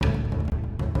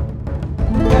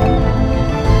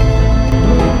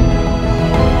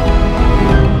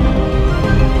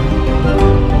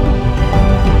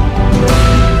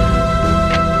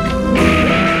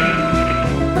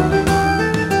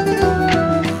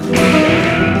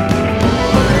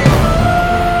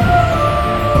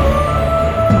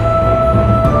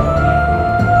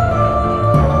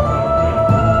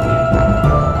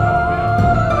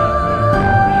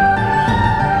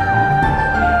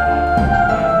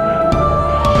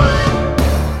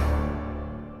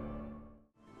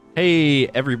Hey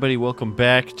everybody, welcome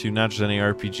back to Not Just Any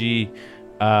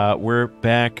RPG. We're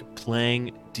back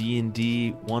playing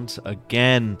D&D once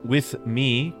again. With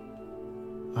me,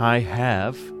 I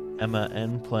have Emma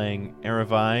N playing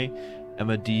Eravai,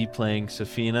 Emma D playing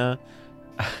Safina,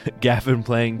 Gavin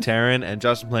playing Taryn, and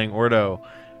Justin playing Ordo.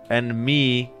 And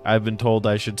me, I've been told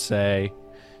I should say,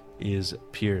 is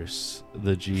Pierce,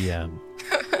 the GM.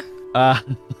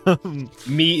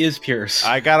 Me is Pierce.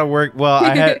 I gotta work. Well,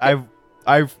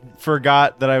 I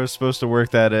forgot that I was supposed to work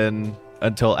that in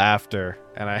until after,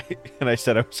 and I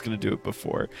said I was gonna do it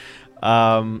before.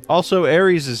 Also,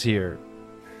 Ares is here.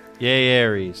 Yay,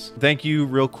 Ares! Thank you,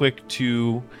 real quick,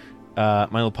 to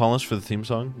Milo Paulus for the theme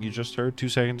song you just heard 2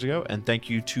 seconds ago, and thank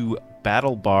you to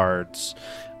Battle Bards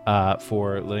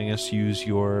for letting us use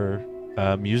your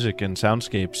music and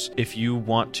soundscapes. If you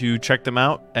want to check them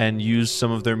out and use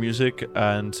some of their music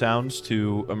and sounds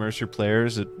to immerse your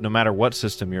players, no matter what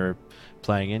system you're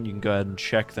playing in, you can go ahead and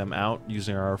check them out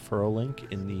using our referral link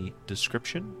in the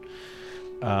description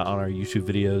on our YouTube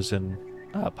videos and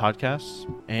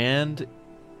podcasts. And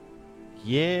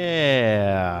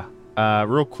yeah,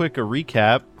 real quick, a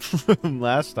recap from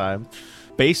last time.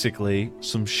 Basically,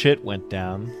 some shit went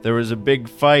down. There was a big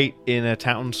fight in a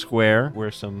town square where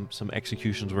some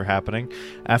executions were happening.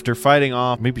 After fighting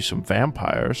off maybe some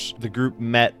vampires, the group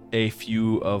met a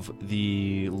few of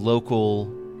the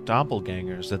local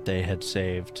doppelgangers that they had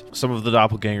saved. Some of the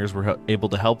doppelgangers were able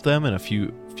to help them in a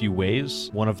few ways.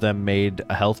 One of them made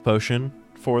a health potion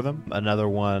for them. Another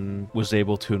one was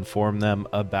able to inform them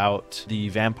about the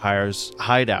vampires'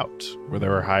 hideout, where they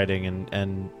were hiding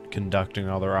and conducting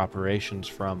all their operations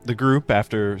from. The group,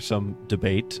 after some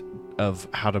debate of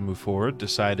how to move forward,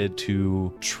 decided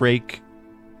to trek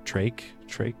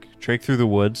through the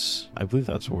woods. I believe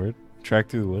that's a word. Trek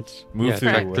through the woods. Move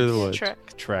through the woods.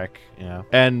 Trek, yeah.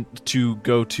 And to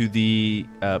go to the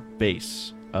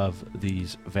base of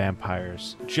these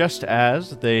vampires. Just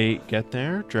as they get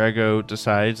there, Drago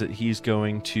decides that he's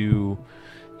going to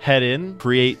head in,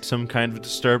 create some kind of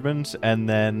disturbance, and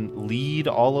then lead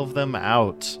all of them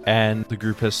out. And the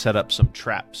group has set up some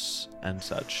traps and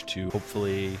such to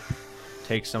hopefully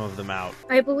take some of them out.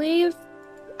 I believe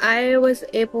I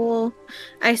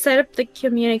set up the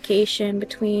communication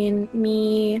between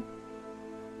me,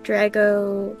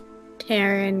 Drago,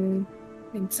 Taryn,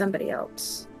 and somebody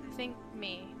else. I think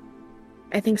me.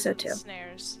 I think so too.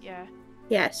 Snares, yeah.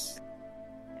 Yes.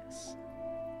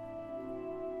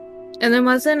 And then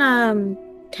wasn't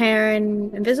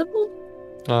Taryn invisible?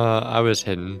 I was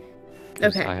hidden.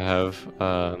 Okay. I have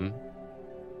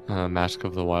Mask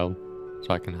of the Wild,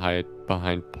 so I can hide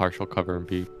behind partial cover and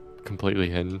be completely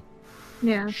hidden.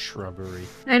 Yeah. Shrubbery.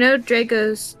 I know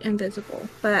Drago's invisible,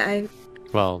 but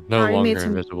Well, no longer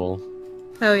invisible.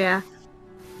 Oh yeah.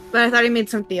 But I thought he made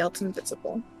somebody else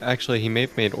invisible. Actually, he may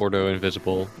have made Ordo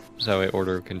invisible, so that way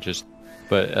Ordo can just...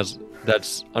 But as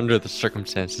that's under the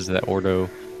circumstances that Ordo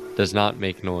does not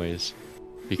make noise,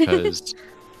 because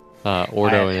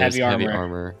Ordo has heavy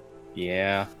armor.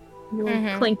 Yeah.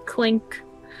 Clink, clink.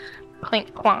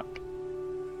 Clink, clonk.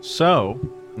 So,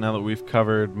 now that we've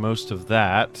covered most of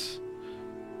that,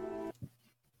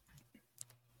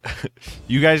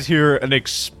 you guys hear an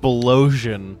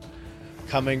explosion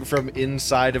coming from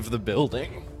inside of the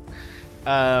building.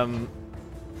 And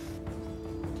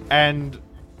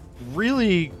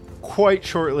really quite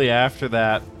shortly after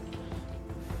that,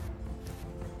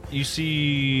 you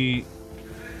see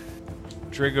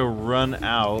Drago run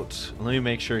out. Let me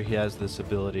make sure he has this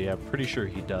ability. I'm pretty sure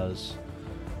he does.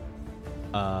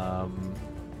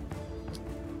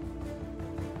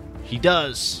 He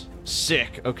does.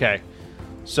 Sick. Okay.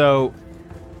 So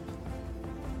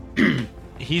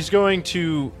he's going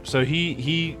to... So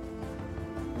he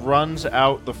runs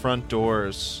out the front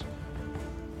doors,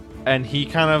 and he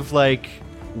kind of like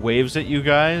waves at you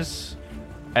guys,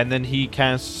 and then he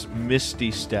casts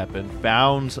Misty Step and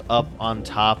bounds up on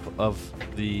top of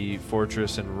the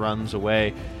fortress and runs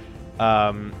away.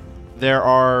 There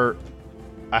are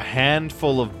a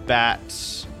handful of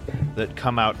bats that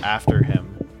come out after him.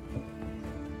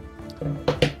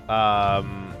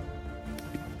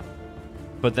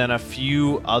 But then a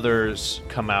few others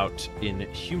come out in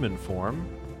human form.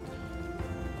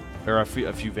 Or a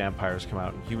few vampires come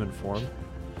out in human form.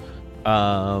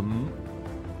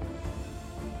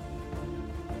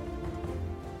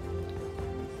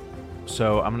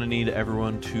 So I'm going to need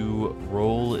everyone to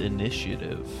roll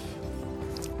initiative.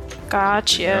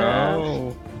 Gotcha.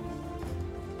 Oh.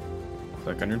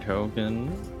 Click on your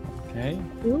token. Okay.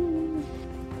 Ooh.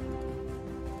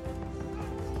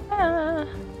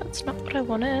 That's not what I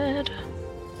wanted.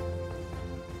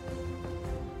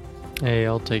 Hey,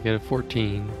 I'll take it at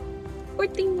 14.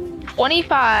 14.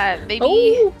 25, baby.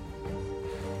 Oh,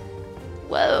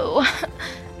 Whoa.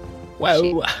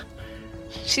 Whoa.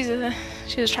 She's a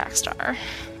track star. All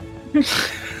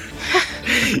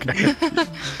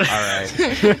right.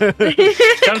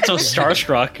 Kind of so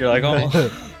starstruck. You're like, oh.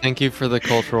 Thank you for the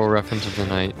cultural reference of the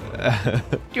night.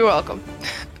 You're welcome.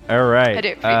 All right. I do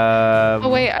agree. Oh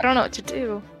wait, I don't know what to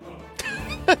do.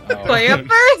 play up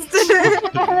first.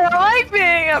 I like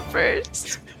being up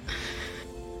first.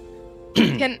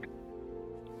 Can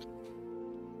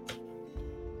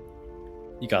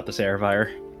You got this,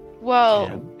 Airfire.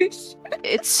 well,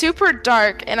 it's super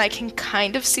dark, and I can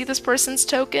kind of see this person's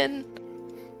token.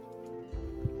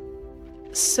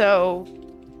 So,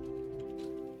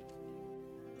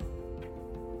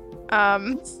 I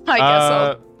guess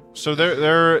I'll. So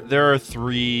there are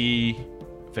 3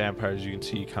 vampires you can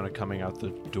see kind of coming out the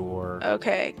door.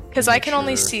 Okay, because I can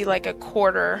only Sure. see like a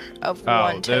quarter of Oh,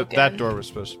 one token. that door was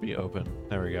supposed to be open.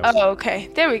 There we go. Oh, okay.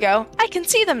 There we go. I can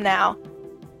see them now.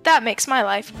 That makes my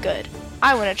life good.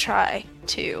 I want to try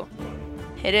to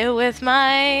hit it with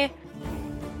my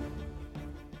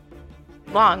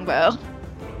longbow.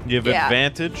 You have yeah.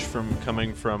 advantage from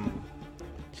coming from.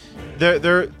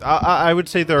 I would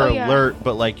say they're Oh, yeah. alert,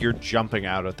 but like you're jumping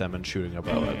out at them and shooting a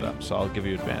bow at them, so I'll give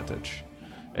you advantage.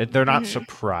 They're not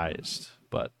surprised,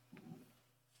 but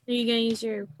Are you gonna use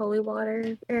your holy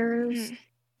water arrows?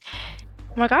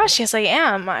 Oh my gosh, yes I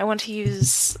am. I want to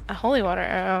use a holy water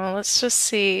arrow. Let's just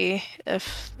see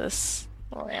if this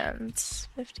lands.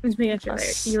 15 Just making sure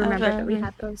plus that you remember that we 7.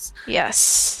 had those.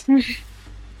 Yes.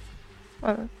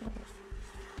 Well,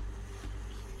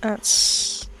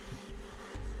 that's.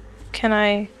 Can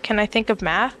I think of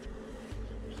math?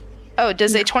 Oh,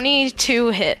 does a 22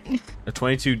 hit? a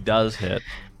 22 does hit.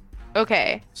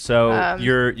 Okay. So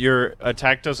your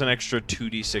attack does an extra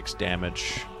 2d6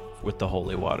 damage with the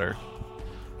holy water.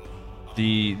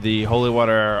 The holy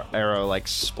water arrow like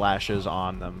splashes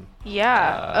on them.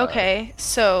 Yeah. Okay.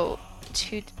 So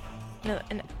this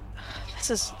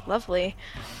is lovely.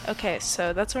 Okay,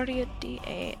 so that's already a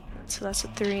D8. So that's a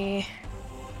 3.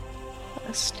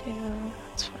 Plus 2.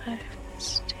 That's 5.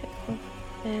 Plus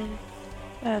 2.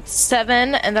 That's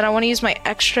 7. And then I want to use my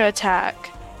extra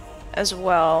attack as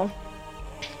well.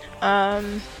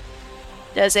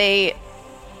 Does a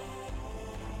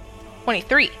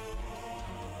 23.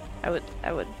 I would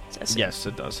assume. Yes,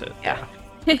 it does hit. Yeah.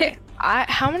 Okay.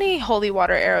 How many holy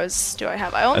water arrows do I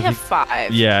have? I only have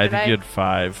 5. Yeah, I Should think you had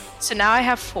 5. So now I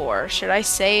have 4. Should I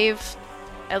save?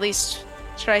 At least,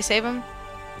 should I save them?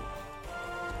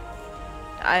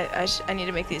 I need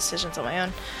to make these decisions on my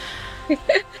own.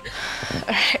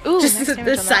 Alright. Ooh, Just next the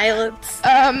damage on that.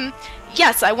 silence.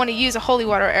 Yes, I want to use a holy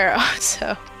water arrow.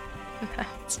 So.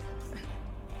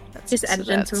 Just so edit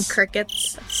in some that's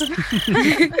crickets.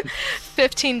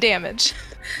 15 damage.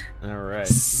 All right.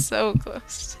 So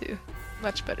close to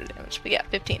much better damage. But yeah,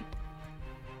 15.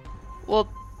 Well,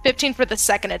 15 for the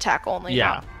second attack only.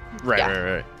 Yeah. not- Right,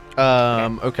 yeah.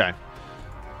 right. Okay.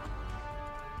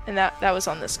 And that was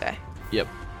on this guy. Yep.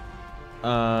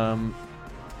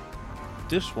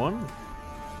 This one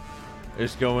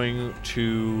is going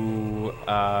to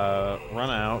run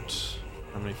out.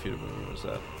 How many feet of movement is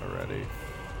that already?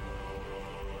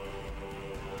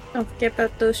 Don't forget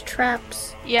about those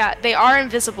traps. Yeah, they are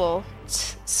invisible,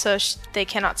 so they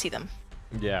cannot see them.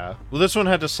 Yeah. Well, this one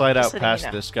had to slide out Just letting you past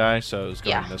know. this guy, so it was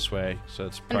going Yeah. this way. So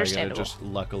it's probably going to Understandable. just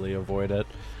luckily avoid it.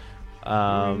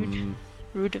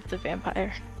 Root of the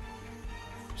vampire.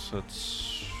 So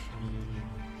it's.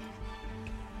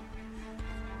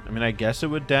 I mean, I guess it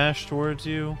would dash towards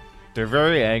you. They're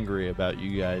very angry about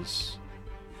you guys.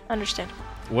 Understandable.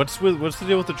 What's the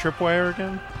deal with the tripwire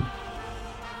again?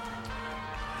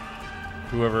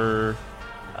 Whoever,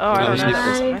 Oh, I don't know. these- That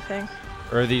wasn't my thing.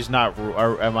 or are these not?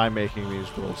 Am I making these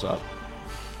rules up?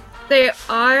 They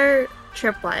are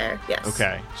tripwire, yes.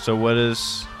 Okay. So what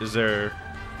is there?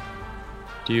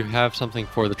 Do you have something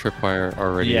for the tripwire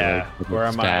already? Yeah, like, with or a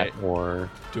am stat, I- or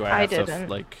Do I I have to didn't.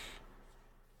 like?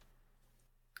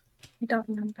 I don't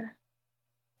remember.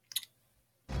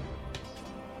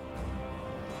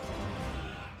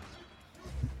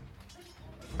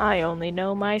 I only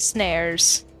know my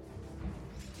snares.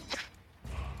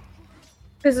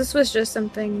 Because this was just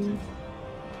something.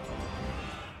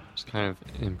 it's kind of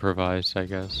improvised, I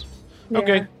guess.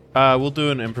 Okay. We'll do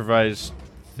an improvised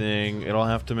thing. It'll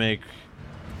have to make.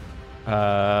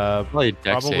 Probably a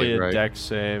dex Probably save, a right? dex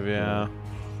save, yeah.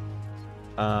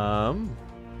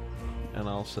 And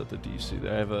I'll set the DC.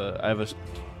 I have a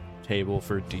table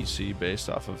for DC based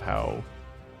off of how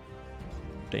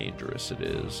dangerous it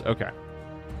is. Okay.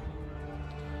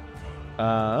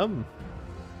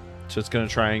 So it's going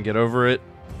to try and get over it.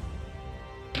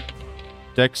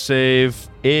 Dex save.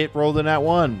 It rolled in at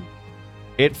 1.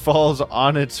 It falls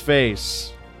on its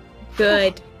face.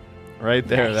 Good. Right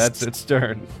there. Nice. That's its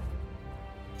turn.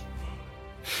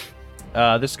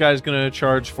 This guy's going to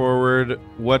charge forward.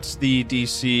 What's the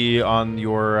DC on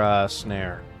your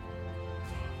snare?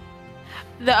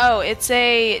 It's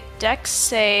a Dex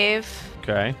save.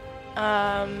 Okay.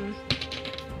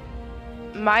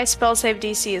 My spell save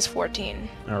DC is 14.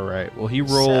 All right. Well, he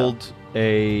rolled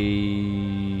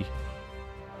a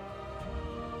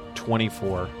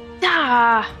 24.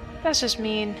 Ah, that's just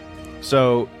mean.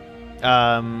 So,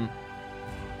 Let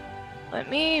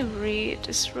me read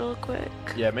just real quick.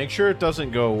 yeah, make sure it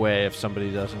doesn't go away if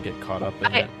somebody doesn't get caught up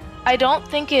in it. I don't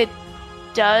think it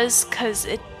does because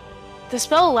the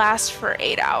spell lasts for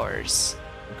 8 hours.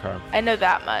 Okay. I know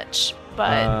that much,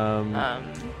 but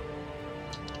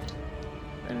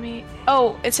let me.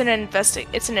 Oh, it's an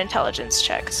intelligence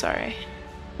check. Sorry,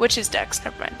 which is Dex.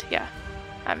 Never mind. Yeah,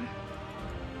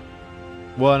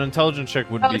 Well, an intelligence check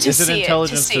would be. to Is it see it,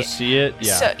 intelligence to see it?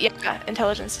 Yeah. So yeah,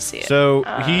 intelligence to see it. So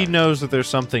he knows that there's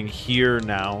something here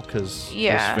now because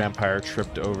Yeah. this vampire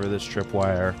tripped over this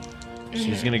tripwire. So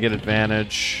he's Mhm. gonna get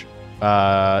advantage.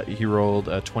 He rolled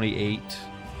a 28.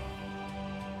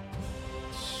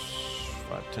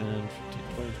 5, 10, 15,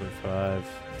 20, 25,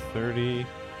 30.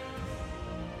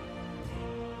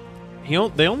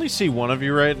 They only see one of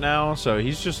you right now, so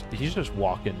he's just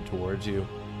walking towards you.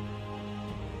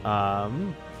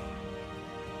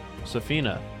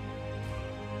 Safina.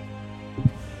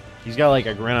 He's got like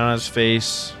a grin on his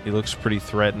face. He looks pretty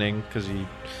threatening because he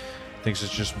thinks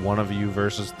it's just one of you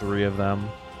versus 3 of them.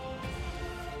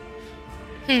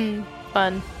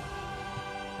 Fun.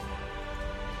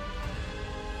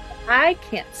 I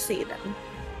can't see them.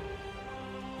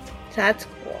 That's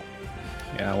cool.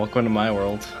 Yeah, welcome to my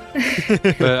world.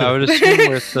 But I would assume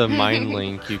with the mind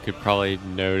link, you could probably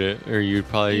note it, or you'd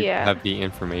probably Yeah. have the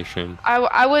information.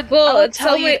 I would. Well, I would it's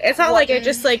tell you. it's not like I what-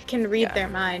 just like can read Yeah. their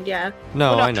mind. Yeah.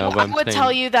 No, Well, I know, well, but I'm I would saying,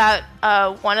 tell you that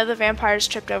one of the vampires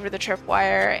tripped over the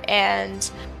tripwire, and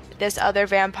this other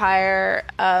vampire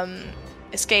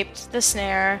escaped the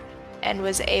snare and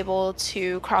was able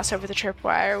to cross over the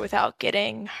tripwire without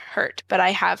getting hurt. But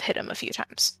I have hit him a few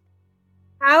times.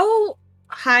 How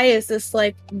high is this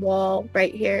like wall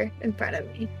right here in front of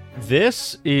me?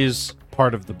 This is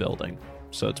part of the building,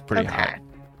 so it's pretty Okay. high.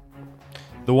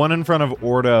 The one in front of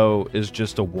Ordo is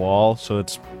just a wall, so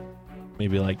it's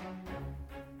maybe like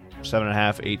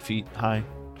 7.5, 8 feet high.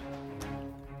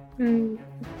 Hmm.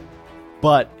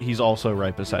 But he's also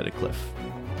right beside a cliff.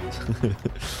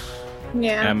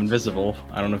 Yeah. I'm invisible.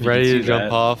 I don't know if you ready can to see jump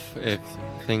that. off if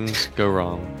things go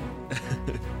wrong.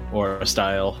 Or a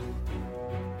style.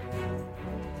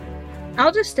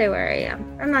 I'll just stay where I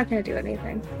am. I'm not gonna do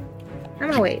anything. I'm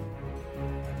gonna wait.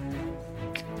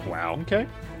 Wow. Okay.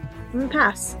 I'm gonna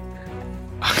pass.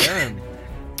 Aaron.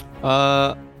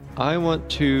 I want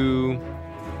to.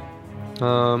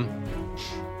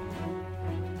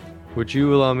 Would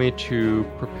you allow me to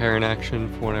prepare an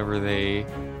action for whenever they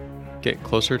get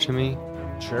closer to me?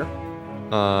 Sure.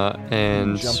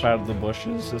 And Jump out of the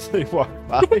bushes as they walk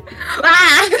by.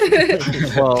 Ah!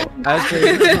 well, Boo!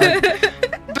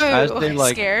 As they,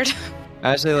 like- Scared.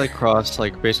 as they like cross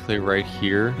like basically right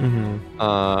here.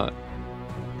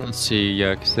 Let's see,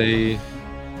 yeah, because they.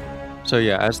 So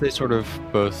yeah, as they sort of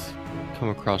both come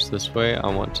across this way, I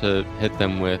want to hit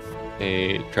them with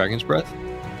a dragon's breath.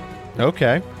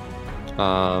 Okay.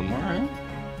 Alright.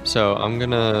 So I'm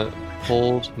gonna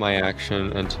hold my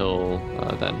action until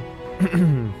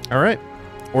then. All right.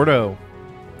 Ordo.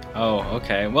 Oh,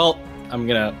 okay. Well, I'm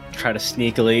gonna try to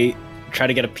sneakily try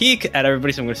to get a peek at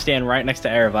everybody, so I'm gonna stand right next to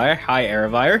Eravire. Hi,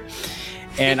 Eravire.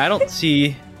 And I don't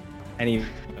see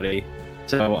anybody.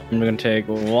 So I'm gonna take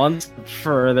one step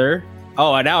further.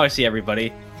 Oh, and now I see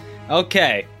everybody.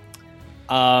 Okay.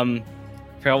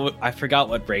 I forgot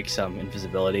what breaks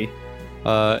invisibility.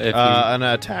 If you, An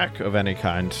attack of any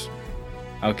kind.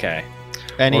 Okay.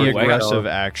 Any Or aggressive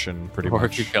well, action, pretty or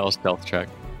if much. you fail a stealth check.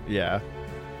 Yeah.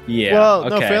 Yeah. Well,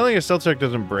 okay. no, failing a stealth check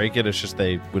doesn't break it. It's just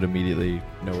they would immediately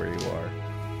know where you are.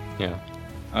 Yeah.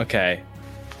 Okay.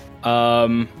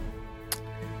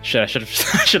 Shit, I should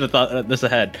have thought this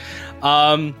ahead.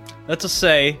 Let's just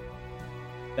say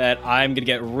that I'm gonna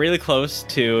get really close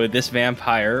to this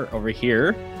vampire over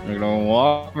here. I'm gonna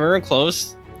walk very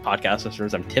close. Podcast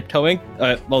listeners, I'm tiptoeing.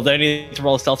 Well, do I need to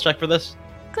roll a stealth check for this?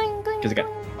 Cling, cling, 'Cause I got-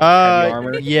 cling. Heavy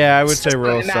armor? Yeah, I would Just say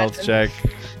roll a imagine. stealth check.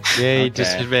 Yay, Okay.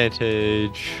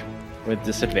 disadvantage. With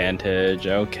disadvantage.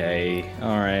 Okay.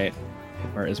 All right.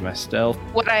 Where is my stealth?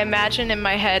 What I imagine in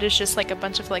my head is just like a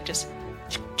bunch of like just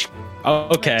Oh,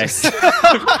 okay.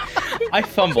 I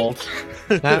fumbled.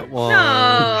 That one.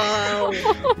 No.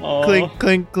 Oh. Clink,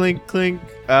 clink, clink, clink.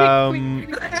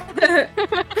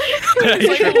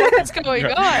 It's like, what's going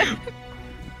on?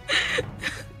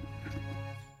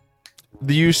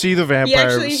 You see the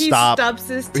vampire he stop. stubs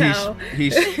his toe.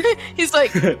 He's He's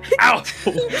like, Ow!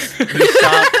 he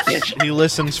stops. He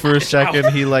listens for a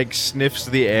second. He like sniffs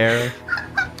the air,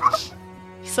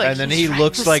 he's like, and then "He's he right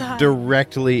looks like beside."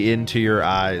 directly into your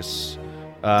eyes.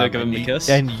 Do I give and him a kiss?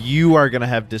 And you are gonna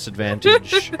have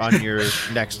disadvantage on your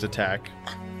next attack.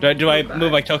 Do I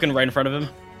move my token right in front of him?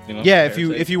 You know, Yeah,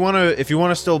 fair if you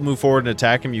wanna still move forward and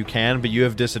attack him, you can, but you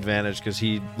have disadvantage because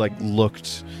he like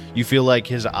looked. You feel like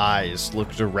his eyes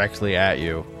look directly at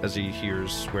you as he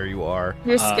hears where you are.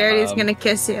 You're scared he's Um, gonna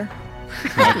kiss you.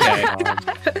 Okay.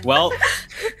 Well,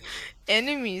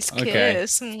 Enemies Okay.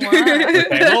 kiss. okay,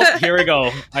 well, here we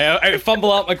go. I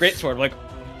fumble out my greatsword. Like,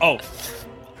 oh,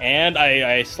 and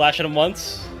I slash at him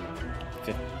once.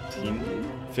 15.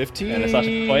 15. And I slash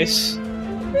him twice.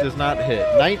 Does not hit.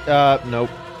 Nope.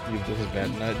 You've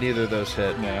disadvantage. Neither of those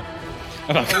hit. Yeah.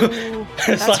 Ooh,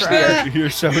 that's Slash the right. air. You're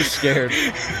so scared.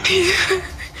 Please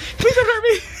don't hurt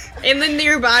me. And then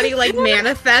your body like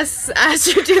manifests as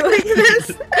you're doing this.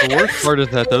 The worst part is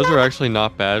that those are actually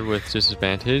not bad with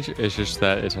disadvantage. It's just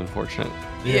that it's unfortunate.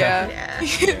 Yeah. Yeah.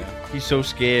 Yeah. He's so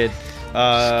scared.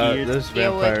 Scared. This Yeah,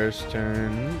 what- vampire's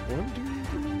turn. 1,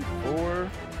 2, 3,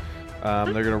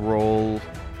 4. They're gonna roll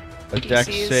a dex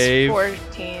DC's save.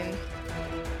 14.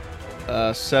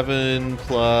 7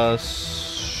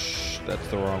 plus. That's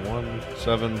the wrong one.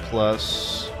 7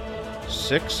 plus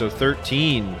 6, so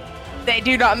 13. They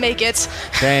do not make it.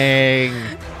 Dang.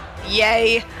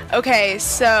 Yay. Okay,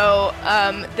 so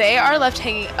they are left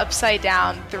hanging upside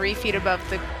down, 3 feet above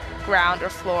the ground or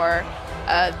floor.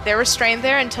 They're restrained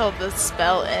there until the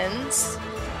spell ends.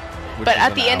 Which But is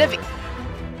at an the end of-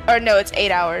 hour. Or no, it's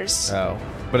 8 hours. Oh.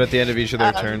 But at the end of each of their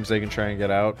Um, turns, they can try and get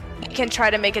out. They can try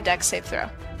to make a dex save throw.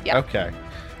 Yeah. Okay.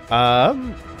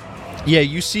 Yeah,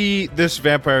 you see this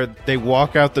vampire, they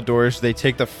walk out the doors, they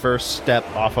take the first step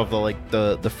off of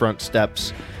the front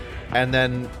steps, and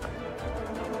then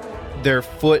their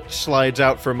foot slides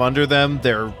out from under them,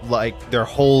 their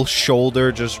whole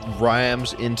shoulder just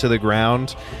rams into the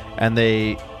ground, and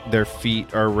their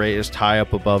feet are raised high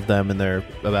up above them, and they're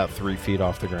about 3 feet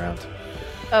off the ground.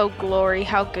 Oh, glory,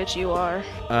 how good you are.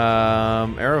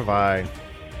 Erevi.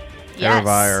 Yes.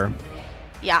 Erevire.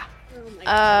 Yeah.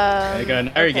 There you go.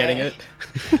 Now you're okay. getting it.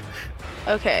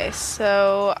 Okay,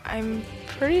 so I'm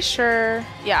pretty sure.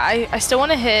 Yeah, I still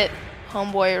want to hit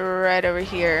homeboy right over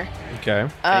here. Okay.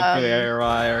 Thank you,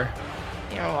 Airwire.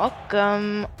 You're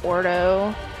welcome,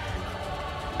 Ordo.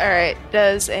 Alright,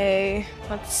 does a.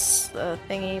 What's the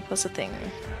thingy plus a thing?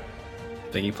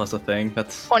 Thingy plus a thing.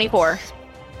 That's 24.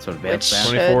 sort of advanced.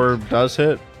 Which- math. 24 does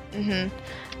hit.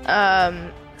 Mm-hmm.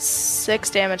 6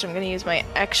 damage. I'm gonna use my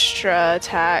extra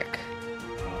attack.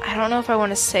 I don't know if I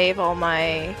want to save all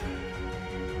my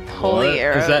holy What?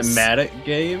 arrows. Is that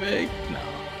metagaming? No.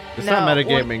 It's No, not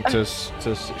metagaming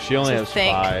she only to has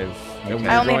think. 5. And I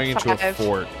we're only going have into a 5.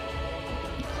 fort.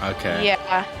 Okay.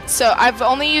 Yeah. So I've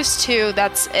only used 2.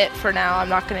 That's it for now. I'm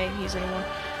not gonna use any more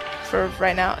for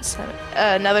right now. It's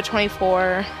another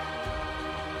 24.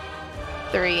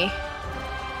 3.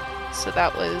 So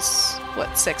that was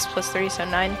what 6 plus 3, so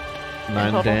 9. 9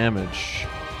 total. damage.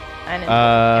 9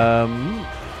 and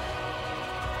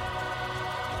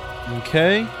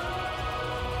Okay.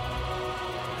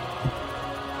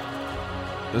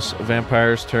 This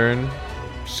vampire's turn.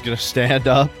 Just gonna stand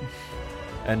up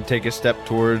and take a step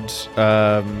towards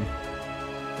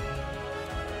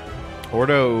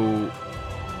Ordo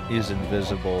is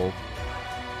invisible.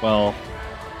 Well.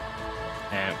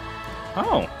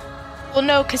 Oh. Well,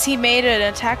 no, because he made an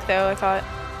attack though. I thought.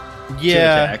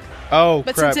 Yeah. Attack. Oh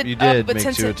But crap! since it, You did but make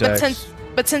since 2 it, but attacks.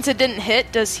 since it didn't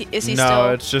hit, is he no, still?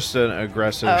 it's just an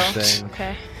aggressive Oh, thing.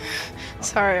 okay.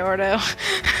 Sorry, Ordo.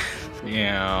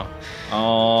 Yeah.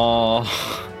 Oh.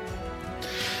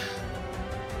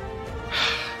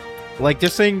 Like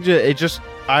this thing, it just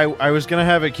I was gonna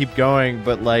have it keep going,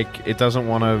 but like it doesn't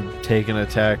want to take an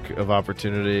attack of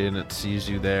opportunity, and it sees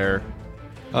you there.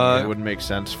 It wouldn't make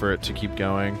sense for it to keep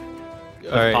going. For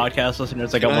the podcast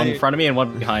listeners, I got Can one I- in front of me and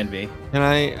one behind me. Can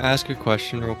I ask a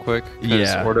question real quick? 'Cause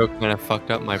Yeah. Ordo kind of fucked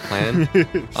up my plan.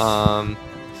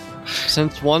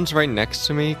 Since one's right next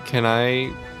to me, can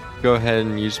I go ahead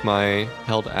and use my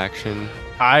held action?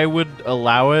 I would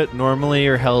allow it. Normally,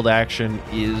 your held action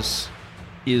is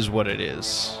what it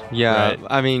is. Yeah, Right.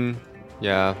 I mean,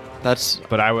 yeah, that's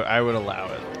But I would allow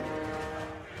it.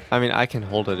 I mean, I can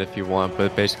hold it if you want,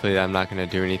 but basically, I'm not going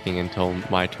to do anything until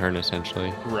my turn,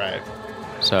 essentially. Right.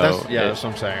 So That's what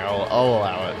I'm saying. I'll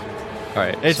allow it. All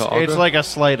right. It's so I'll go- like a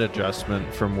slight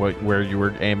adjustment from where you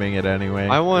were aiming it anyway.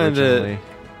 I wanted originally. to.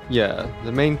 Yeah,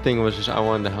 the main thing was just I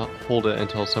wanted to hold it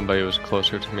until somebody was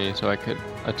closer to me, so I could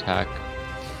attack,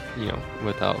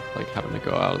 without like having to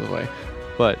go out of the way.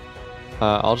 But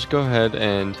I'll just go ahead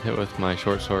and hit with my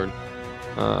short sword,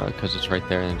 because it's right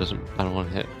there and it doesn't. I don't want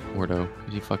to hit Ordo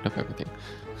because he fucked up everything.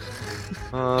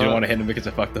 You don't want to hit him because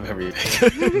I fucked up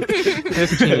everything.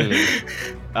 15.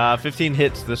 15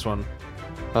 hits this one.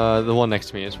 The one next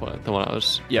to me is the one I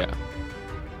was. Yeah.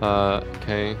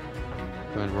 Okay. Go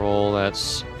ahead and roll.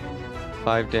 That's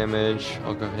 5 damage.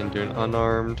 I'll go ahead and do an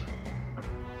unarmed.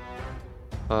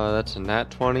 That's a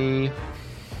nat 20.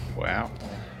 Wow.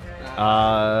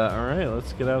 All right,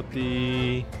 let's get out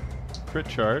the crit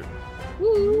chart.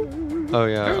 Woo. Oh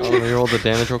yeah, I'll roll the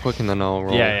damage real quick and then I'll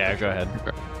roll. Yeah, go ahead.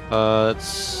 That's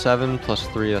 7 plus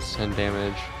 3. That's 10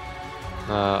 damage.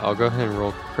 I'll go ahead and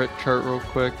roll crit chart real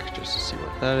quick just to see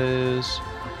what that is.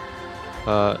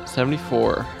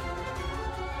 74.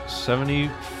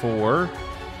 74.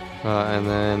 And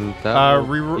then that.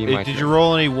 will be my did turn. you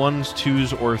roll any 1s,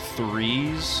 2s, or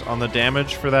 3s on the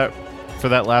damage for that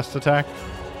last attack?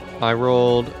 I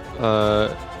rolled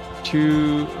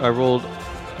 2. I rolled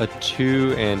a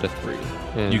 2 and a 3.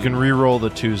 And You can re-roll the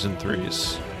 2s and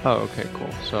 3s. Oh, okay, cool.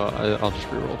 So I'll just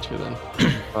re-roll 2 then.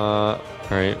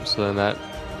 Alright, so then that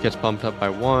gets bumped up by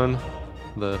 1.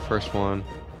 The first one.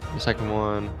 The second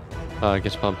one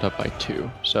gets bumped up by 2.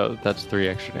 So that's 3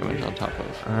 extra damage on top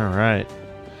of. All right.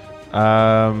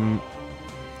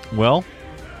 Well,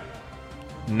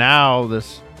 now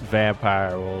this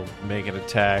vampire will make an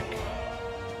attack.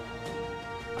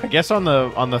 I guess on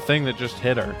the thing that just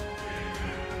hit her.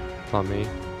 On me.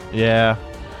 Yeah.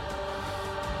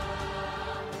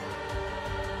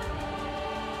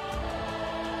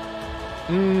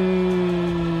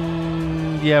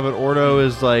 Yeah, but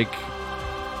Ordo's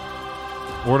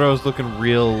looking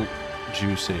real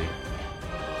juicy.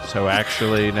 So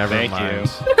actually, never Thank mind.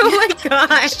 Oh my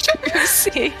gosh.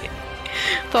 See.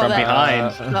 From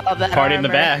behind. All that Party in the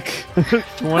armor. back.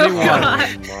 21.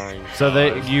 God. So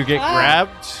you get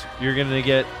grabbed. You're gonna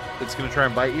get. It's gonna try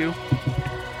and bite you.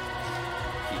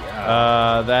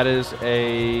 That is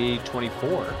a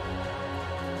 24.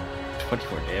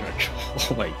 24 damage.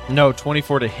 Oh my. No,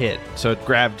 24 to hit. So it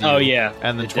grabbed you. Oh yeah.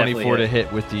 And then It definitely 24 to hit.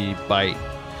 hit with the bite.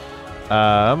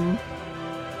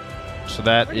 So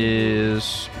that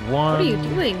is 1. What are you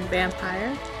doing,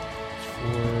 vampire?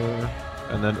 4,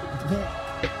 and then.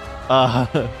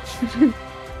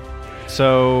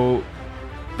 So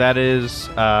that is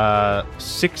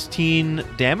 16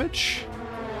 damage,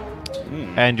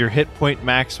 and your hit point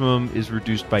maximum is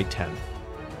reduced by 10.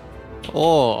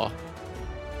 Oh,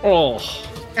 Oh.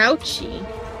 Ouchie.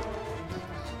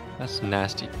 that's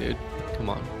nasty, dude. Come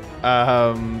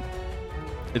on.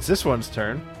 It's this one's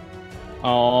turn.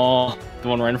 Oh. The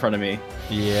one right in front of me.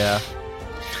 Yeah.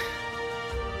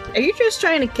 Are you just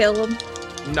trying to kill him?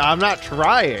 No, I'm not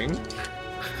trying.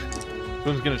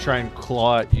 One's gonna try and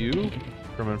claw at you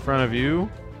from in front of you.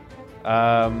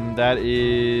 That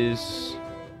is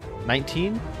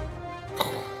 19.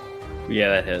 Yeah,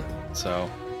 that hit. So.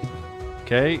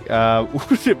 Okay.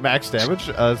 Max damage.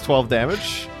 12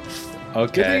 damage.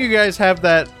 Good thing Okay. you guys have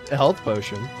that health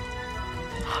potion.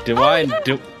 Do I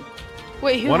do?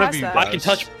 Wait, who One of has you that? I can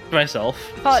touch myself.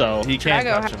 Thought- So. He can't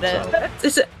Drago touch had it. himself.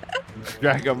 Is it-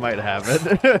 Drago might have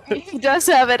it. He does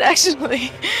have it,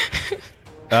 actually.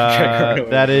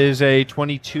 That is a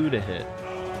 22 to hit.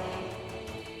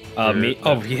 Me.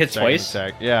 Oh, he hit Second twice.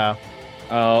 attack. Yeah.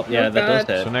 Oh, yeah, Oh, that does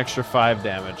God. hit. So an extra 5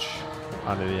 damage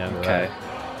onto the end Okay. of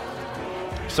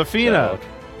that. Safina.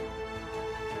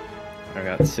 So, I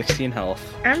got 16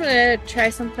 health. I'm gonna try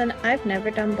something I've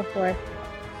never done before.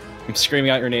 I'm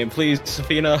screaming out your name, please,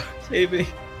 Safina, save me.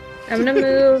 I'm gonna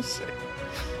move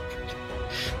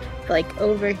like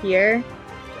over here.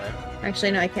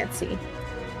 Actually, no, I can't see.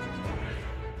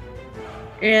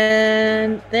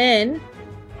 And then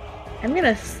I'm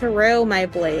gonna throw my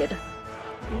blade.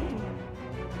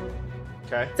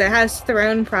 Okay. So it has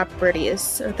thrown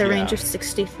properties with a range Yeah. of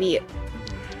 60 feet.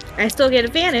 I still get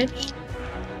advantage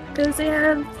because I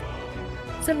have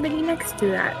somebody next to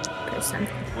that person.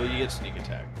 Well, you get sneak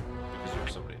attack because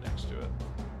there's somebody next to it.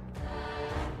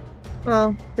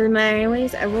 Well, doesn't matter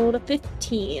anyways. I rolled a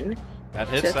 15. That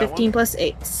hits So that 15 one? plus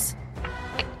 8.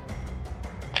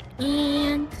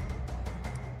 And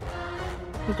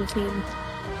we just need a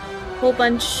whole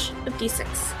bunch of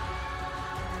d6.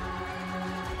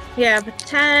 Yeah, but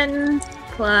 10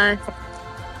 plus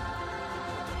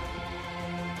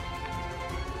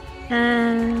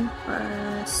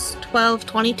 12,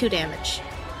 22 damage.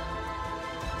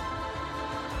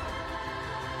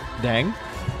 Dang.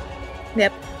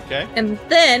 Yep. Okay. And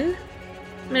then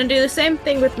I'm gonna do the same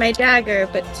thing with my dagger,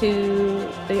 but to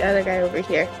the other guy over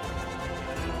here.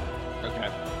 Okay.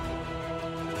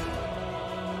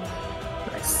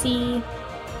 Let's see.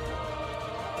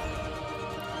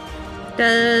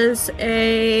 Does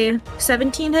a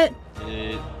 17 hit?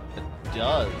 It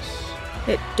does.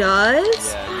 It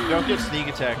does? Yeah, you don't get sneak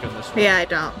attack on this one. Yeah, I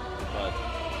don't.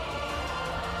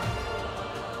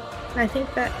 But I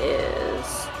think that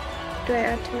is... Do I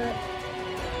add to it?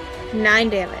 9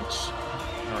 damage.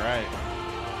 alright.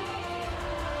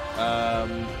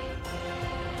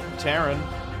 Taryn.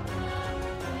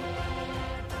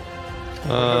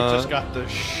 Just got the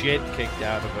shit kicked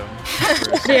out of him.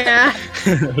 Yeah.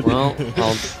 Well,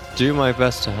 I'll do my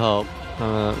best to help.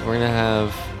 We're gonna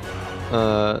have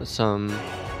some,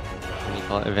 what do you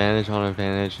call it, advantage on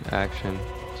advantage action,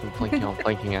 some flanking on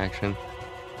flanking action.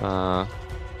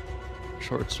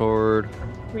 Short sword.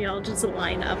 We all just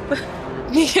line up.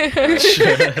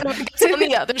 It's on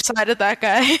the other side of that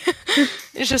guy.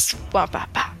 It's just bop,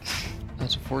 bop, bop.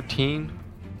 That's a 14.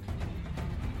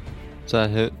 Does that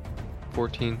hit?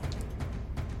 14.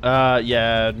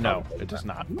 Yeah, no, it does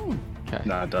not. Okay.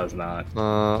 No, it does not.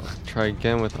 Try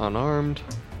again with unarmed.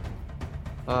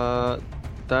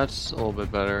 That's a little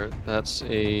bit better. That's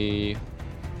a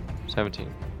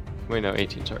 17. Wait, no,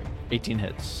 18. Sorry. 18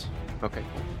 hits. Okay,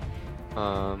 cool.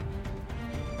 Alright.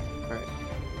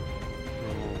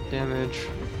 Roll damage.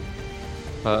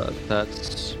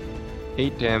 That's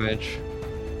 8 damage.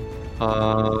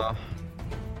 And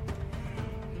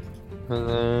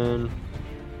then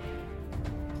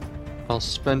I'll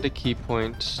spend a key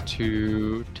point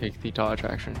to take the dodge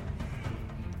action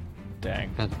Dang.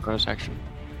 as a bonus action.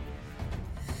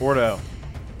 Ordo.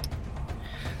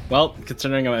 Well,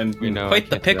 considering I'm We in know I quite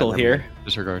the can't do that, pickle never here, mind.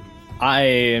 Disregard. I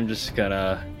am just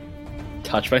gonna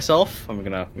touch myself. I'm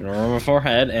gonna rub my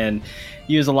forehead and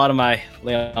use a lot of my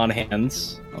lay on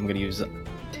hands. I'm gonna use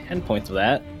 10 points of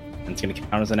that, and it's gonna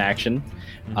count as an action.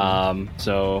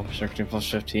 So 16 plus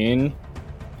 15.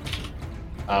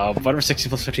 Whatever 16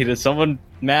 plus 15 is. Someone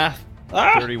math.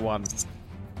 Ah! 31.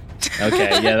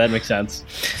 Okay, yeah, that makes sense.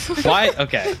 Why?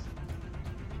 Okay.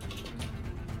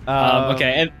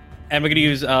 Okay, and we're gonna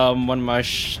use one of my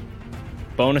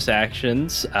bonus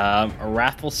actions, a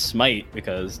Wrathful Smite,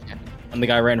 because I'm the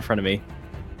guy right in front of me.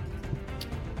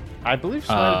 I believe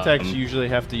smite attacks usually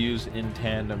have to use in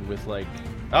tandem with like.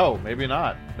 Oh, maybe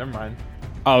not. Never mind.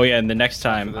 Oh yeah, and the next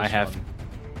time For I this have, one.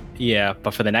 yeah,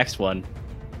 but for the next one,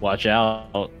 watch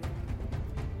out.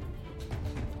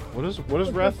 What does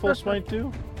Wrathful Smite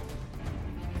do?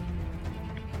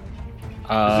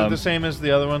 Is it the same as the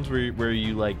other ones where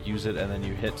you like use it and then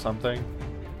you hit something?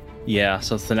 Yeah,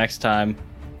 so it's the next time.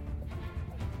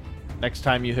 Next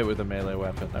time you hit with a melee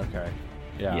weapon. Okay.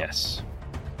 Yeah. Yes.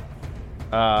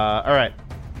 All right.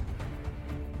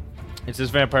 It's this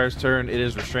vampire's turn. It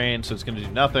is restrained, so it's going to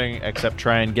do nothing except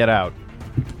try and get out.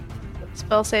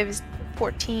 Spell save is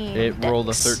 14. It rolled a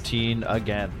Dex. 13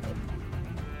 again.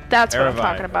 That's what I'm Erevi.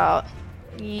 talking about.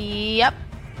 Yep.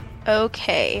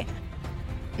 Okay.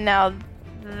 Now,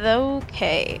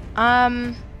 okay.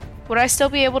 Would I still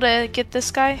be able to get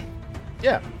this guy?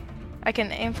 Yeah. I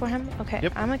can aim for him. Okay.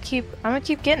 Yep. I'm gonna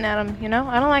keep getting at him. You know,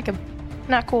 I don't like him.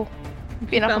 Not cool.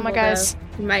 Beating up on my Fumble, guys. though.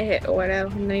 You might hit Ordo,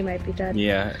 and then he might be dead.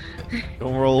 Yeah.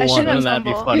 Don't roll a I one. shouldn't Wouldn't that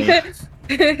be fumble. funny?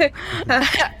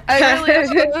 I really.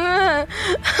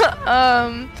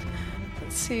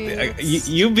 Let's see.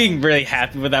 You being really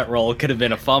happy with that roll could have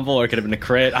been a fumble or it could have been a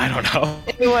crit. I don't know.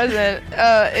 It wasn't.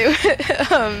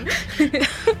 It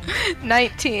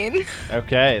 19.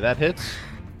 Okay, that hits.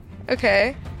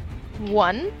 Okay.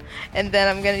 1. And then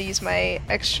I'm gonna use my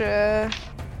extra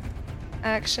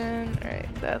action. Alright,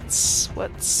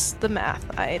 what's the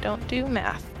math? I don't do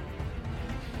math.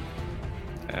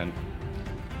 And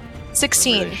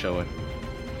 16. really show it.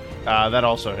 That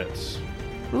also hits.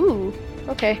 Ooh.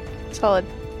 Okay. Solid.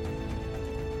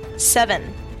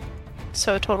 7.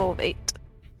 So a total of 8.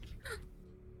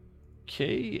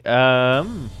 Okay.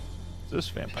 It's this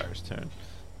vampire's turn.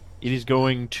 It is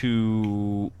going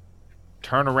to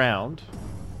turn around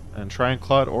and try and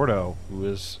claw at Ordo, who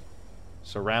is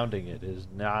surrounding it, is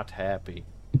not happy.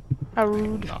 How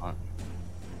rude. Not.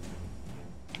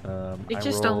 I I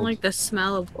just don't rolled like the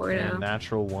smell of a Ordo.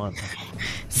 natural 1.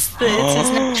 It's his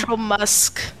natural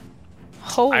musk.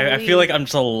 Holy. I feel like I'm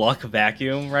just a luck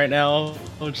vacuum right now.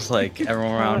 I'm just like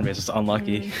everyone around me is just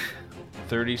unlucky.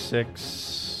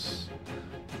 36.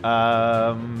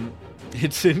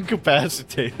 It's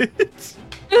incapacitated.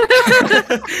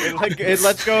 It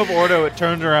lets go of Ordo. It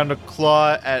turns around to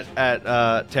claw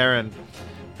at Terran,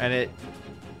 and it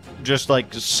just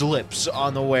like slips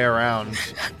on the way around,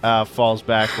 falls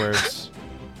backwards.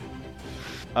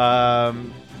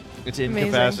 It's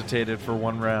incapacitated for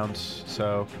 1 round.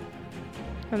 So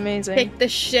Amazing. Kick the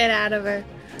shit out of her.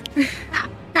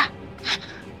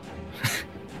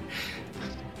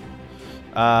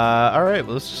 all right.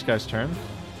 Well, this guy's turn.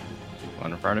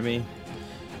 One in front of me.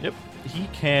 Yep, he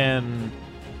can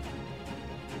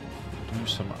do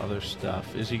some other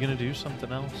stuff. Is he gonna do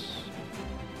something else?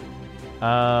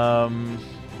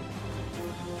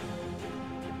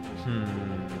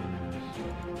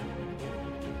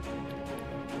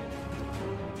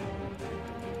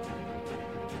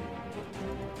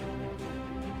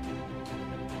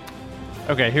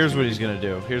 Okay, here's what he's gonna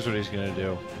do.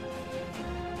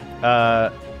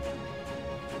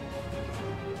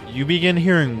 You begin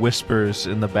hearing whispers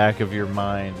in the back of your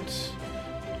mind,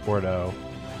 Ordo.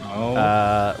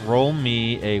 Oh. Roll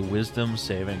me a wisdom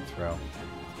saving throw.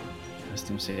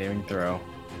 Wisdom saving throw.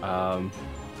 Oh,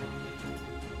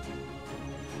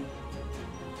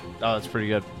 that's pretty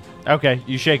good. Okay,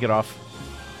 you shake it off.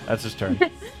 That's his turn.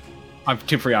 I'm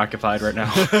too preoccupied right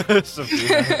now.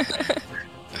 Sophia.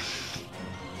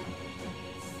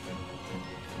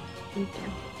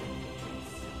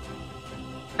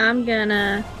 I'm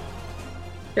gonna.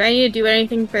 Do I need to do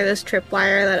anything for this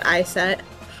tripwire that I set?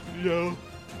 No.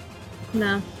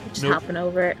 No, just Nope. hopping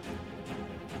over it.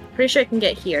 Pretty sure I can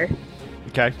get here.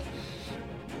 Okay.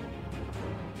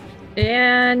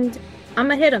 And I'm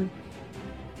gonna hit him.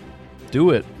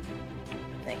 Do it.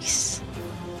 Nice.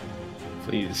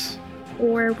 Please.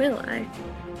 Or will I?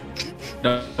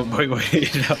 No,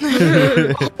 wait. No.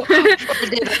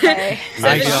 Okay. I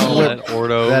Nice. gotta let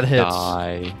Ordo That hits.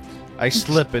 die. I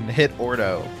slip and hit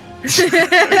Ordo.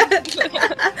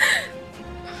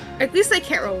 At least I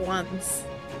can't roll ones.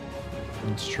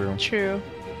 That's true. True.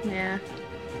 Yeah.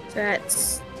 So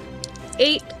that's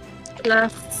 8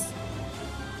 plus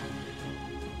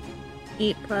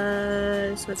 8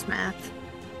 plus what's math?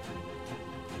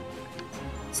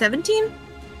 17?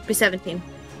 Be 17.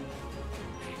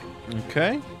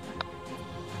 Okay.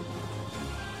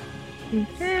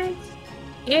 Okay.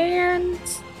 And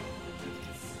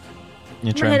You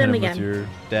I'm try gonna hit and him hit him with again. your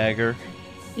dagger.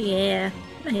 yeah,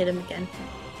 I'm gonna hit him again.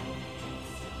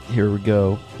 Here we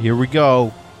go. Here we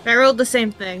go. I rolled the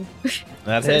same thing.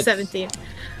 That So hits. 17.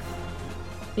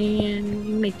 And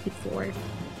you make it 4.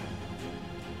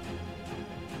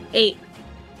 8.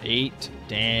 8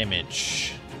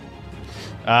 damage.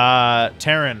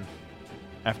 Terran,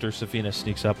 after Safina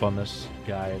sneaks up on this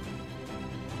guy and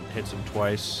hits him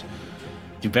twice.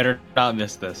 You better not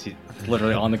miss this. He's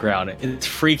literally on the ground. It's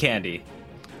free candy.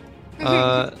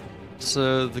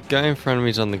 So the guy in front of me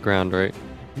is on the ground, right?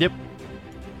 Yep.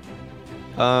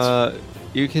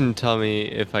 You can tell me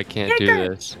if I can't do Kicker.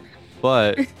 this,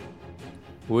 but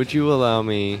would you allow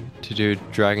me to do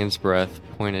Dragon's Breath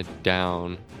pointed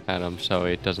down at him so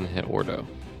it doesn't hit Ordo?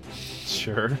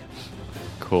 Sure.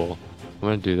 Cool. I'm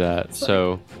gonna do that.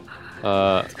 So,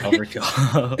 Overkill.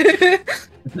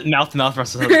 Mouth-to-mouth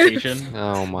resuscitation.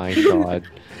 oh my god.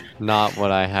 Not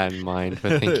what I had in mind,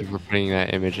 but thank you for putting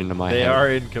that image into my They head. are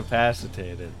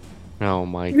incapacitated, Oh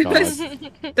my god.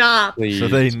 Stop. Please. so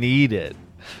they need it.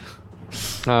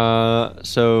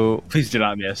 So Please do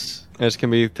not miss. it's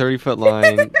gonna be 30-foot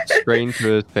line straight into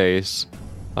his face.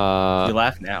 You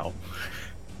laugh now.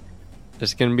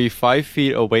 It's gonna be 5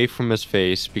 feet away from his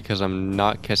face because I'm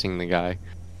not kissing the guy.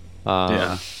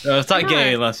 Yeah. No, it's not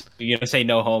gay Why? unless you're gonna say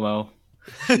no homo.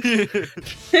 As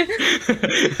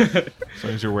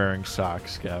long as you're wearing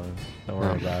socks, Gavin. Don't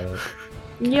worry about it.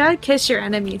 You gotta kiss your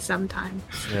enemies sometimes.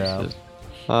 Yeah.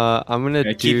 I'm gonna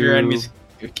Yeah, keep your enemies,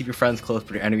 keep your friends close,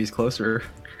 but your enemies closer.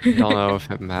 I don't know if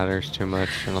it matters too much.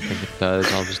 I don't think it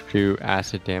does. I'll just do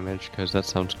acid damage because that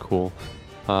sounds cool.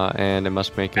 And it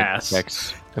must make it Ass.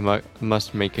 dex.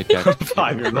 Must make it dex.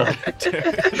 5-year-old.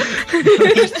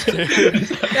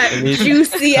 That needs-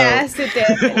 juicy oh. acid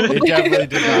damage. It definitely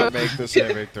did not make the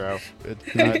saving throw.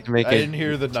 Need to make I it- didn't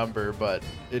hear the number, but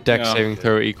it Dex Yeah. saving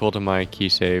throw equal to my key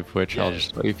save, which I'll Yeah.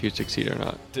 just tell you if you succeed or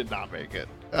not. did not make it.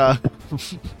 What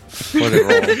it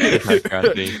rolled? If I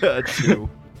grabbed it. A 2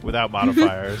 without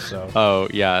modifiers, so Oh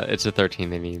yeah, it's a 13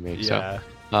 they need to make. yeah.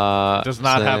 So Does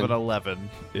not so have then an 11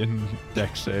 in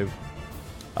Dex save.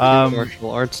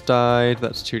 martial arts died.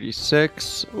 That's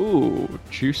 2d6. Ooh,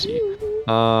 juicy.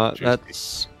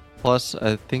 That's plus.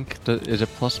 I think. Is it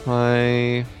plus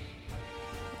my?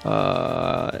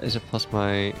 Is it plus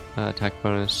my attack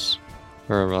bonus,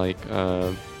 or like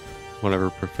whatever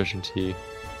proficiency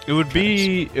It would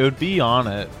be on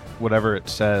it, whatever it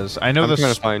says. I know I'm the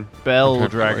trying to find. spell I'm trying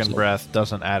to Dragon find Breath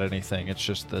doesn't add anything. It's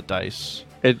just the dice.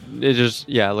 It just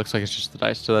it looks like it's just the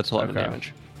dice, so that's 11 Okay.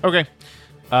 damage. Okay.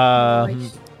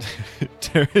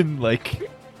 Darren like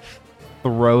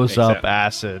throws Makes up sense.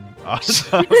 acid.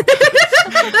 Awesome.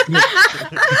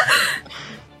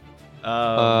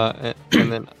 And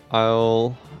then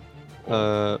I'll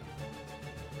go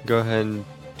ahead and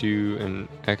do an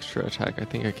extra attack. I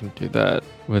think I can do that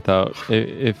without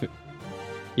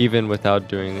even without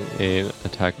doing an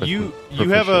attack with you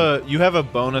proficient. have a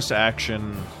bonus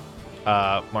action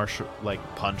martial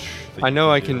punch. that I you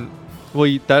know I do. can. Well,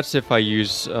 that's if I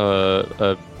use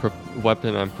a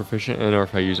weapon I'm proficient in, or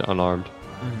if I use unarmed.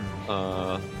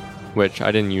 Which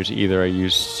I didn't use either. I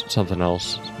used something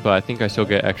else, but I think I still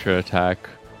get extra attack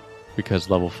because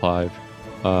level 5.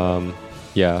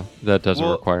 Yeah, that doesn't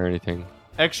Well, require anything.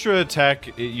 Extra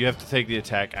attack. You have to take the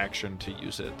attack action to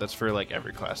use it. That's for like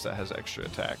every class that has extra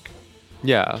attack.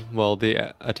 Yeah, well,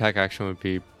 the attack action would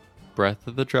be Breath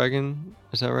of the Dragon.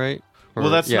 Is that right? Or-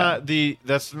 Well, that's yeah. not the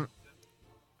that's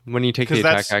when you take the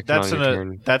because attack that's action on your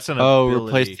turn. that's an Oh, ability.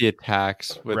 replace the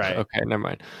attacks with. Right. Okay, never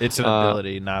mind. It's an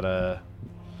ability, not a.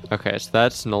 Okay, so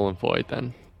that's null and void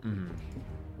then.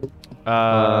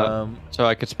 Um. So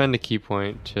I could spend a key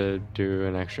point to do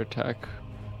an extra attack,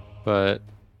 but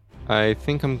I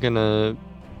think I'm gonna.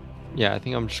 Yeah, I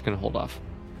think I'm just gonna hold off.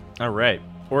 All right,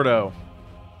 Ordo.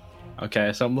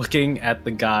 Okay, so I'm looking at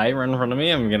the guy right in front of me.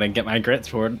 I'm gonna get my grit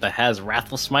sword that has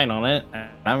Wrathful Smite on it, and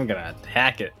I'm gonna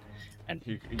attack it. And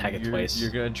attack it twice.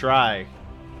 You're gonna try.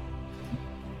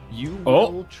 You Oh.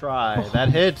 will try. That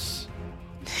hits.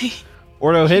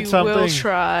 Ordo hit something. will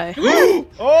try.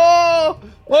 Oh!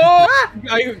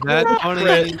 That's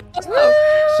funny.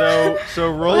 So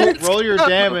roll your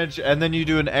damage, and then you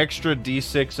do an extra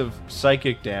d6 of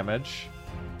psychic damage.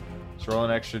 So roll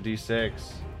an extra d6.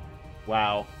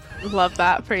 Wow. Love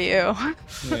that for you.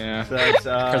 Yeah. So that's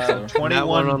That one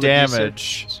 21 on the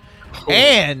damage. D6.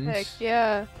 And Heck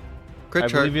yeah. Crit I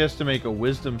chart. believe he has to make a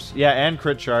wisdom. And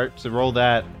crit chart. So roll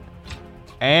that.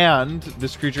 And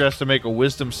this creature has to make a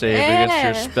wisdom save against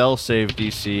your spell save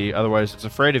DC. Otherwise, it's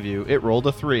afraid of you. It rolled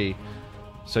a 3.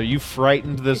 So you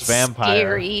frightened this It's vampire.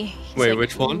 Scary. He's Wait, like,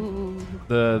 which one? "Ooh."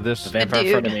 The Vampire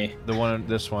in front of me. the one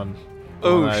this one. The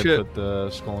Oh, one I shit. put the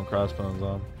skull and crossbones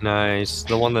on. Nice.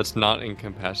 The one that's not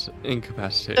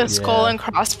incapacitated. The skull Yeah. and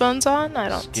crossbones on? I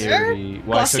don't see it. Scary.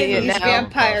 Well, I Busting took the these skull and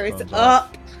vampires crossbones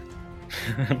off.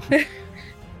 up.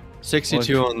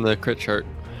 62 on the crit chart.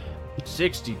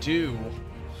 62.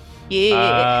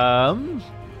 Yeah.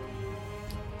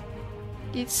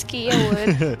 It's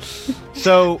scared.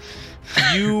 So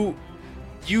you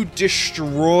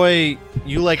destroy,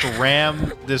 you like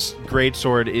ram this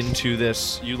greatsword into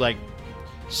this, you like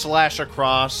slash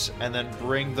across and then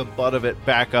bring the butt of it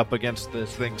back up against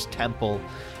this thing's temple,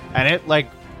 and it like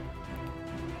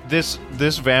this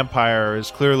vampire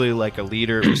is clearly like a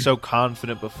leader. It was so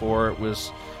confident before it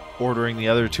was ordering the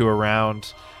other two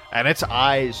around, and its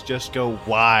eyes just go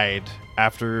wide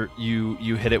after you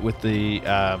hit it with the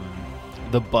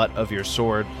butt of your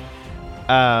sword.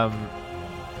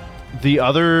 The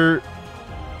other,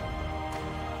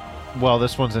 well,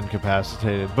 this one's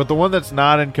incapacitated, but the one that's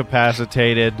not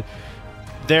incapacitated,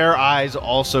 their eyes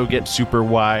also get super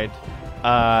wide,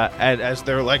 and as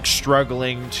they're like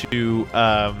struggling to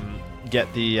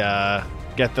get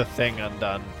the thing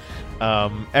undone.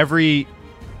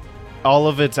 All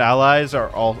of its allies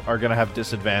are gonna have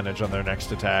disadvantage on their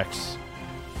next attacks.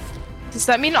 Does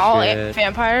that mean all Shit.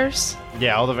 vampires?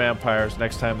 Yeah, all the vampires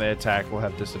next time they attack will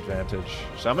have disadvantage.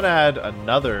 So I'm gonna add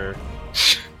another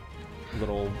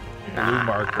little blue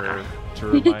marker to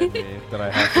remind me that I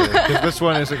have to, because this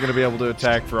one isn't gonna be able to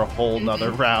attack for a whole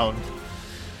nother round.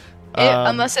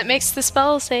 Unless it makes the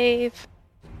spell save.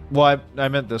 Well, I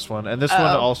meant this one, and this one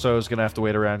Oh. also is gonna have to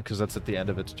wait around because that's at the end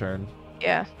of its turn.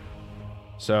 Yeah.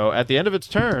 So at the end of its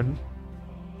turn,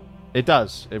 it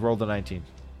does. It rolled a 19.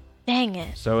 Dang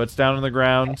it. So it's down on the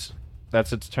ground.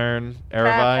 That's its turn. That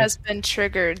Erevi. has been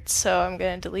triggered, so I'm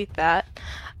gonna delete that.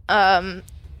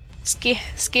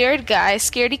 Scared guy,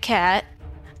 scaredy cat.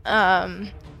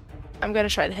 I'm gonna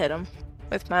try to hit him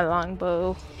with my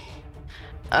longbow.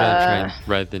 Gonna try and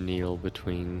thread the needle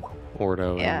between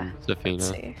Ordo yeah. and Let's Zafina.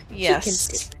 see.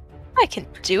 Yes, I can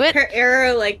do it. Her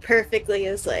arrow like perfectly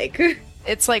is like.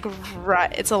 It's like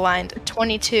right. It's aligned.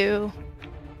 22.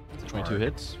 22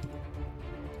 hits.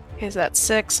 Okay, so that's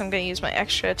 6. I'm gonna use my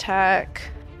extra attack.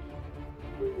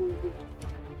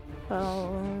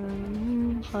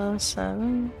 Plus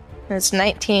 7. It's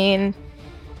 19.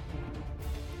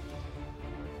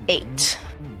 8.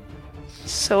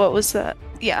 So what was that?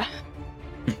 Yeah.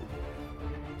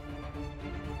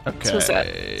 Okay. So was that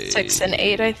 6 and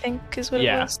 8? I think is what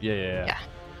it was. Yeah. Yeah.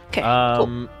 Okay.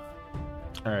 All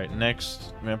right.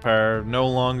 Next vampire, no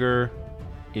longer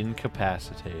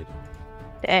incapacitated.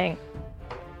 Dang.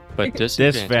 But This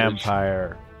disadvantage.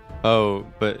 vampire Oh,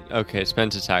 but okay. It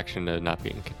spends its action to not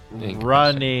be incapacitated.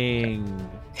 running.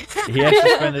 He has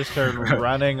to spend his turn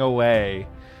running away.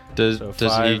 Does So he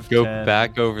 5, go 10.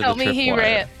 back over Tell the me trip he wire?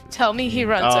 ran. Tell me he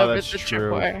runs Oh, over that's the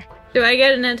true. tripwire. Do I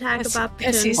get an attack Yes, of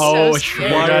opportunity? he's Oh, so sure. You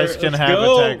scared. guys can Let's have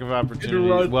go. attack of opportunity.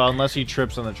 Run. Well, unless he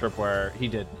trips on the tripwire. He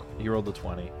did. He rolled a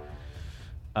 20.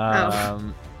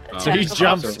 So Attack he of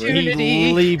jumps. opportunity.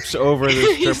 He leaps over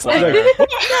this He's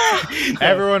tripwire.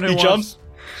 Everyone who He wants, jumps.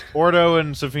 Ordo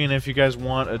and Safina, if you guys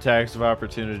want attacks of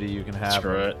opportunity, you can have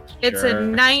Screw them. it. It's Sure. a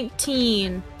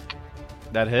 19.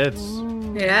 That hits.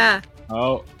 Yeah.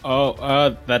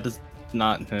 That does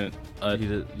not hit. He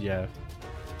did, yeah.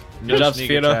 Good job,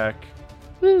 sneak Safina. attack.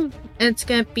 It's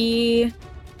gonna be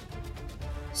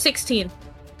 16.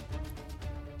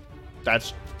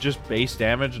 That's just base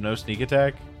damage, no sneak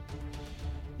attack.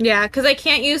 Yeah, because I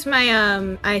can't use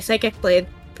my psychic blade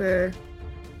so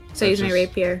I use my just-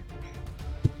 rapier.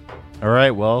 All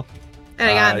right, well, And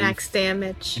I got he- max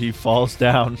damage. he falls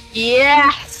down.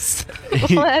 Yes.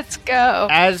 Let's go.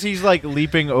 As he's like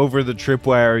leaping over the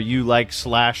tripwire, you like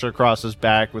slash across his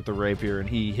back with the rapier, and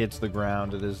he hits the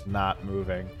ground. It is not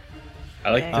moving.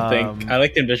 I like to think. I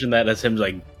like to envision that as him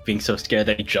like being so scared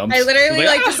that he jumps. I literally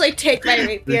He's just like take my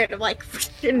rapier and I'm like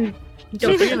and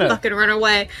don't Safina. fucking run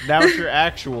away. Now it's your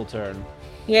actual turn.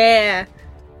 Yeah.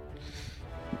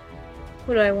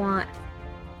 What do I want?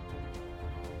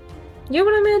 You know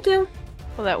what I'm gonna do?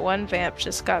 Well, that one vamp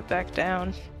just got back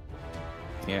down.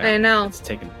 Yeah, I know. it's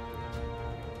taken.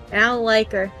 I don't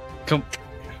like her. Come.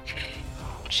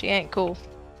 She ain't cool.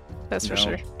 That's for No.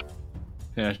 sure.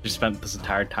 Yeah, she spent this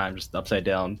entire time just upside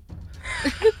down.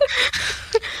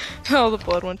 Oh, the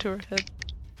blood went to her head.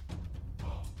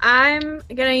 I'm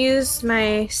gonna use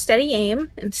my steady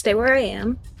aim and stay where I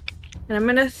am. And I'm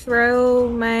gonna throw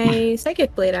my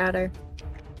psychic blade at her.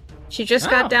 She just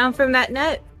Oh. got down from that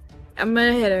net. I'm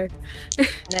gonna hit her.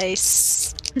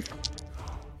 Nice.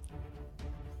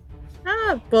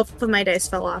 Both of my dice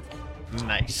fell off.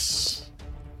 Nice.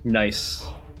 Nice.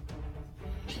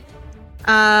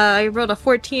 I rolled a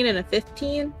 14 and a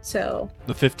 15, so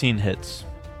The 15 hits.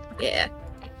 yeah.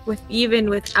 Even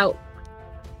without.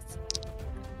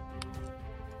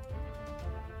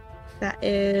 That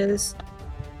is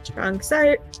strong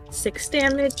start, 6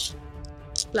 damage,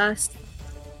 plus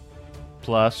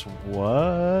Plus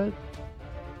what?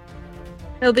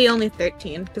 it'll be only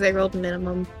 13 because I rolled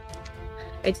minimum.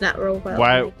 I did not roll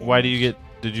well. Why do you get?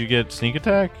 Did you get sneak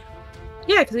attack?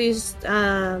 Yeah, because we used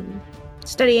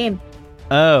steady aim.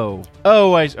 Oh,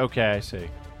 okay, I see.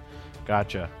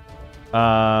 Gotcha.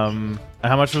 How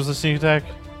much was the sneak attack?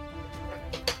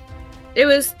 It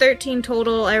was 13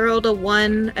 total. I rolled a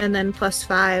 1 and then plus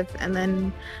 5, and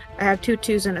then I have 2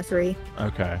 2s and a 3.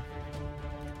 Okay.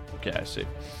 Okay, I see.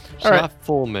 It's Alright. not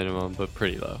full minimum, but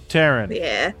pretty low. Taryn.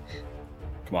 Yeah.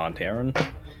 Come on, Taryn. Come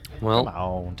Well,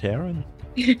 on, Taryn.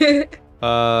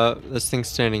 this thing's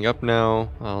standing up now.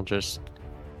 I'll just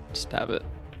stab it.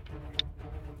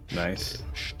 Nice.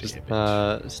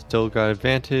 Still got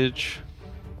advantage.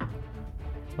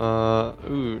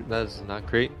 Ooh, that's not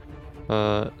great.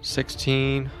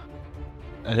 16.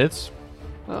 It hits.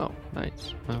 Oh,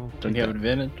 nice. Well, Don't you have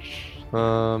advantage?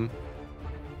 let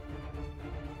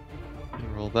me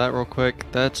roll that real quick.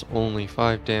 That's only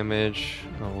 5 damage.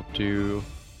 I will do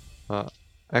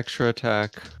extra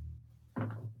attack.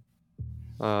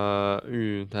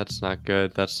 Ooh, that's not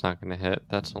good. That's not gonna hit.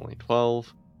 That's only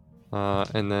 12.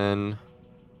 And then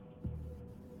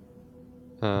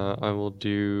I will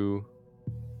do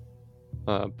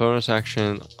bonus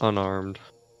action unarmed.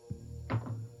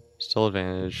 Still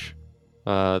advantage.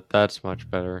 That's much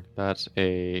better. That's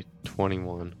a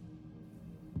 21.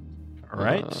 All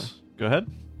right. Go ahead.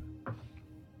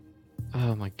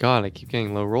 Oh my god, I keep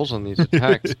getting low rolls on these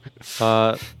attacks.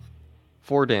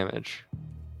 4 damage.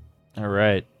 All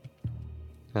right.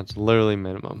 That's literally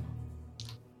minimum.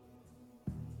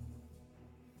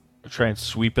 Try and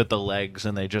sweep at the legs,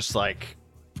 and they just like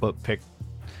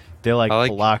They I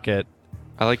like- block it.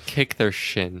 I like kick their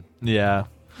shin. Yeah.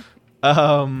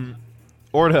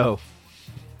 Ordo.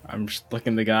 I'm just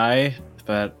looking the guy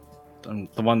the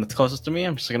one that's closest to me.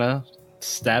 I'm just gonna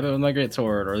stab it with my great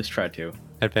sword, or at least try to.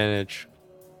 Advantage.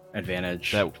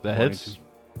 Advantage. That hits.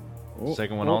 Oh,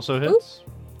 Second one oh, also hits.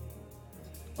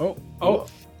 Oh,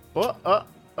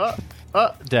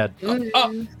 Dead.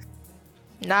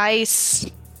 Nice.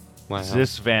 Wow. It's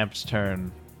this vamp's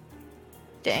turn.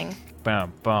 Dang.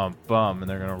 bam, bum, bum, and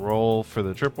they're gonna roll for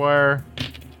the tripwire.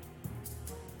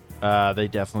 They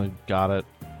definitely got it.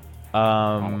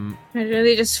 I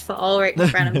really just fall right in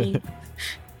front of me.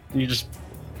 You just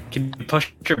can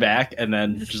push her back and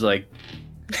then just like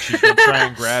She's gonna try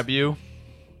and grab you.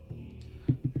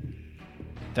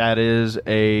 That is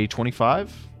a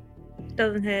 25.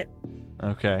 Doesn't hit.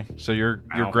 Okay, so you're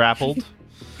Ow. grappled.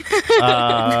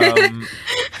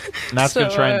 That's gonna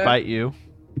try and bite you.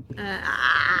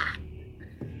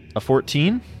 A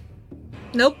 14.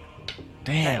 Nope.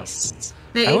 Damn. Nice.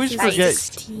 My I always AC is forget-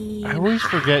 16. I always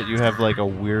forget you have like a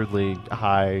weirdly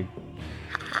high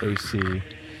AC.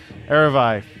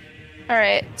 Erevi. All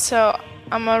right, so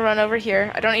I'm gonna run over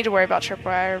here. I don't need to worry about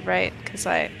tripwire, right? Because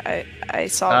I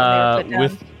saw when they were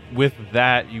put down. With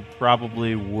that, you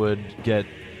probably would get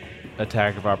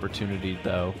attack of opportunity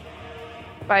though.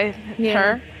 By Yeah.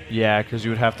 her. Yeah, because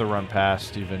you would have to run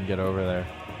past to even get over there.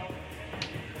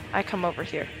 I come over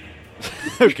here.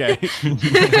 Okay.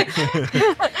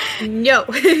 No.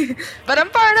 But I'm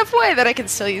far enough away that I can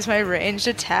still use my ranged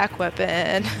attack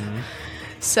weapon. Mhm.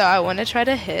 So I want to try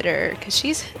to hit her because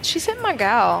she's hitting my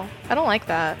gal. I don't like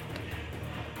that.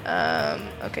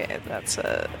 Okay, that's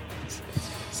a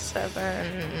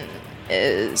 7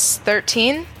 is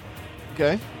 13.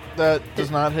 Okay, that does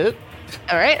not hit.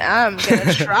 All right, I'm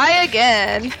gonna try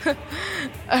again.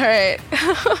 All right,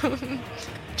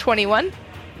 21.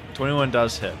 21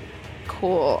 does hit.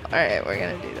 Cool. All right, we're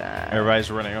gonna do that. Everybody's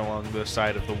running along the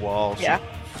side of the wall. so- Yeah.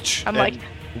 I'm and like-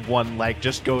 one leg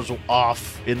just goes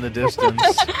off in the distance.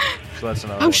 So that's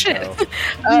another Oh one shit.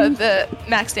 go. The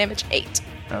max damage 8.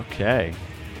 Okay.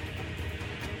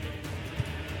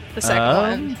 The second Um,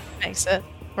 one makes it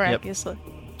miraculously.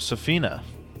 Safina,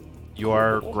 you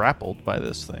are grappled by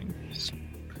this thing.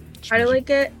 How do I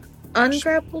get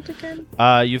ungrappled again? You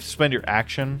have to spend your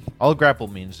action. All grapple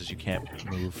means is you can't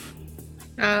move.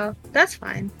 Oh, that's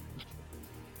fine.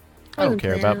 I don't Wasn't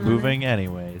care planning about on it. moving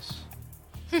anyways.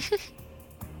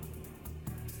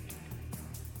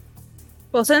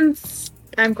 Well, since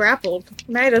I'm grappled,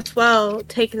 might as well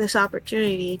take this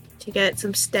opportunity to get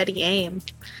some steady aim.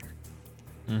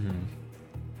 Mm-hmm.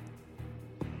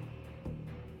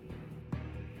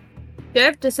 Do I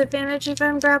have disadvantage if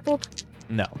I'm grappled?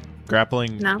 No.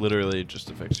 Grappling No? literally just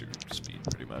affects your speed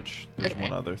pretty much. There's Okay.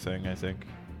 one other thing, I think.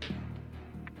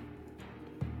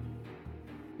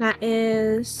 That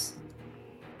is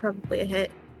probably a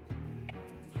hit.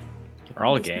 we're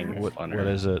all a It's gang. not. What Funner.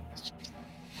 is it?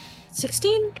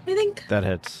 16, I think? That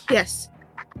hits. Yes.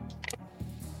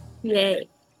 Yay.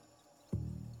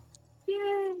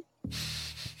 Yay.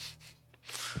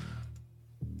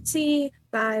 See,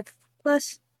 5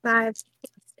 plus 5 is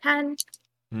 10.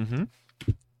 Mm-hmm.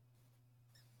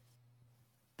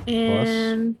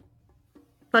 And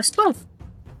plus 12.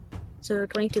 So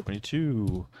 22.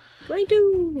 22.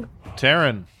 22.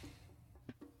 Taryn.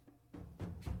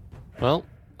 Well,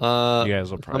 You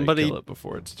guys will probably somebody- kill it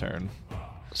before its turn.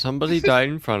 somebody died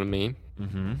in front of me.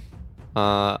 Mm-hmm.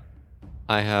 I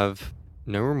have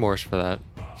no remorse for that.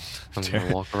 I'm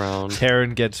gonna walk around.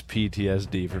 Taryn gets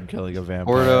PTSD from killing a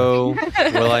vampire. Ordo,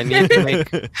 will I need to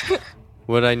make?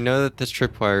 Would I know that this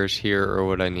tripwire is here, or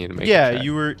would I need to make? Yeah, a check?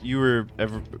 you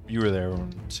were there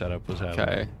when setup was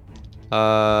happening.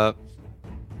 Okay.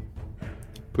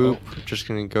 Boop. Just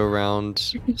gonna go around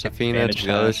Safina Advantage to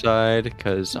the other die. side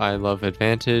because I love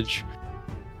advantage.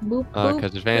 Boop, boop.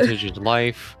 Because advantage is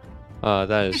life.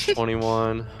 That is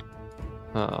 21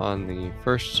 on the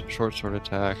first short sword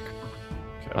attack.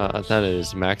 That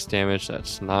is max damage.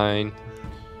 That's 9.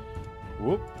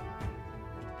 Whoop.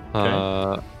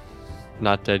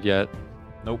 Not dead yet.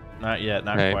 Nope, not yet.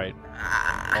 Not Okay. quite.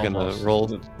 I'm gonna Almost.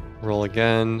 roll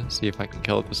again. See if I can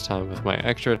kill it this time with my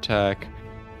extra attack.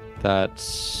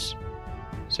 That's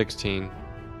 16.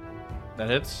 That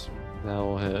hits. That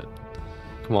will hit.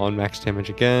 Come on, max damage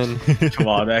again. Come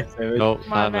on, Max David. Nope,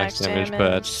 Come on, not max max damage, but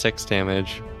damage. that's 6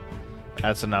 damage.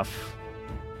 That's enough.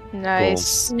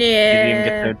 Nice. You didn't even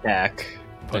get Yeah. to attack.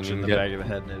 Punch you in the get- back of the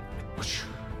head and it.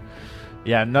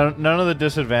 Yeah, none of the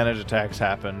disadvantage attacks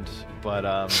happened, but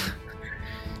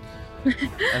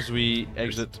as we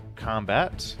exit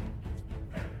combat,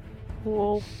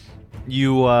 Cool.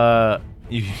 you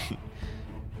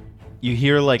you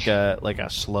hear like a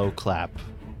slow clap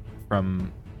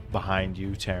from behind you,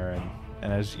 Taryn,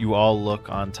 and as you all look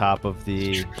on top of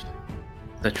the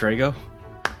Trago?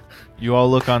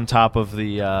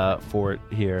 fort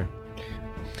here,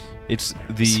 it's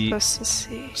the Supposed to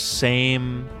see.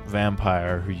 same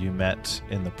vampire who you met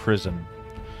in the prison.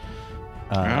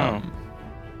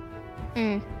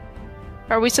 Mm.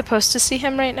 Are we supposed to see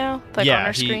him right now? Like on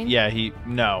our screen?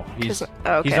 No, he's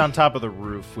okay. he's on top of the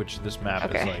roof, which this map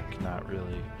is Okay. like not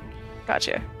really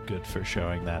Gotcha. good for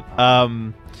showing that.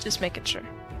 Just making sure.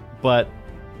 But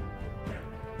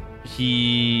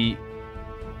he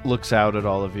looks out at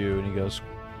all of you and he goes,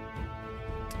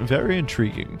 "Very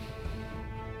intriguing.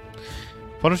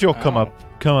 Why don't you all come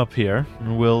up here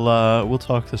and we'll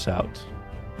talk this out."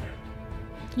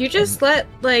 You just let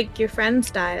like your friends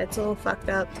die. It's a little fucked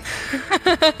up.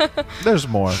 There's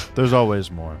more. There's always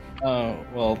more. Oh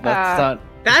well, that's not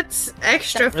That's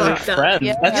extra really fucked up. friends.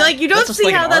 Yeah. That's, Like you don't that's just see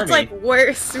like how an that's army. like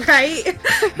worse, right?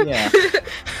 Yeah.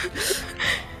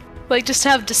 Like, just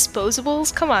have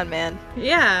disposables? Come on, man.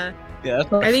 Yeah. Yeah,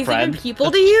 that's not Are these friend. even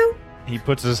people to you? He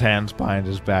puts his hands behind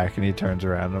his back and he turns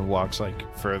around and walks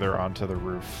like further onto the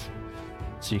roof,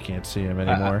 so you can't see him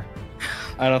anymore.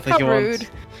 I don't think How he rude. wants.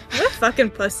 What a fucking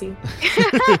pussy.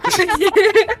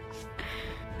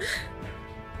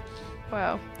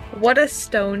 Wow. What a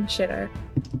stone shitter.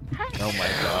 Oh my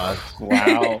god!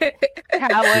 Wow. He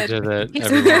Coward. did it, He's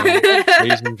everyone.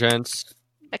 Ladies and gents.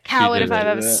 A coward did if I've it.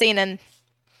 ever seen him.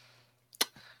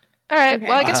 Alright, Okay.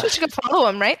 well, I guess we should go follow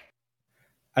him, right?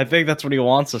 I think that's what he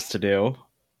wants us to do.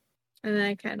 And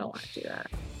I kind of want to do that.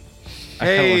 I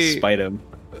kind of want to Hey. spite him.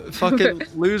 Fucking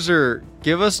loser.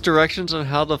 Give us directions on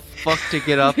how the fuck to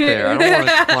get up there. I don't want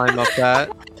to climb up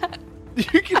that.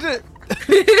 You can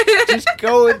just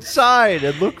go inside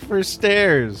and look for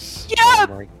stairs. Yeah, Oh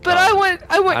my but God.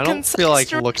 I want I don't concise feel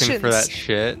like looking for that directions.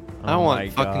 shit. I Oh my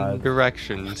want fucking God.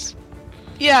 directions.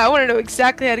 Yeah, I want to know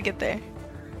exactly how to get there.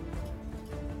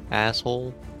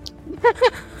 Asshole.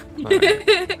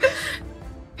 Alright.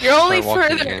 You're only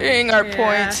walking furthering our Yeah.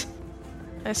 point,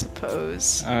 I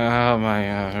suppose. Oh my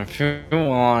god. If you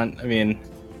want, I mean,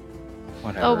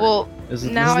 whatever. Oh, well,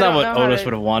 Isn't, now isn't I that don't what know how Otis to-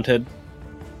 would have wanted?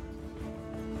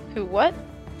 who, what?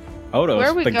 Otis, Where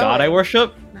are we the god I going?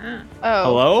 worship? Ah. Oh.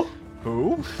 Hello?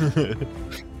 Who?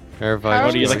 Everybody How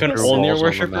What are you, we like an supposed to- Olnir balls on the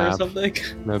worshiper or map. something?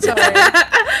 No big Sorry. deal.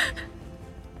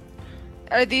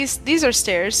 Are these are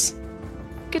stairs.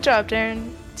 Good job,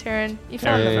 Darren. Taryn, you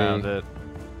found Hey. them. Found it.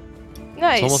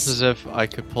 Nice. It's almost as if I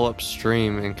could pull up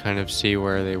stream and kind of see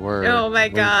where they were. Oh my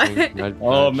Wink, God. wink, nudge,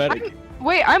 Oh, nudge. medic.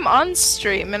 Wait, I'm on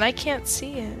stream and I can't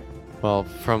see it. Well,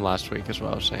 from last week is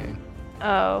what I was saying.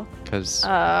 Oh. Because,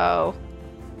 Oh.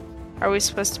 Are we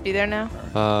supposed to be there now?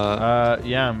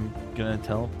 Yeah, I'm gonna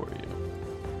teleport you.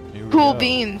 Here we Cool go.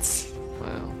 beans.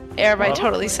 wow. Everybody Oh.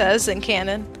 totally says in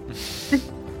canon.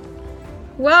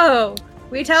 Whoa.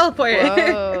 We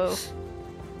teleported. Whoa.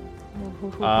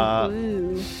 Uh,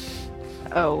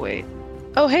 Oh, wait.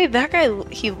 Oh, hey, that guy,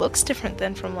 he looks different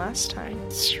than from last time.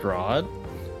 Strahd?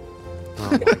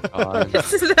 Oh my god.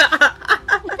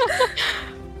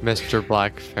 Mr.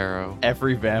 Black Pharaoh.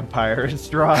 Every vampire is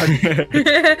Strahd.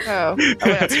 Oh, are we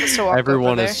not supposed to walk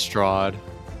Everyone over is Strahd.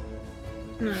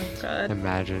 Oh god.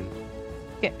 Imagine.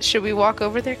 there? Yeah, should we walk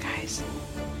over there, guys?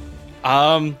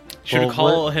 Should Well, we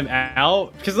call him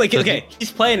out? Because, like, Does okay,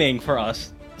 he's planning for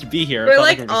us to be here. We're It's not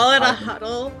like we're all in a just surprising.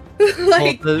 huddle. Well,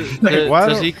 like why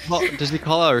does he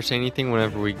call out or say anything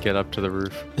whenever we get up to the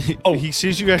roof? Oh, he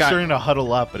sees you guys God. starting to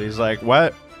huddle up, and he's like,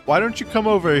 "What? Why don't you come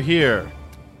over here?"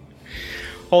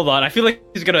 Hold on, I feel like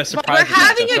he's gonna surprise we're us.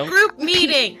 having a Don't- group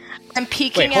meeting. I'm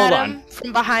peeking Wait, hold at on. him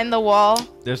from behind the wall.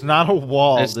 There's not a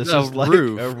wall. It's this a is like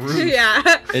roof. a roof. Yeah.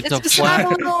 It's Is a this flat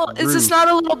not a little? Is roof. this not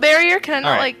a little barrier? Can I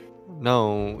not Alright.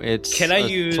 No, it's Can I a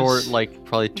use- short, like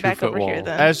probably 2 Back foot over wall. here,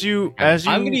 then? As you, I'm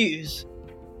gonna use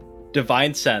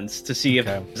divine sense to see Okay.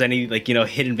 if there's any, like,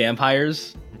 hidden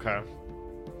vampires. Okay.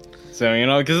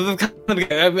 So, because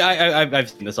I've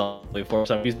seen this all before.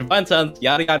 So I'm using divine sense.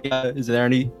 Yada yada yada. Is there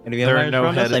any There are vampires no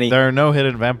around us? hidden. Any? There are no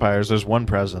hidden vampires. There's one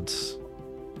presence.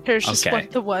 There's just Okay. one,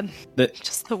 the one.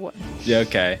 Just the one. Yeah,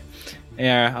 okay.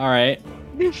 Yeah. All right.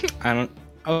 I don't.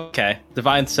 Okay.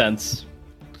 Divine sense.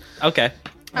 Okay.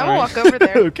 I'm gonna walk over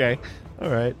there. Okay. All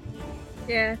right.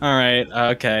 Yeah. All right.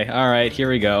 Okay. All right. Here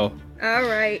we go. All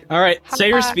right. All right. Say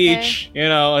your Hi. speech.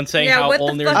 And saying Yeah, how what the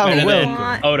Olnir's fuck do better you than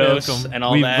want? Odos Welcome. and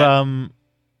all we've, that.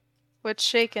 What's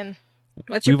shaking?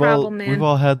 What's your problem, We've man?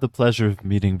 all had the pleasure of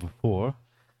meeting before.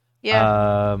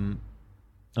 Yeah.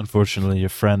 Unfortunately, your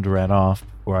friend ran off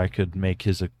before I could make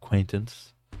his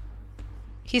acquaintance.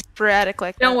 He's sporadic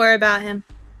like that. Don't worry about him.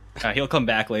 He'll come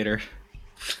back later.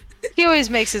 He always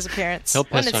makes his appearance. He'll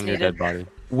when piss it's on your needed. dead body.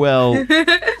 Well,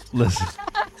 listen.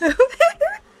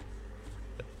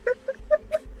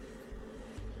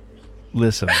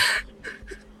 Listen.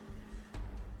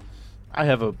 I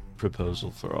have a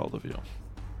proposal for all of you.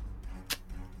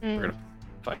 Mm.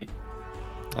 Fight.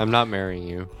 I'm not marrying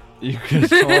you. You can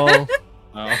all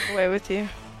Oh. Away with you.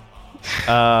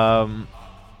 Um,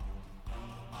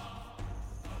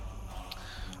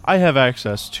 I have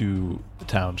access to the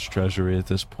town's treasury at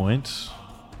this point.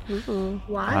 Ooh.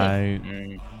 Why?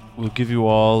 I will give you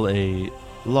all a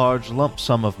large lump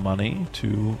sum of money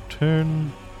to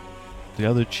turn the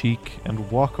other cheek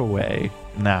and walk away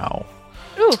now.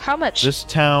 Ooh, how much? This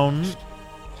town,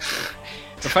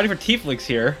 We're fighting for tieflings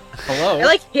here. Hello. I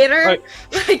like hit her. Right.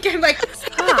 Like I'm like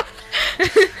stop.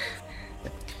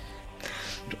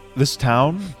 this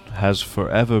town has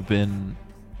forever been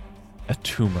a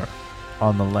tumor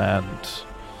on the land.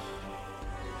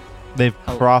 They've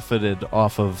profited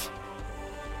off of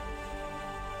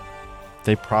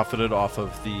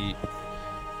the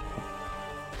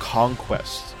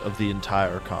conquest of the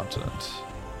entire continent.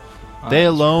 They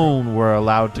alone were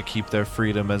allowed to keep their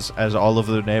freedom as all of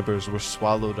their neighbors were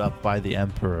swallowed up by the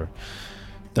Emperor.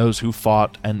 Those who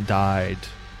fought and died.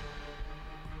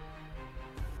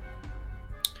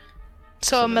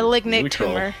 So a malignant neutral.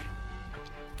 tumor.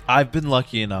 I've been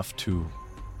lucky enough to,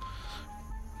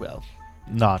 well,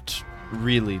 not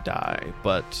really die,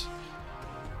 but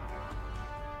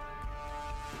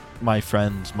my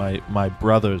friends, my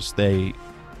brothers, they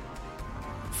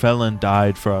fell and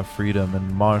died for our freedom,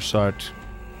 and Marsart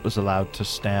was allowed to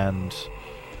stand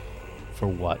for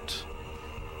what?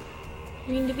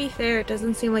 I mean, to be fair, it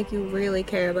doesn't seem like you really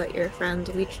care about your friends.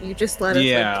 You just let us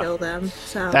Yeah. like, kill them.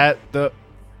 So That the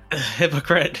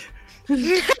Hypocrite.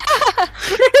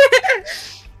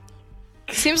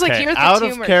 Seems like okay, you're the out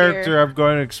tumor of character. here. I'm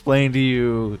going to explain to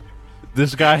you.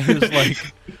 This guy is like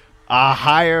a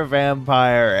higher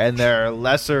vampire, and there are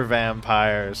lesser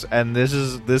vampires, and this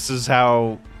is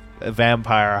how a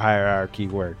vampire hierarchy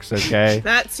works. Okay.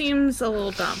 that seems a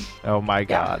little dumb. Oh my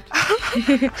god.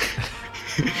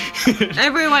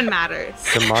 Everyone matters.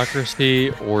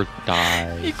 Democracy or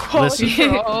die. Equality Listen.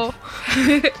 for all.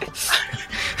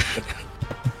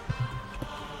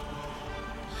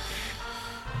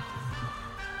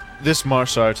 This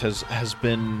Marsart has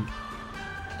been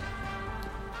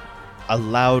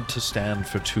allowed to stand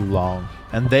for too long,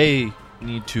 and they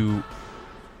need to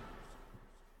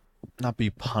not be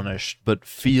punished, but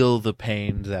feel the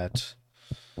pain that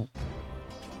You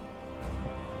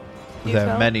their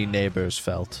felt? many neighbors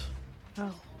felt.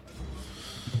 Oh.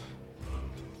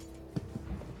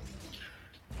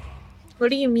 What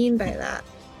do you mean by that?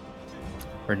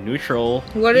 We're neutral.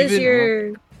 What is Even-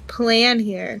 your plan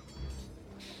here?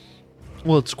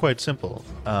 Well, it's quite simple.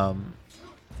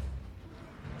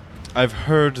 I've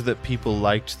heard that people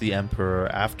liked the Emperor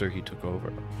after he took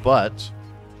over, but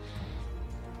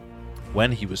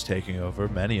when he was taking over,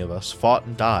 many of us fought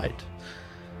and died.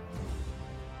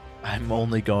 I'm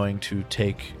only going to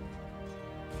take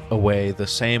away the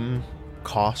same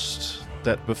cost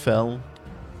that befell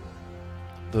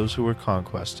those who were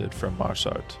conquested from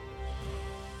Marsart.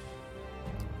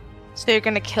 So you're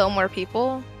gonna kill more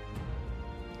people?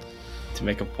 To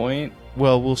make a point.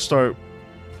 Well, we've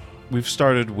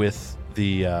started with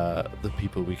the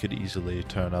people we could easily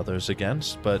turn others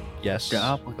against, but yes,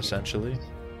 Goblin. essentially.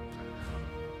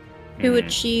 To Hmm.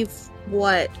 achieve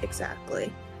what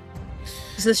exactly?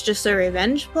 Is this just a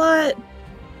revenge plot?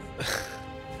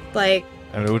 Like,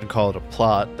 And I wouldn't call it a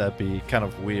plot. That'd be kind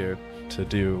of weird to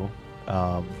do.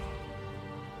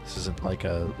 This isn't like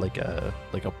a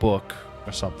book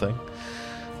or something.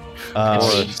 Or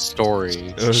a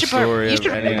story. Or a Should- story you of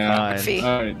should any write kind.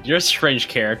 biography. You're a strange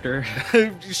character.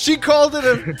 She called it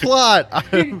a plot.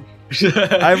 I'm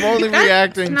only That's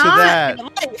reacting to not- that.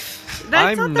 Life. that's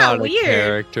I'm not that not a weird.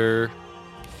 character.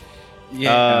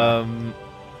 yeah.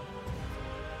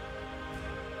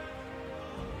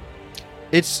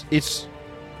 It's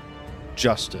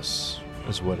justice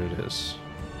is what it is.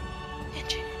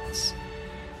 Vengeance.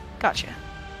 Gotcha.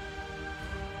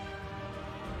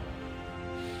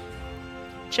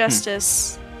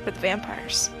 Justice for the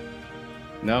vampires.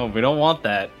 No, we don't want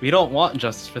that. We don't want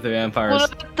justice for the vampires. Well,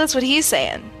 that's what he's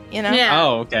saying, you know? Yeah.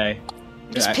 Oh, okay.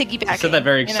 Just I piggybacking. said that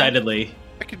very you know? excitedly.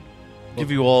 I could give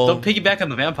you all. Don't piggyback on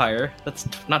the vampire. That's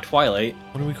not Twilight.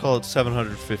 What do we call it?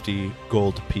 750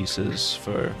 gold pieces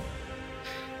for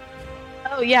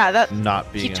Oh, yeah, that.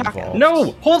 not being Keep talking. involved.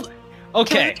 No, hold. Can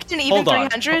Okay, we get an even hold on.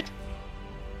 300?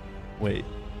 Wait.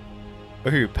 Oh,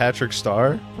 here, Patrick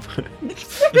Starr?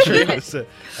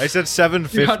 I said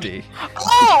 750.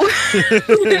 Oh!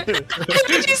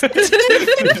 Jeez,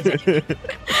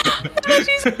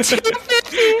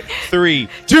 250. 3,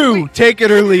 2, take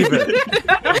it or leave it.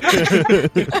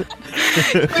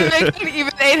 We make an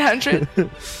even 800.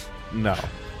 No.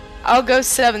 I'll go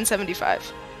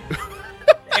 775.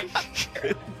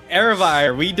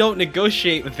 Erebire, we don't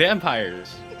negotiate with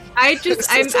vampires.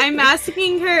 I'm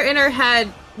asking her in her head,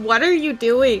 what are you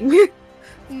doing?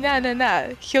 Nah.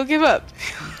 He'll give up.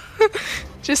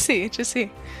 Just see.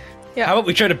 Yeah. How about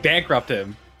we try to bankrupt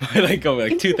him by like going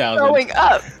like 2,000? Going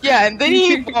up. Yeah, and then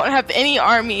he won't have any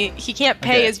army. He can't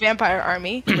pay Okay. his vampire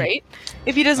army, right?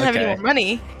 If he doesn't have any Okay. more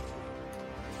money.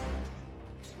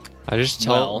 I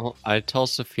tell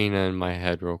Safina in my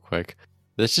head real quick.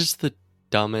 This is the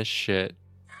dumbest shit.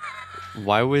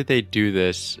 Why would they do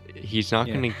this? He's not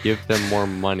Yeah. gonna give them more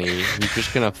money. He's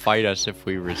just gonna fight us if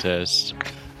we resist.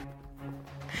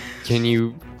 Can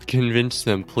you convince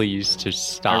them, please, to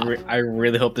stop? I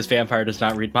really hope this vampire does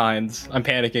not read minds. I'm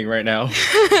panicking right now.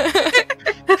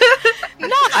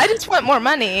 No, I just want more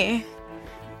money.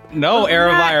 No, We're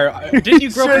not- Eravire, did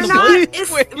you grow up in the woods?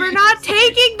 We're not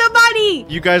taking the money.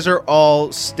 You guys are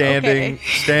all standing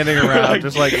around,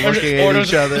 just like looking at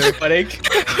each other.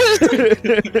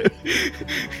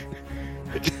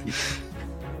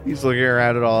 He's looking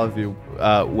around at all of you.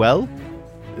 Well,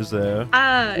 is there?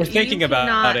 We're thinking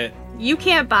about it. You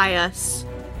can't buy us.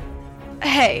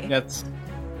 Hey, That's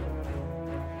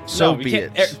So no, we be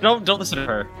can't- it. Don't listen to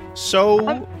her. So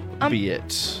I'm- be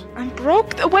it. I'm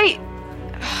broke. Wait,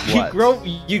 What?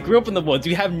 You grew up in the woods.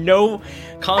 You have no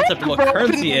concept of what grew up in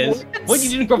currency the is. woods. What, you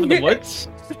didn't grow up in the woods?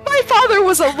 my father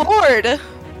was a lord.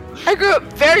 I grew up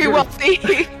very wealthy.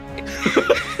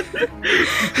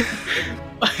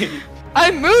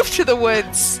 I moved to the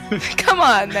woods. Come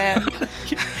on, man.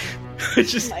 I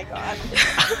just, my god.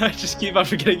 I just keep on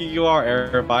forgetting who you are,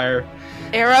 Eravire.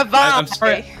 Eravai. I'm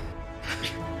sorry.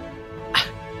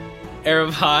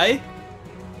 Eravai?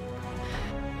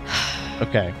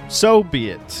 Okay, so be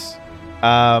it.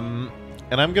 And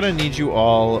I'm gonna need you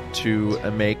all to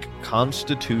make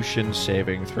Constitution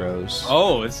saving throws.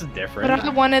 Oh, this is But different. I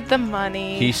wanted the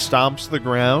money. He stomps the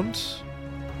ground.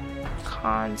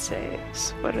 Con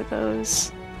saves. What are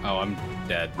those? Oh, I'm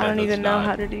dead. I don't That even does know not-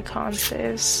 how to do con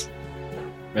saves.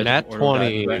 Resident Nat Order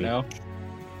 20. died right now.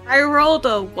 I rolled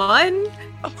a 1, and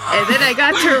then I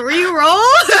got to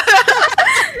re-roll,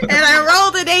 and I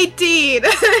rolled an 18.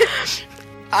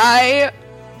 I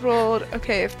rolled.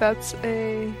 Okay, if that's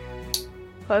a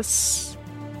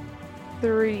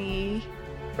 +3.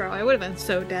 Bro, I would have been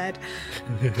so dead.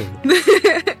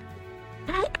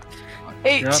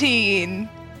 18.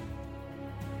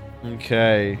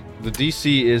 Okay, the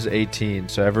DC is 18,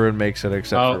 so everyone makes it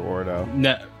except Oh. for Ordo.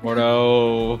 No,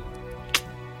 Ordo.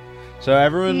 So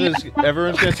everyone's gonna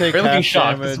take We're looking half shocked.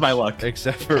 damage This is my luck.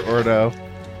 except for Ordo.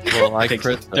 Well, I Takes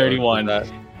crit though, 31. does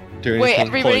that do Wait, anything?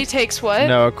 everybody Point. takes what?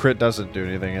 No, a crit doesn't do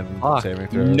anything in Fuck. saving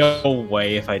throws. No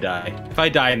way if I die. If I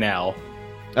die now.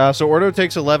 So Ordo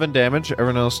takes 11 damage.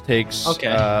 Everyone else takes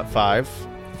Okay. 5,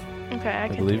 Okay, I I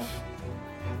can believe.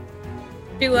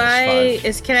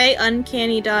 Can I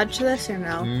uncanny dodge this or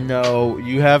no? No,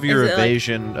 you have your Is it, like-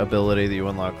 evasion ability that you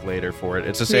unlock later for it.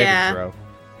 It's a saving Yeah. throw.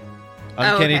 Oh,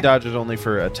 Uncanny okay. dodge is only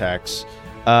for attacks.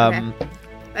 I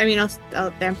mean,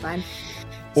 I'm fine.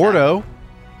 So- Ordo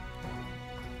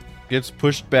gets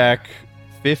pushed back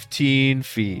 15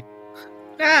 feet.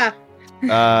 Ah,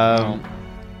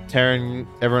 Taryn,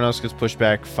 everyone else gets pushed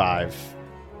back 5.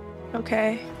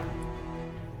 Okay.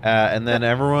 And then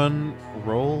everyone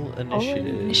roll initiative.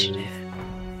 Initiative.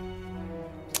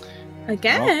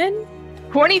 again?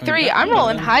 23. I'm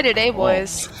rolling high today,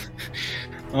 boys.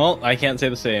 Well, I can't say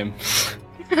the same.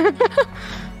 Aw.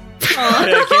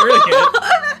 I really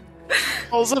can't.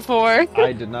 Rolls a 4.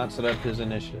 I did not set up his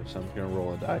initiative, so I'm just gonna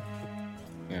roll a die.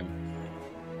 Yeah.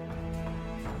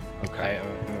 Okay.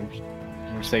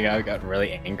 I'm just saying I got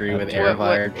really angry with What-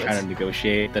 Eravire what- trying to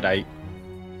negotiate that I...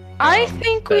 I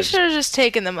think we that's- should have just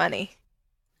taken the money.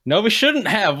 No, we shouldn't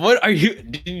have. What are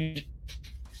you...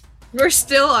 We're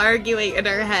still arguing in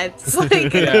our heads.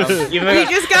 Like, Yeah, we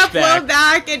just got blown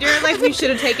back, and you're like, we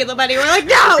should have taken the money. We're like,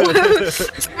 no!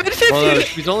 Well, no,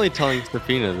 she's only telling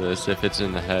Safina this if it's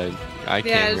in the head. I Yeah,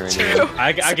 can't hear it's anything. true.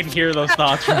 I can hear those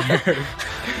thoughts from her.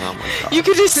 Oh my god. You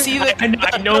could just see the.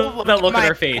 I know that look on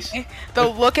her face. The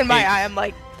look in my eye. I'm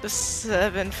like, the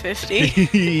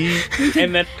 750.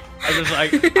 And then I was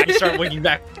like, I start looking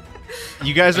back.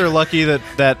 You guys are lucky that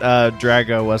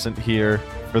Drago wasn't here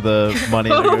for the money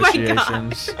Oh my God.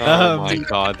 negotiations. Oh my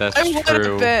god, that's I would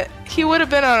true. have been. He would have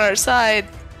been on our side.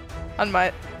 On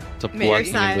my. It's a Mayor's blessing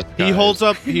in side.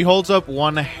 disguise. He holds up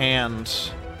one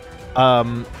hand,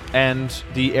 and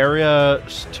the area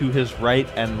to his right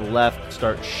and left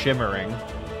start shimmering,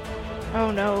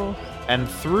 Oh no. and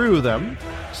through them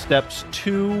steps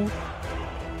 2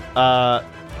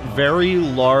 very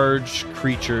large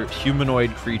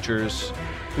humanoid creatures,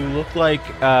 who look like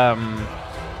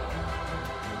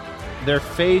their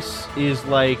face is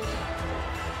like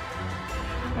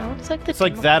It's like It's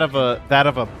like that of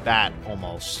a bat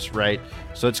almost, right?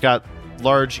 So it's got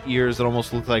large ears that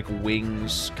almost look like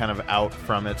wings kind of out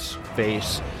from its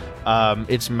face.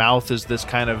 Its mouth is this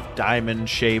kind of diamond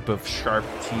shape of sharp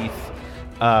teeth.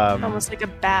 almost like a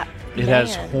bat. It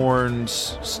has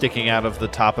horns sticking out of the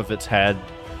top of its head,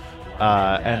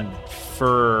 and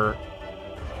fur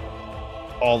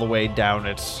all the way down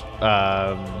its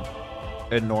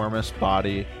enormous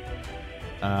body.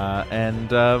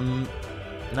 And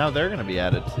now they're going to be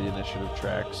added to the initiative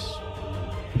tracks.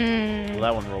 Well,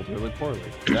 that one rolled really poorly.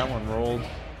 That one rolled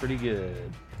pretty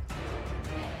good.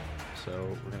 So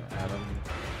we're going to add them.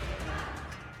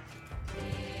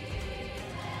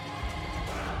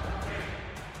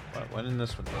 When did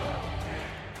this one go out?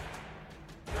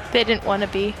 They didn't want to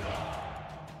be.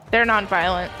 They're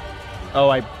non-violent. Oh,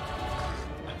 I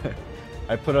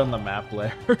put on the map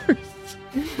layer.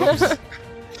 Oops.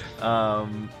 I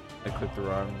clicked the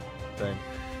wrong thing.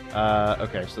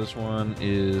 Okay, so this one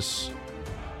is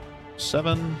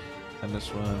 7, and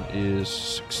this one is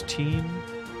 16.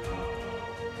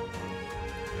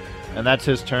 And that's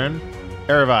his turn.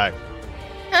 Erevi.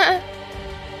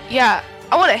 Yeah,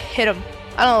 I want to hit him.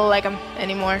 I don't like him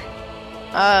anymore.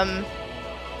 Alright,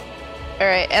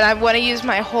 and I want to use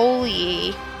my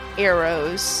holy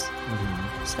arrows.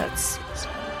 Mm-hmm. So that's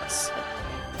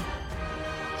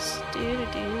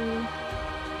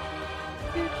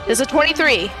There's a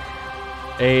 23.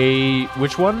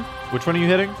 Which one? Which one are you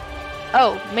hitting?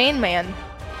 Oh, main man.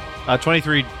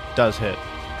 23 does hit.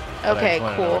 but I Okay, just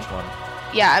wanna know cool. which one.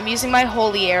 Yeah, I'm using my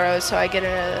holy arrows, so I get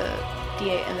a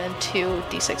d8 and then 2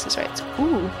 d6s, right? So,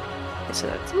 ooh. Okay, so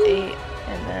that's 8,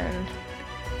 and then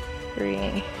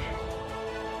 3,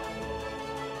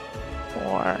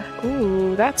 4.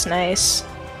 Ooh, that's nice.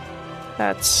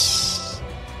 That's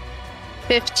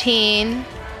 15,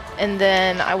 and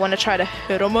then I want to try to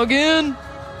hit him again.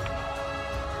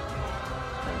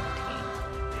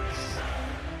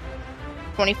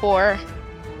 24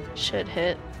 should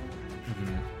hit.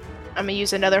 Mhm. I'm gonna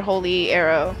use another holy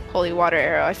arrow, holy water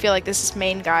arrow. I feel like this is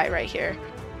main guy right here.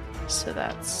 So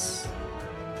that's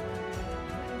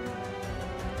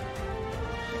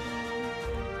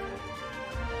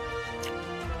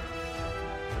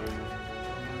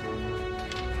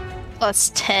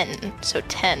plus 10, so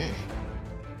 10.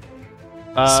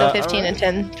 So 15 and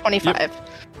 10, 25.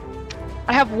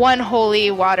 I have one holy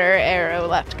water arrow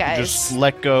left, guys. Just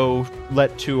let 2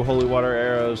 holy water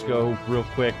arrows go real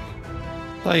quick.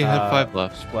 I thought you had 5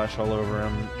 left. Splash all over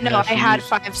him. No, I had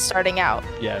 5 starting out.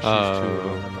 Yeah, she's 2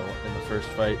 of them in the first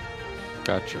fight.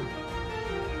 Gotcha.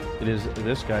 It is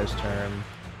this guy's turn.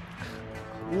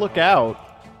 Look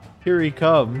out! Here he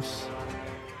comes.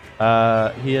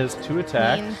 He has 2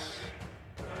 attacks. Mean.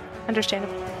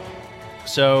 Understandable.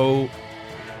 So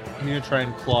I'm gonna try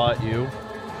and claw at you.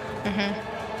 Mm-hmm.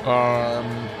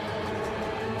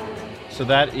 So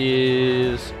that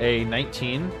is a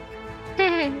 19.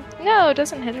 No, it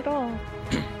doesn't hit at all.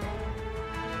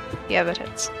 Yeah, that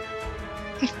hits.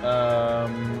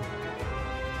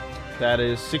 That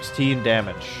is 16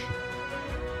 damage.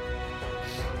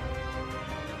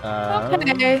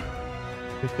 Okay.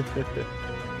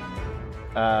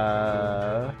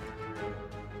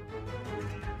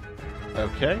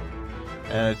 Okay.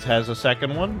 And it has a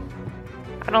second one.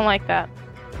 I don't like that.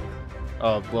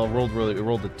 Oh, well, it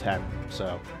rolled a 10,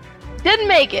 so. Didn't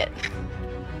make it.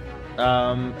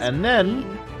 And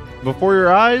then, before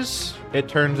your eyes, it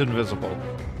turns invisible.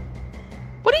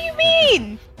 What do you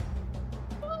mean?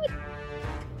 What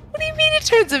do you mean it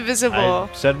turns invisible?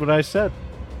 I said what I said.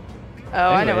 Oh,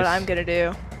 I know what anyways. I'm gonna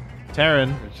do.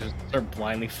 Taryn. Just start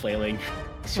blindly flailing.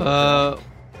 Well,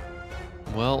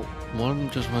 one of them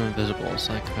just went invisible,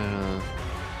 so I kind of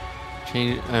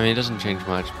change. I mean, it doesn't change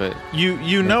much, but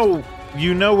You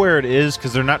know where it is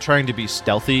because they're not trying to be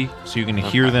stealthy, so you can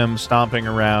hear Okay. them stomping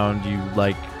around.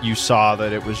 You saw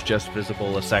that it was just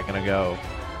visible a second ago.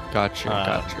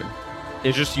 gotcha.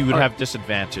 It's just you would Alright. have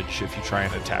disadvantage if you try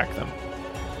and attack them.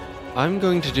 I'm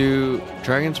going to do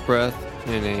Dragon's Breath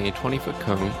in a 20-foot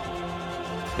cone,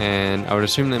 and I would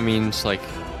assume that means like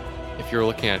if you're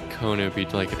looking at cone, it would be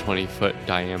like a 20-foot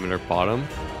diameter bottom,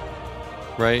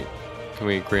 right? Can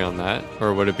we agree on that,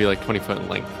 or would it be like 20 foot in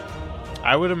length?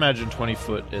 I would imagine 20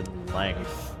 foot in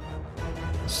length.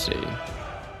 Let's see.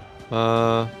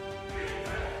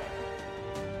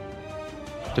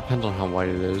 Depends on how wide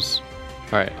it is.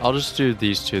 All right, I'll just do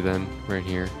these 2 then, right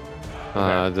here.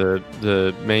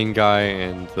 The main guy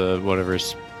and the whatever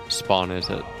spawn is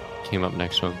that came up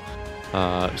next to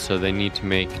him. So they need to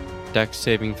make dex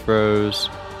saving throws,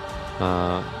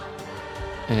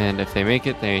 and if they make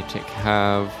it, they take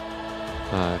half.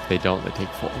 If they don't, they take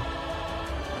full.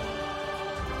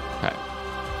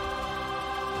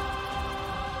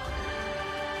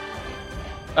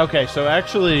 Okay, so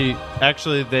actually,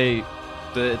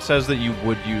 it says that you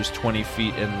would use 20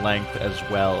 feet in length as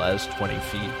well as 20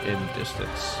 feet in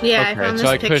distance. Yeah, I Okay, found so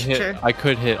this I could picture.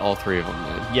 hit all 3 of them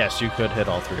then. Yes, you could hit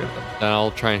all 3 of them. Then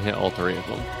I'll try and hit all 3 of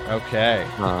them. Okay,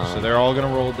 so they're all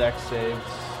gonna roll dex saves.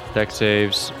 Dex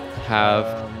saves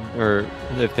have, or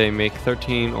if they make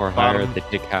 13 or higher, Bottom. they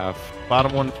take half.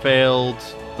 Bottom one failed,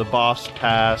 the boss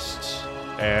passed,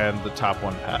 and the top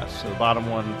one passed. So the bottom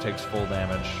one takes full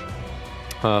damage.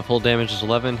 Full damage is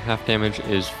 11, half damage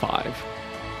is 5.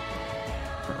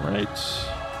 All right.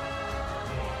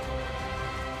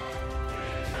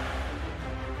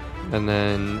 And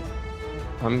then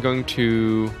I'm going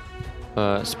to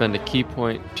spend a key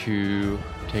point to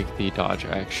take the dodge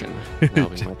action. That'll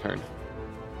be my turn.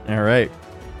 All right.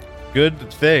 Good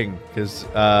thing, because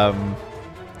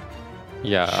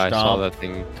Yeah, I saw Stomp. that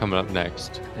thing coming up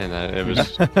next, and that it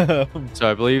was. So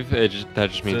I believe that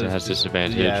just means it has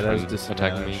disadvantage Yeah, it has when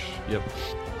disadvantage. attacking me.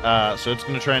 Yep. So it's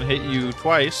gonna try and hit you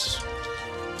twice.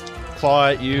 Claw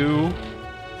at you.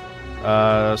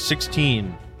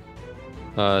 16.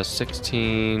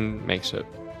 16 makes it.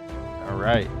 All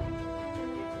right.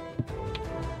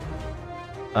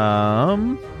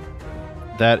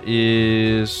 That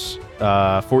is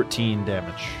 14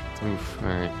 damage. Oof. All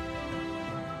right.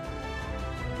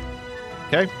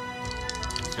 Okay.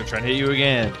 It's gonna try and hit you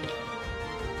again.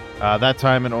 That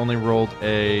time it only rolled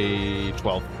a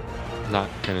 12. Not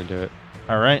gonna do it.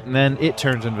 All right, and then it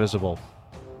turns invisible.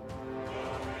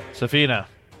 Safina.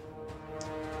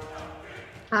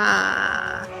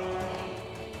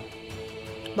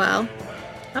 Well,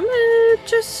 I'm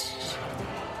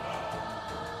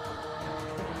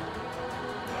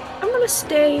gonna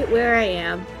stay where I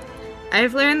am.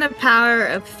 I've learned the power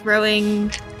of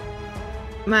throwing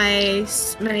my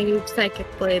psychic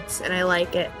blades, and I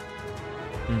like it.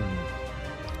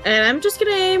 And I'm just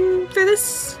gonna aim for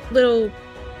this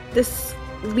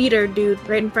leader dude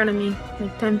right in front of me,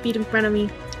 like 10 feet in front of me.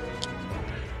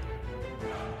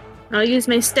 I'll use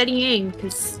my steady aim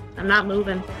because I'm not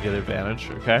moving. Get advantage,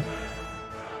 okay?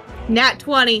 Nat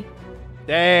 20.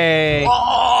 Dang!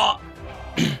 Oh!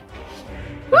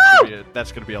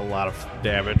 That's gonna be a lot of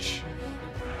damage.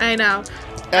 I know.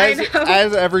 As, I know.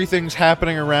 as everything's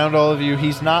happening around all of you,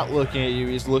 he's not looking at you.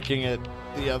 He's looking at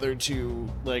the other two,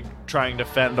 like trying to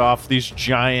fend off these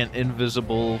giant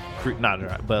invisible,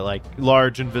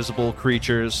 large invisible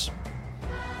creatures.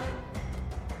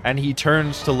 And he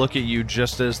turns to look at you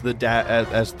just as the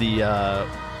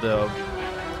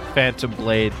phantom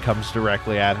blade comes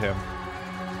directly at him.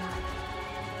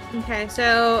 Okay,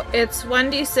 so it's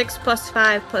 1d6 plus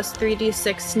 5 plus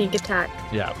 3d6 sneak attack.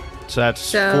 Yeah. So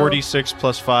that's 46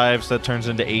 plus 5, so that turns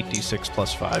into 8d6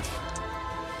 plus 5.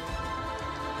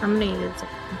 I'm gonna use it.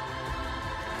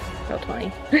 Roll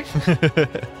 20.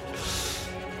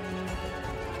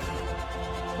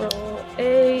 Roll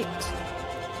 8.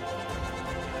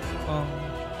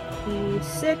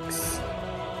 D6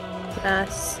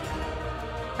 plus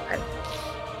 5.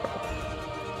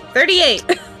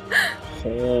 38.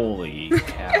 Holy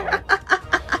cow.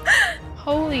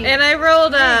 Holy. And I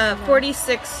rolled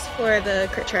 46 for the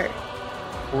crit chart.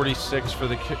 46 for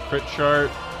the crit chart.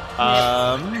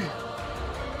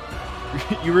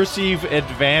 You receive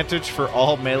advantage for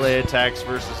all melee attacks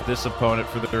versus this opponent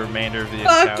for the remainder of the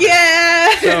encounter. Fuck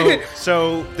yeah!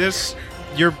 So this,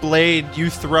 your blade, you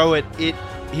throw it.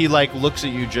 He like looks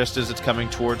at you just as it's coming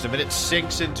towards him, and it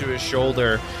sinks into his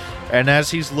shoulder. And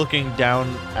as he's looking down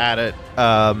at it,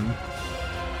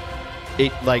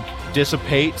 it like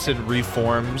dissipates and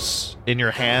reforms in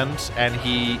your hands, and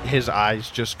his eyes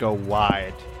just go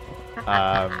wide.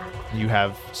 You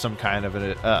have some kind of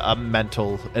a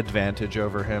mental advantage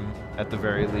over him at the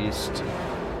very least.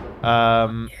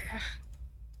 I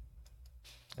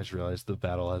just realized the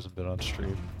battle hasn't been on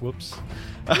stream. Whoops.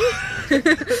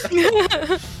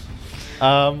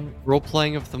 Role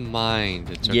playing of the mind.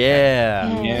 It's okay.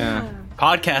 Yeah. Yeah.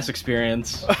 Podcast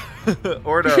experience.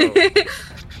 Ordo.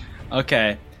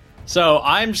 Okay. So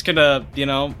I'm just gonna,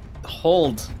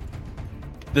 hold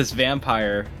this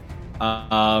vampire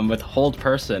with hold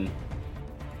person.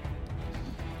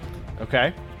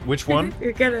 Okay. Which one?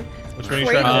 You're gonna. Which one are you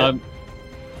trying to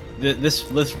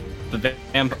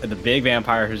The big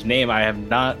vampire whose name I have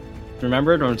not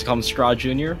remembered. I'm just call him Straw Jr.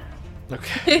 hit?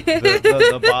 Okay.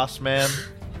 The boss man.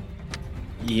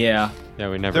 Yeah. Yeah,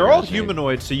 we never. They're got all his name.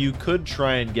 humanoid, so you could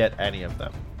try and get any of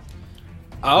them.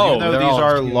 Oh, Even though they're these all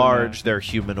are humanoid. large, they're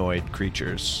humanoid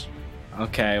creatures.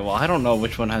 Okay, well, I don't know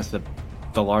which one has the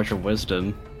larger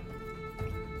wisdom.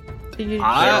 They're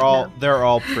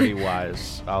all pretty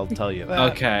wise. I'll tell you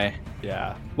that. Okay.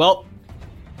 Yeah. Well,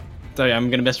 So yeah, I'm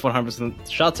gonna miss 100%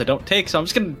 shots I don't take, so I'm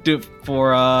just gonna do it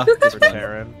for this For one.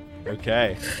 Terran.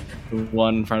 Okay.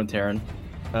 One in front of Terran.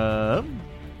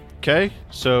 Okay,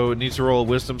 so it needs to roll a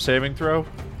wisdom saving throw.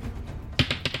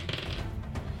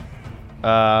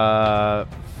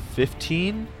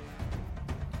 15?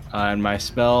 And my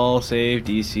spell save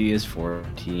DC is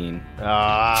 14.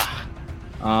 Ah.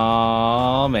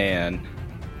 Oh man.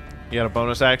 You got a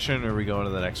bonus action, or are we going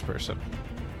to the next person?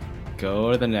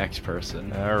 Go to the next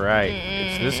person. All right,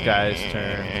 it's this guy's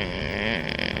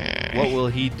turn. What will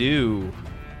he do?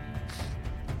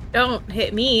 Don't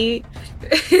hit me.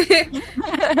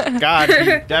 God,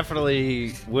 he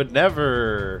definitely would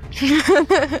never. He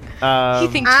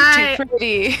thinks you're too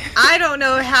pretty. I don't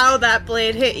know how that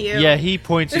blade hit you. Yeah, he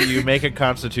points at you. Make a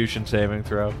Constitution saving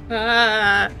throw.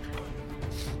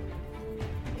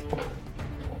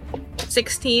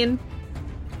 16.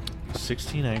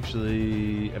 16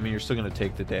 actually. I mean, you're still gonna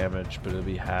take the damage, but it'll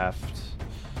be halved.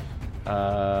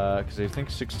 Because I think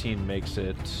 16 makes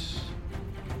it.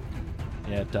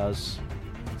 Yeah, it does.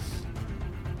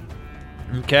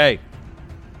 Okay.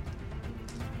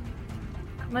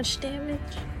 How much damage?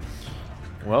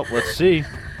 Well, let's see.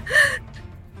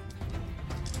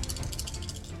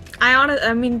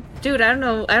 I mean, dude, I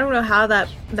don't know how that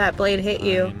blade hit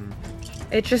you.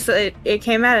 It just it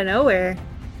came out of nowhere.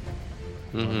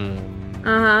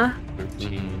 Mm-hmm.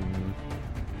 13.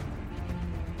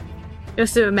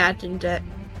 Just to imagine it.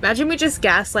 Imagine we just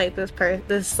gaslight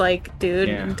this like dude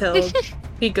Yeah. until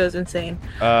he goes insane.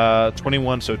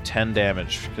 21, so 10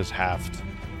 damage because halved.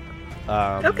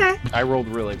 Okay. I rolled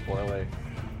really poorly.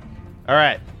 All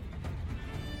right.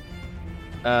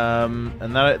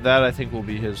 And that I think will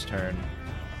be his turn.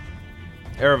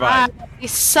 Erevi. I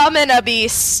summon a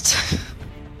beast.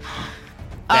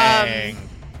 Dang.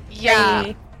 Yeah.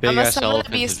 Hey. Big I'm a ass summon elephant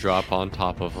to beast. drop on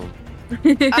top of him.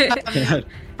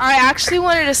 I actually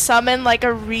wanted to summon like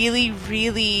a really,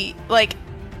 really like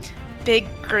big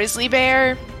grizzly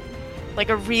bear, like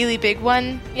a really big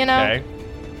one, you know? Okay.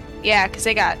 Yeah, because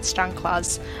they got strong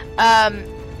claws. Is there a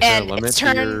And limit its to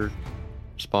turn. your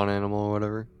spawn animal or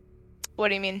whatever? What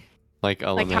do you mean? Like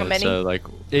a Like how limit, many? so like how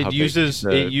It big uses the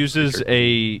creature-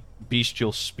 a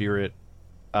bestial spirit.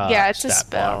 Yeah, it's a stat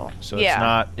spell. block. So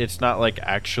Yeah. it's not like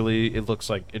actually. It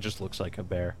just looks like a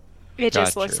bear. It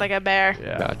just Gotcha. looks like a bear.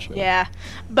 Yeah. Gotcha. Yeah,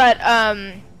 but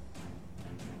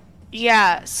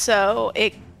yeah. So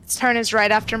its turn is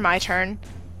right after my turn,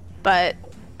 but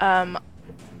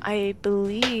I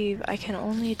believe I can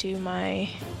only do my.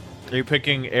 Are you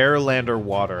picking air, land, or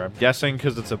water? I'm guessing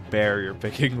because it's a bear, you're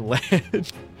picking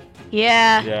land.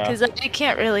 Yeah, Yeah. because I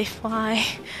can't really fly.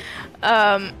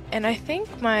 And I think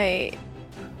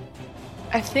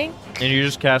And you're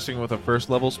just casting with a first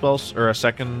level spell or a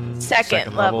second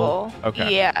second level.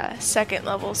 Okay. Yeah, second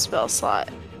level spell slot.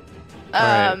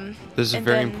 Alright. This is a and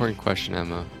very then- important question,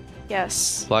 Emma.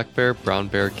 Yes. Black bear, brown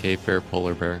bear, cave bear,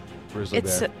 polar bear. Grizzly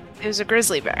bear. It was a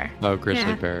grizzly bear. Oh, grizzly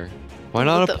Yeah. bear. Why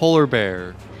not The- a polar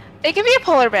bear? It can be a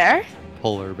polar bear.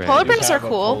 Polar bear. Polar I just bears are have a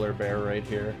cool. Polar bear right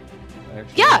here.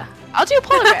 Actually. Yeah, I'll do a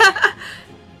polar bear.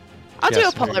 I'll do a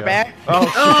Yes, there you polar go. bear.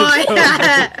 Oh, Oh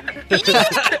yeah.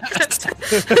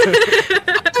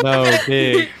 No,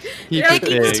 big. Keep You're it like,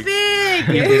 it's big. big.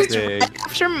 Keep it big.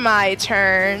 After my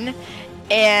turn,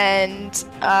 and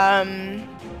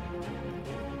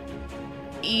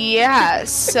yeah.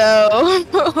 So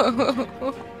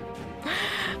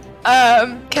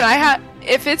can I have?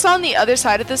 If it's on the other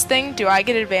side of this thing, do I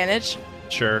get advantage?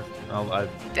 Sure.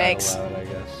 Thanks. I'll allow it, I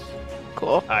guess.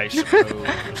 Cool. I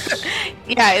suppose.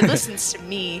 Yeah, it listens to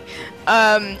me.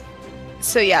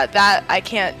 So yeah, that I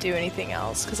can't do anything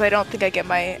else because I don't think I get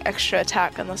my extra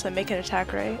attack unless I make an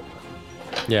attack, right?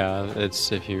 Yeah,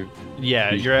 it's if you.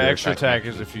 Yeah, Use your your extra attack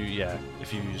attack is if you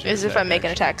use your Is if attack I make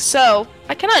an action. attack. So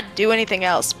I cannot do anything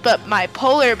else, but my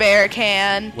polar bear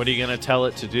can. What are you gonna tell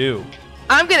it to do?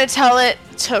 I'm gonna tell it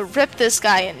to rip this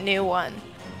guy a new one.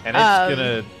 And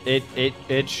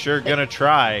it's sure gonna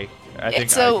try. I think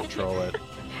It's I a- control it.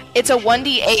 It's a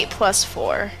 1d8 plus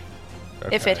 4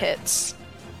 if it Okay. hits.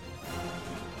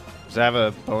 Does it have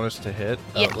a bonus to hit?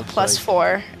 Oh, Yeah, it looks plus like-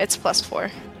 4. It's plus 4.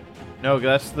 No,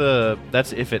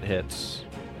 that's if it hits.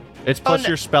 It's Oh, plus no.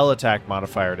 your spell attack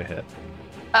modifier to hit.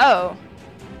 Oh.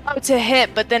 Oh, to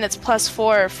hit, but then it's plus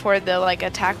 4 for the like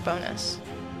attack bonus.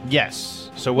 Yes.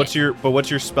 So what's your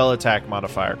spell attack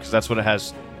modifier? Because that's what it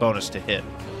has bonus to hit.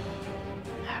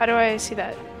 How do I see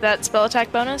that? That spell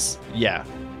attack bonus? Yeah.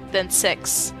 Then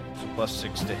 6. So plus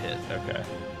 6 to hit. Okay.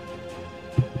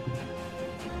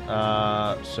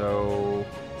 So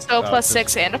So Oh, plus 'cause-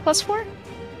 6 and a plus 4?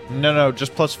 no,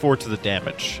 just plus 4 to the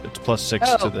damage. It's plus 6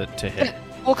 Oh. to hit.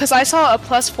 Well, because I saw a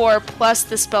 +4 plus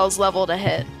the spell's level to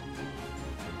hit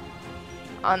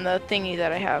on the thingy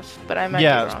that I have, but I might be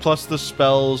Yeah, wrong. plus the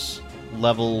spell's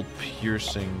level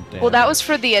piercing damage. Well, that was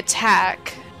for the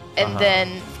attack, and Uh-huh.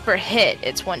 then for hit,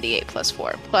 it's 1d8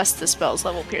 +4 plus the spell's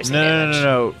level piercing No, damage.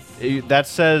 no.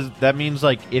 That means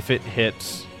like if it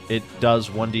hits, it does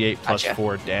 1d8 plus Gotcha.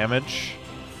 4 damage.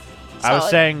 I was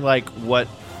Solid. saying like what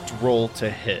roll to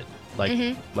hit, like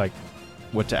Mhm. like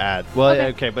what to add. Well, Okay.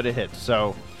 okay, but it hits.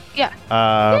 So Yeah.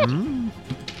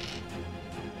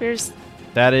 Here's.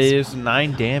 that is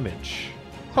 9 damage.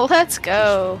 Well, let's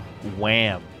go.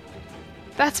 Wham.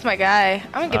 That's my guy.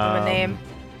 I'm gonna give him a name.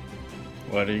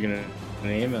 What are you gonna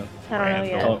name him? I don't know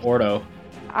yet. Oh, Ordo.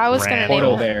 I was gonna name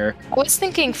Ordo him. Bear. I was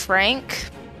thinking Frank.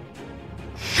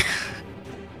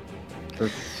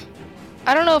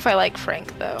 I don't know if I like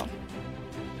Frank though.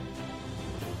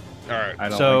 All right. I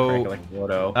don't so like Frank, I like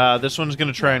Ordo. this one's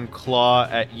gonna try and claw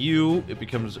at you. It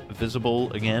becomes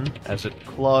visible again as it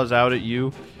claws out at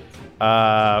you.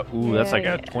 That's like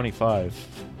Yeah. a 25.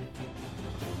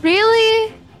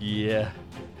 Really? Yeah.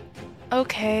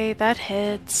 Okay, that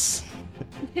hits.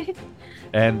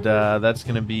 And that's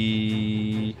gonna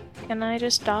be Can I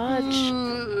just dodge?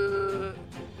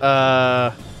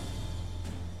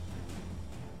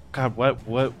 God,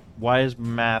 what? Why is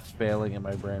math failing in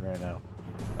my brain right now?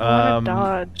 I wanna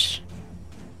dodge.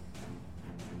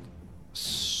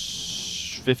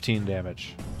 15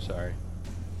 damage. Sorry.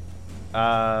 8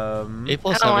 I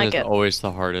plus don't 7 like is it. always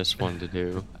the hardest one to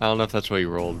do. I don't know if that's what you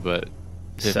rolled, but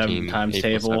 15 7 times 8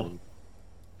 plus table. 7.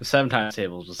 The 7 times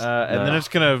table just. And then it's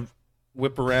gonna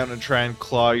whip around and try and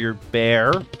claw your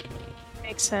bear.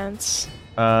 Makes sense.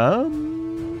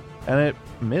 And it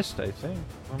missed, I think.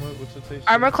 What's it say?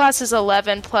 Armor class is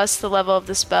 11 plus the level of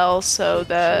the spell, so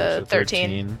the So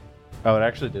 13. Oh, it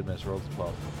actually did miss. Rolled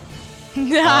 12.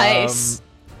 Nice.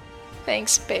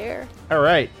 Thanks, bear. All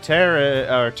right,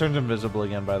 Terran turns invisible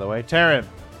again. By the way, Terran.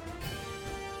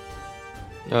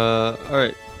 All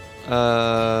right.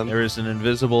 There is an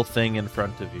invisible thing in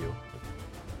front of you.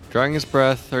 Drawing his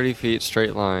breath, 30 feet,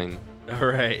 straight line. All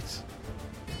right.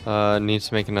 Needs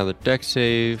to make another deck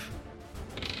save.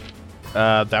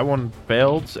 That one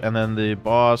failed, and then the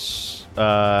boss,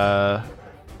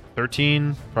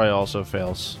 13, probably also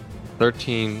fails.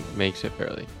 13 makes it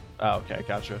barely. Oh, okay,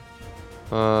 gotcha.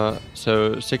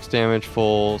 So 6 damage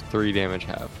full, 3 damage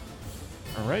half.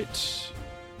 All right.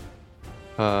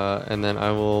 And then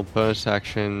I will bonus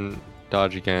action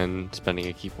dodge again, spending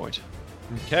a key point.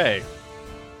 Okay.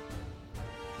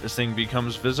 This thing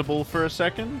becomes visible for a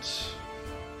second.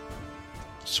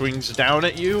 Swings down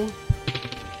at you.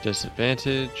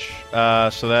 Disadvantage.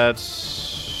 So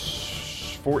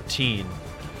that's 14.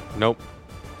 Nope.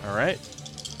 All right.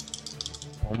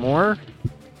 One more.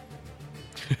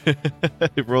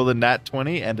 Rolled a nat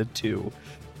 20 and a 2.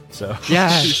 So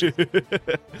Yes.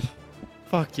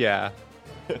 Fuck yeah.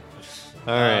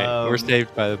 All right, we're Um,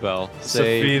 saved by the bell.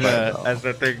 Saved by the Safina, bell. as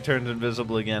the thing turns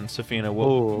invisible again, Safina,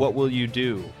 Ooh. what will you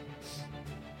do?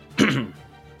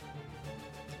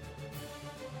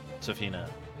 Safina.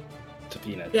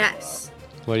 Yes.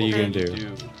 What are you gonna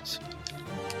do?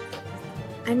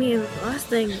 I mean,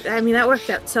 that worked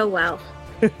out so well.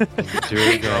 Do it Throw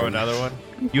again. another one.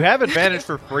 You have advantage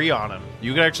for free on him.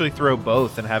 You can actually throw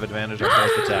both and have advantage on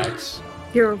both attacks.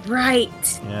 You're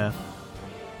right. Yeah.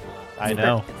 I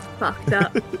know. It's fucked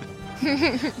up.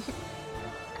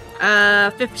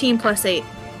 15 plus 8.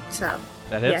 So,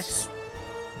 That hits. yes.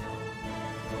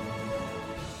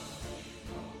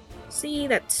 See,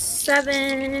 that's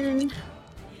 7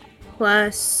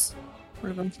 plus.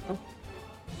 One of them.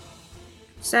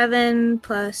 7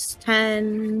 plus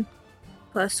 10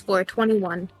 plus 4,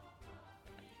 21.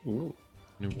 Ooh.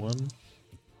 New one.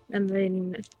 And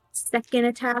then second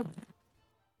attack.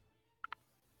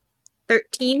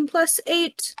 13 plus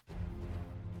 8.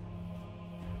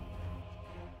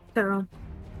 So.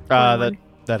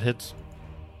 That hits.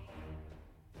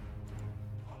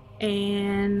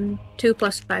 And 2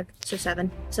 plus 5, so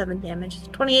 7. 7 damage.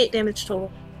 28 damage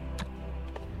total.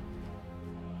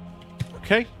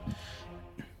 Okay.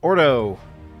 Ordo.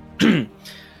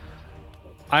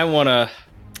 I want to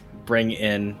bring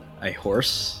in a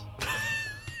horse.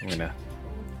 I'm gonna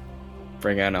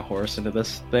bring in a horse into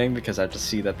this thing because I just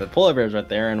see that the polar bear's right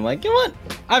there, and I'm like, you know what?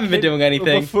 I haven't been doing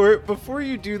anything. Before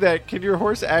you do that, can your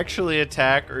horse actually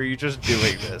attack, or are you just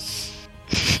doing this?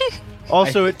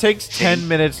 Also, it takes 10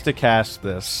 minutes to cast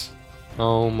this.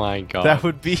 Oh my god. That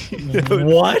would be.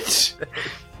 What?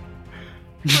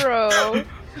 Bro.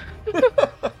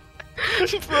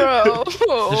 Bro. Just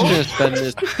gonna spend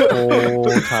this whole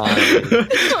time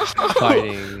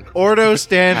fighting. Ordo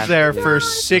stands there for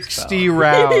 60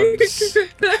 rounds.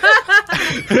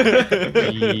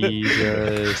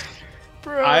 Jesus.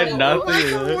 Bro. I had nothing. Like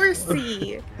a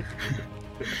horsey.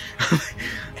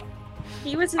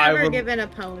 He was never given a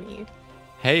pony.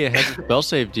 Hey, it has a spell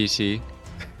save DC.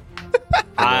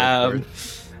 I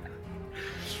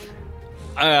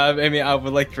mean, I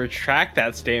would like to retract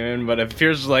that statement, but if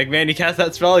Pierce was like, "Man, you cast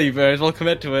that spell, you better as well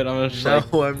commit to it," I'm just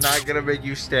like, No, I'm not gonna make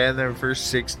you stand there for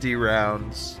 60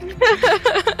 rounds.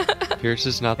 Pierce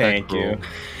is not that Thank cruel. you.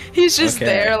 He's just Okay.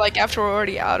 there, like, after we're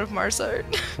already out of Marsart.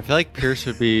 I feel like Pierce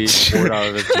would be bored out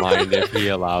of his mind if he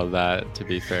allowed that, to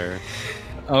be fair.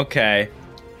 Okay.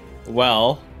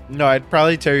 Well, No, I'd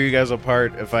probably tear you guys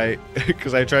apart if I,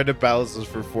 because I tried to balance this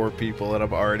for 4 people and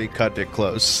I'm already cutting it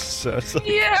close. So it's like,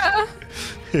 Yeah.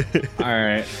 all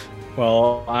right.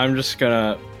 Well, I'm just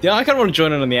gonna. Yeah, I kind of want to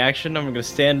join in on the action. I'm gonna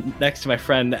stand next to my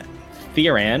friend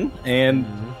Theran, and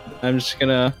I'm just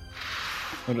gonna.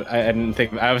 I didn't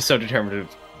think. I was so determined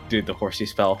to do the horsey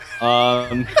spell.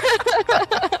 I'm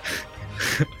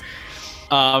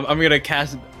gonna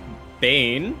cast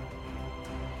Bane.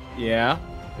 Yeah,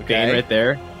 Bane Okay. right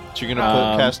there. So you're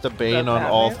gonna cast a Bane on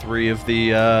all 3 of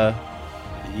the.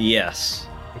 Yes,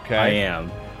 Okay. I am.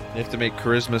 You have to make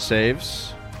charisma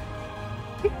saves.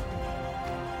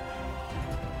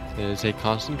 It is a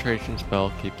concentration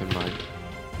spell, keep in mind.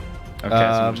 Okay,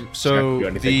 I'm just not So gonna do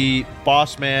anything. the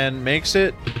boss man makes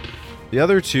it. The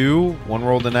other 2, one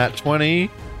rolled a nat 20.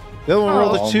 The other one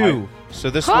rolled Oh a 2. So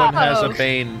this one has a Oh.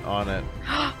 Bane on it.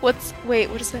 Wait,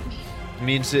 what does that mean? It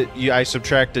means that I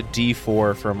subtract a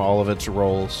D4 from all of its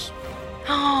rolls.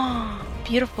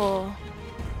 Beautiful.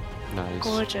 Nice.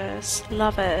 Gorgeous.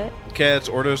 Love it. Okay, it's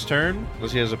Ordo's turn.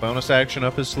 Does he has a bonus action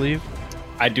up his sleeve?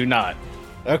 I do not.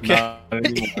 Okay. Not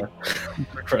anymore.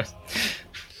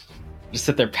 Just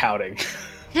sit there pouting.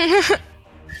 This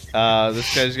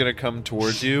guy's gonna come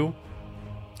towards you,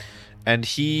 and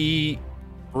he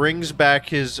brings back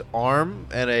his arm,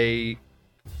 and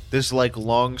this like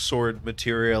long sword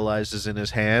materializes in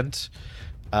his hand,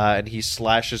 and he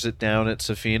slashes it down at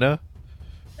Safina.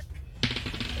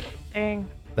 Dang.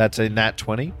 That's a nat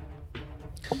 20.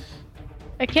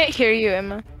 I can't hear you,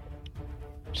 Emma.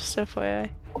 Just FYI.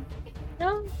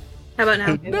 No. How about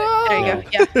now? There you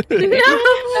go.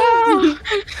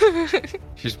 Yeah.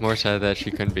 She's more sad that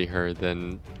she couldn't be heard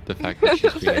than the fact that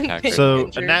she's being attacked. right So a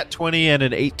Injured. nat 20 and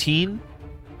an 18.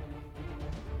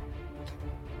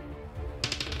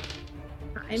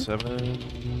 Fine.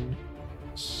 7,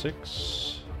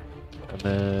 6, and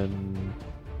then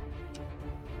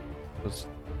that's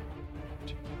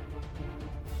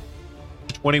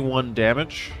 21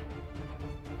 damage.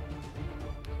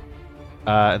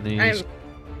 And then I'm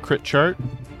crit chart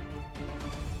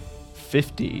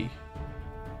 50.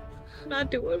 not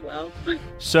doing well.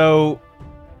 So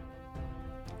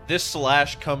this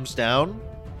slash comes down.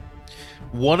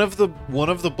 One of the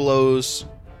blows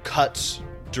cuts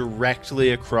directly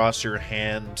across your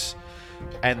hand,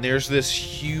 and there's this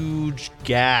huge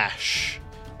gash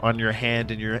on your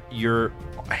hand, and your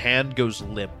hand goes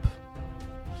limp.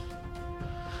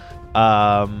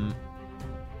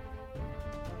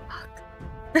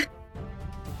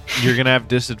 You're gonna have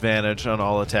disadvantage on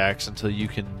all attacks until you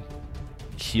can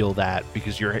heal that,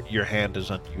 because your hand is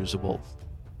unusable.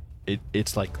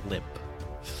 It's like limp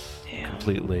Damn.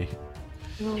 completely.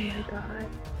 Oh my god.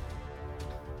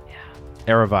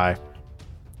 Erevi.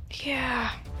 Yeah.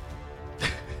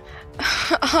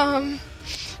 um.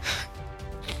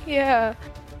 Yeah.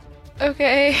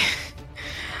 Okay.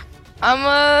 I'm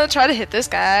gonna try to hit this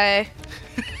guy.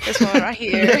 This one right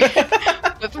here.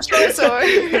 With the short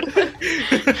sword.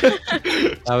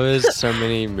 That was so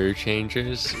many mood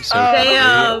changes. So Oh, quickly,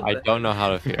 damn. I don't know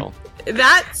how to feel.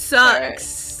 That sucks.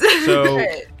 So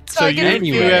Alright, so I you get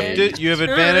you have Anyway. you have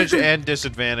advantage and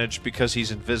disadvantage because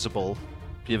he's invisible.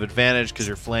 You have advantage because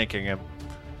you're flanking him.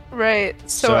 Right.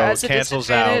 So, So as a cancels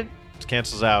out. disadvantage, It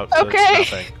cancels out. So Okay.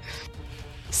 it's nothing.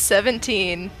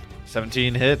 17.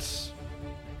 17 hits.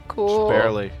 Cool. Just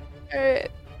barely.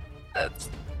 Alright. That's.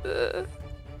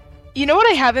 You know what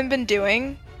I haven't been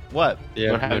doing? What?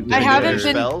 Yeah, What happened? no I Did you haven't get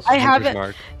been. spells? I Hunter's haven't.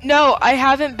 Mark. No, I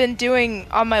haven't been doing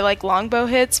on my like longbow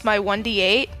hits my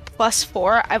 1d8 plus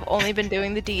 4. I've only been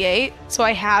doing the d8, so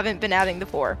I haven't been adding the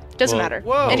 4. Doesn't Whoa. matter.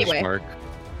 Whoa. Hunter's Anyway, Mark.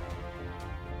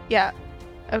 yeah.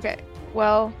 Okay.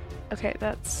 Well, okay,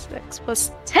 that's 6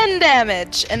 plus 10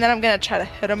 damage, and then I'm gonna try to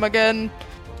hit him again.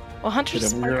 Well,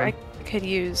 Hunter's him Mark I again. could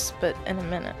use, but in a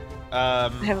minute.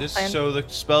 have a plan. So the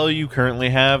spell you currently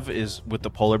have is with the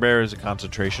polar bear is a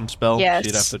concentration spell. Yes. So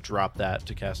you'd have to drop that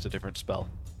to cast a different spell.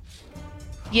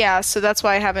 Yeah, so that's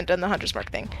why I haven't done the Hunter's Mark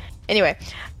thing. Anyway,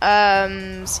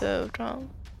 so draw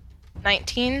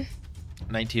 19.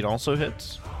 19 also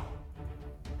hits.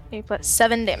 8 plus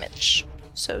 7 damage.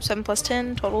 So 7 plus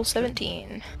 10, total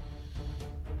 17.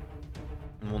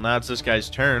 Well, now it's this guy's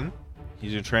turn.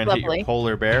 He's gonna try and hit Lovely. your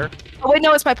polar bear. Oh wait,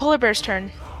 no, it's my polar bear's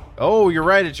turn. Oh, you're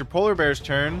right. It's your polar bear's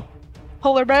turn.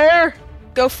 Polar bear,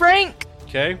 go Frank.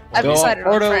 Okay. I've Go decided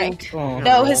on Ordo. Frank. Oh,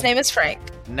 No, his name is Frank.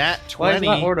 Nat Why is 20.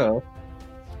 not Ordo?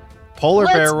 Polar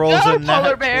Let's bear rolls go, a nat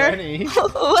polar bear. 20.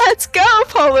 Let's go,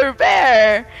 polar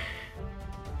bear.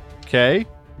 Okay.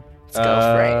 Let's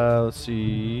go, Frank. Let's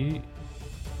see.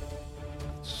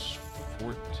 It's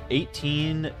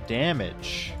 18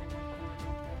 damage.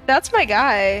 That's my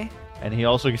guy. And he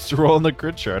also gets to roll on the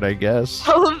crit chart, I guess.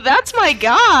 Oh, that's my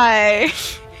guy.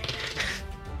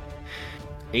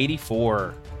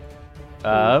 84.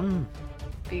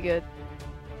 Be good.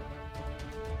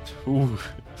 Ooh.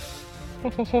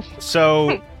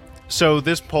 So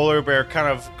this polar bear kind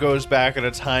of goes back on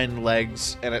its hind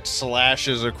legs and it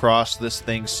slashes across this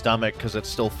thing's stomach because it's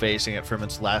still facing it from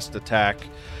its last attack.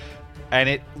 And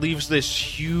it leaves this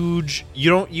huge,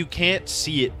 you can't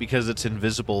see it because it's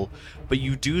invisible, but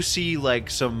you do see like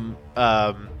some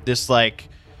this like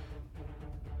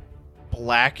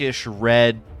blackish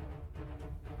red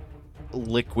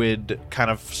liquid kind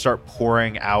of start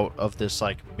pouring out of this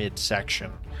like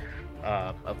midsection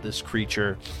of this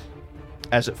creature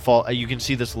as it fall. You can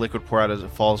see this liquid pour out as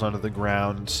it falls onto the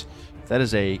ground. That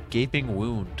is a gaping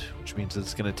wound, which means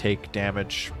it's going to take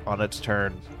damage on its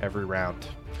turn every round.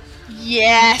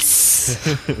 Yes.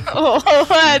 Oh, It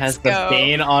let's has the go.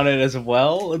 Bane on it as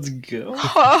well. Let's go.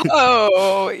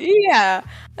 Oh, yeah.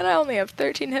 And I only have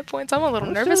 13 hit points. I'm a little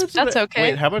nervous, but that's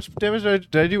okay. Wait, how much damage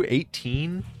did I do?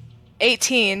 18?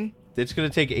 18. It's going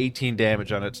to take 18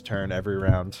 damage on its turn every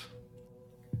round.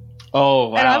 Oh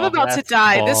wow! And I'm about to that's-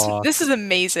 die. Aw. This is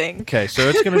amazing. Okay, so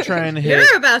it's going to try and hit.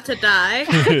 You're about to die.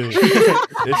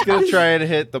 It's going to try and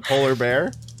hit the polar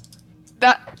bear.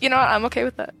 That, you know what? I'm okay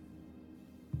with that.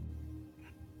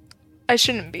 I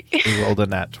shouldn't be. He rolled a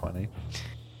nat 20.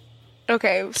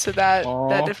 Okay, so that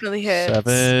Aw. definitely hits.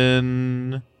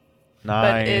 7,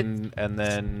 9, it- and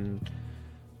then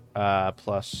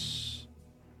plus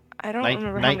I don't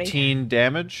remember how many. 19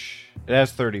 damage. It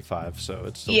has 35, so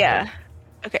it's still Yeah. good.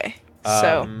 Okay.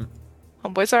 So,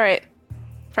 homeboy's alright.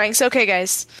 Frank's okay,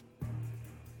 guys.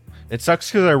 It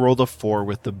sucks because I rolled a 4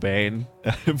 with the Bane,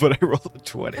 but I rolled a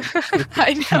 20.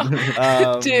 I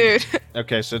know. Dude.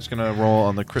 Okay, so it's going to roll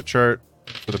on the crit chart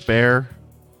for the bear.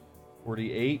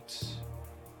 48.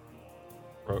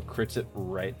 Bro, crits it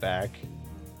right back.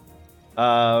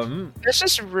 That's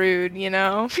just rude, you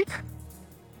know?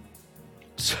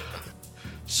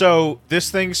 So this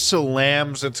thing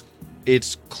slams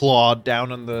its claw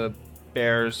down on the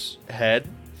bear's head,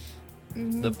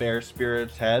 the bear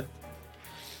spirit's head,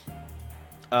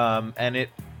 and it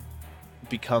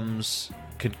becomes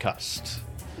concussed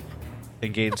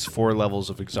and gains 4 levels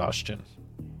of exhaustion.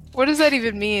 What does that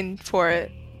even mean for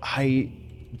it? I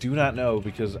do not know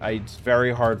because it's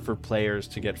very hard for players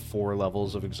to get 4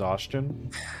 levels of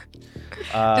exhaustion.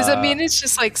 Does that mean it's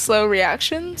just like slow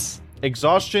reactions?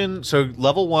 Exhaustion, so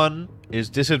level 1 is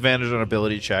disadvantage on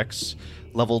ability checks.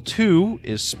 Level 2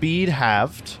 is speed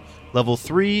halved. Level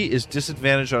 3 is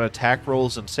disadvantage on attack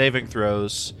rolls and saving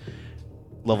throws.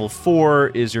 Level 4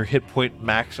 is your hit point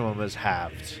maximum is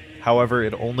halved. However,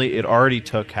 it already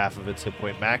took half of its hit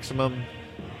point maximum.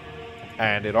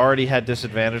 And it already had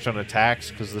disadvantage on attacks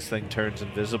because this thing turns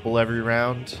invisible every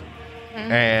round.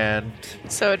 And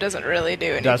So it doesn't really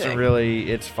do anything.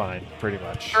 it's fine, pretty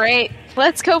much. Great.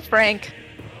 Let's go, Frank.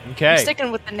 Okay. I'm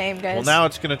sticking with the name, guys. Well, now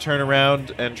it's going to turn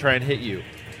around and try and hit you.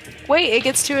 Wait, it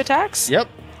gets 2 attacks? Yep.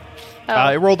 Oh.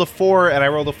 I rolled a 4, and I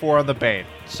rolled a 4 on the Bane.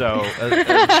 So,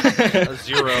 a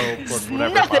 0 plus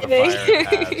whatever Nothing. modifier it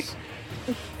has.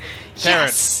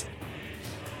 Yes.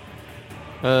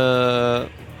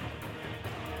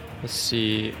 Let's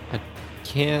see. I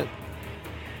can't.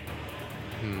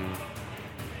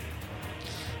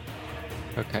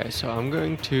 Okay, so I'm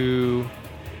going to.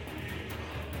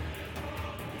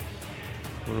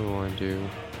 What do I want to do?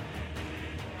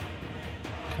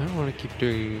 I kind of want to keep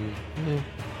doing.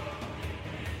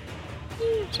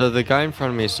 So the guy in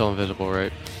front of me is still invisible,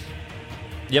 right?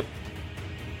 Yep.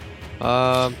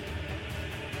 But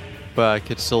I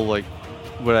could still like.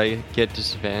 Would I get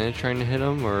disadvantage trying to hit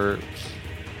him, or?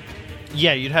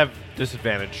 Yeah, you'd have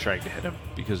disadvantage trying to hit him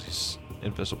because he's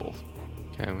invisible.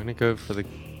 Okay, I'm gonna go for the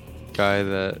guy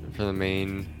for the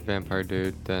main vampire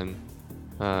dude then,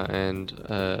 and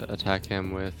attack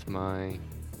him with my.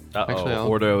 Actually, Uh-oh, I'll-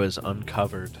 Ordo is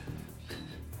uncovered.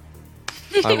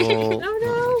 I will.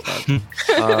 Oh, my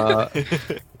God.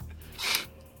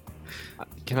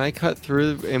 Can I cut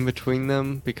through in between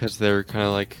them because they're kind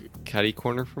of like catty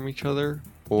corner from each other?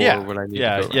 Or Yeah, would I need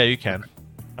yeah, to go yeah. around? You can.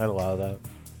 I'd allow that.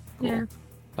 Yeah.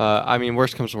 I mean,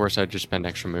 worst comes to worst, I'd just spend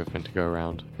extra movement to go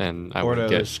around, and I would Ordo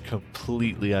get is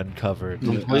completely uncovered.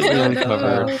 completely Oh,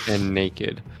 uncovered no. and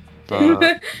naked.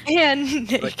 Uh, And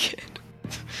naked.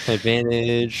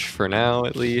 advantage for now,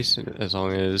 at least, as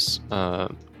long as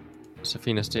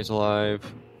Safina stays alive.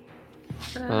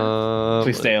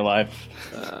 Please stay alive.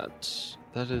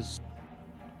 That is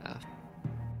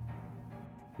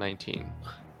 19.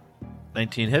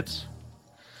 19 hits.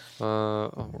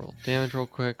 I'll roll damage real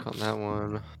quick on that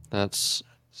one. That's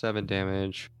 7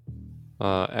 damage.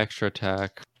 Extra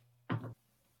attack.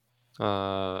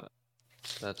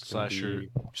 That's gonna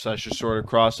Slash your sword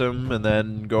across him, and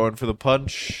then going for the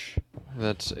punch.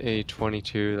 that's a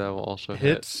 22. That will also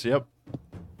Hits. Yep. hit.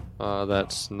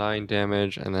 That's 9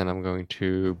 damage, and then I'm going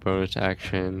to bonus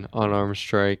action unarmed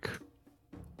strike.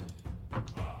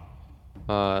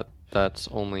 That's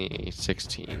only a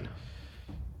 16.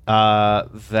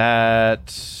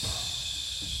 That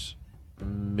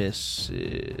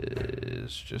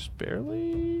misses just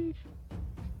barely.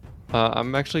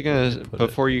 I'm actually gonna, Put it-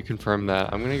 before you confirm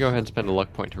that, I'm gonna go ahead and spend a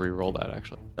luck point to re-roll that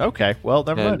actually. Okay. Well,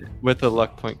 never And mind. with the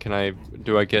luck point,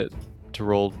 do I get to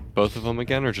roll both of them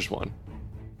again or just one?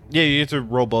 Yeah, you get to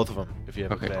roll both of them if you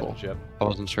have Okay, advantage. cool. Yep. I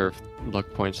wasn't sure if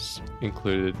luck points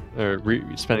included, or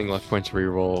spending luck points to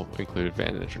re-roll included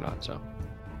advantage or not. So,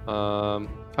 all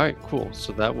right, cool.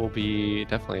 So that will be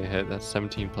definitely a hit. That's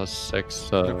 17 plus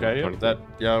 6. Okay. Yep, 23.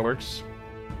 that works.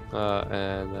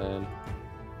 And then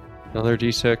another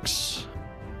d6.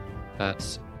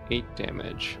 That's 8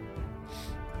 damage.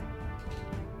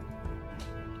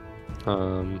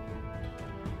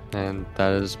 And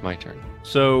that is my turn.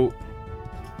 So,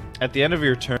 at the end of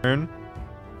your turn,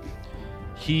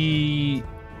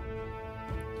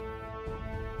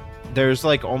 there's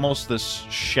like almost this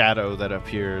shadow that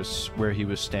appears where he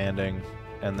was standing,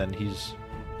 and then he's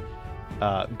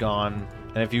gone.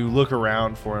 And if you look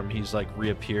around for him, he's like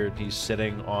reappeared. He's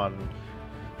sitting on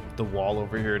the wall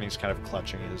over here, and he's kind of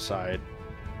clutching his side,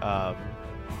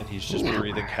 and he's just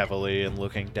breathing heavily and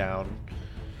looking down.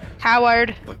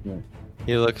 Howard.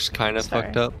 He looks kind of Sorry.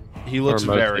 fucked up. He looks Or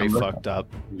most very of them. fucked up.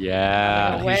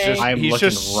 Yeah. No way. I'm he's looking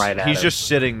just right at he's him. just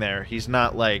sitting there. He's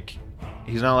not like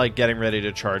getting ready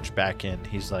to charge back in.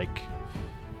 He's like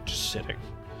just sitting.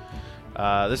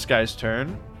 This guy's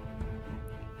turn.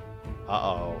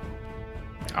 Uh-oh.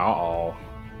 Uh-oh.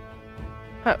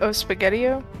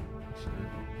 Spaghetti-O?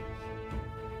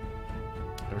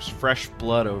 There's fresh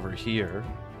blood over here,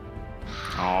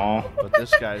 Oh. but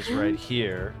this guy's right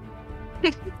here.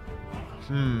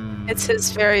 It's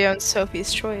his very own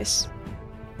Sophie's choice.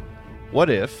 What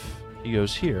if he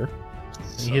goes here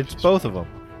and he hits both of them?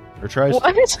 Or tries to.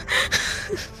 What?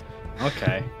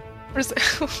 Okay. Where's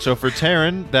So for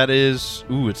Terran, that is...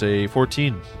 Ooh, it's a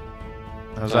 14.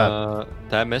 How's that?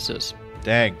 That misses.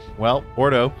 Dang. Well,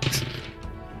 Ordo.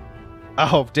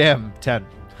 Oh, damn. 10.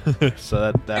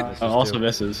 So that misses Also too.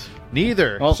 misses.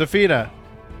 Neither. Well- Safina.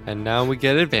 And now we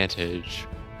get advantage.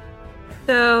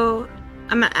 So,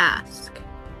 I'm gonna ask.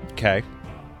 Okay.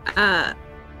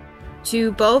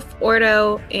 To both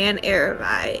Ordo and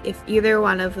Erevi, if either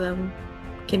one of them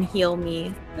can heal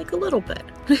me, like a little bit.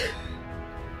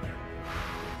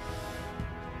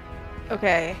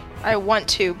 Okay, I want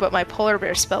to, but my polar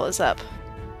bear spell is up.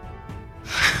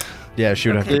 Yeah, she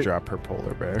would have to Okay. drop her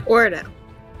polar bear. Ordo.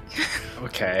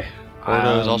 Okay.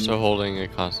 Ordo is also holding a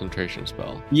concentration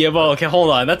spell. Yeah, well, okay, hold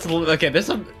on. That's okay. There's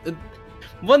some.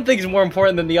 One thing's more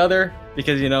important than the other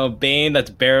because Bane. That's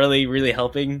barely really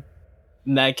helping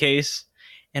in that case,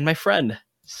 and my friend,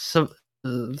 Well,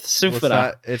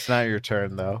 Sufina. it's not your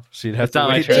turn though, so you'd have It's to not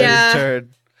my wait turn. till Yeah. your turn.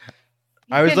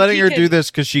 I was letting her do this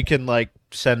because she can like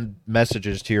send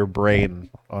messages to your brain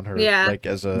on her, Yeah. like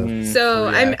as a. Mm. So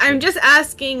free I'm action. just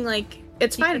asking, like,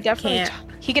 it's He fine can if you definitely can't.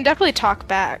 he can definitely talk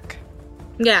back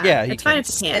Yeah, Yeah, he it's fine can. if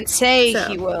you can't. and say So-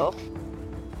 he will.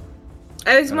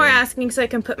 I was more Right. asking so I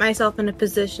can put myself in a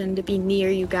position to be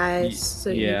near you guys, so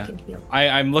yeah. you can heal.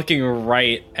 I'm looking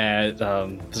right at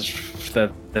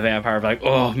the vampire, like,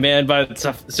 oh man, but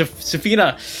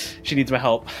Safina, she needs my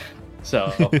help.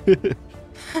 So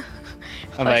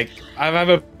I'm like, I have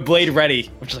a blade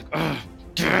ready. I'm just like, oh,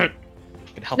 I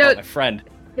can help No. out my friend.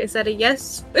 Is that a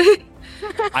yes?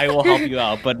 I will help you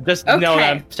out, but just know Okay.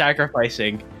 that I'm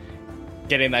sacrificing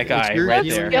getting that guy your right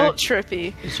healing there. guy? Guilt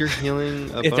trippy. Is your healing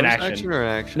a It's an bonus action. action or an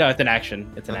action? No, it's an action.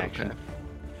 It's an Oh, action.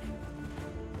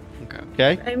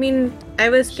 Okay. Okay, I mean, I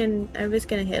was gonna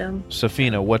hit him.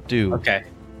 Safina, what do? Okay.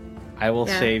 I will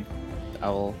Yeah.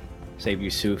 save you,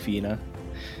 Sufina.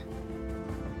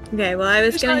 Okay, well I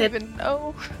was There's gonna not hit even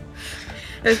no.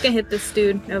 I was gonna hit this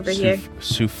dude over here.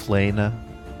 Soufflena.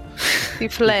 You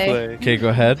play. Okay, go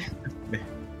ahead.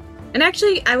 And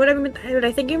actually what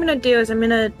I think I'm gonna do is I'm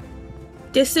gonna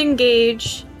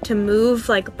disengage to move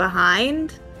like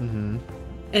behind Mm-hmm.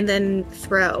 and then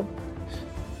throw.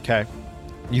 Okay.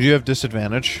 You do have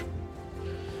disadvantage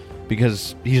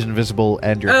because he's invisible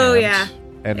and your Oh, hand. yeah.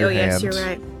 And Oh your yes, hand. you're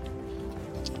right.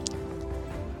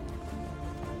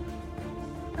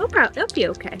 It'll be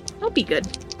okay. It'll be good.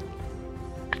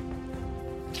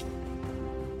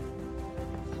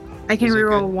 I can Is it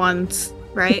reroll good? once,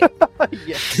 right?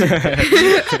 Yes.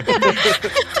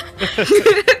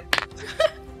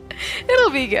 It'll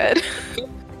be good.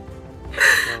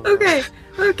 Okay.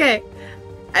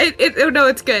 No,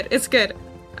 it's good. It's good.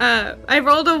 I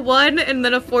rolled a 1 and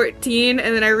then a 14,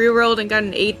 and then I rerolled and got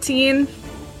an 18.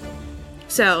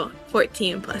 So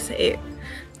 14 plus 8.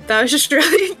 That was just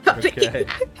really funny. Okay.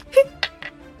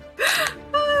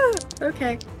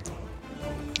 Okay.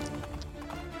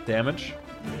 Damage?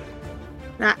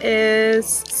 That is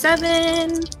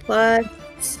 7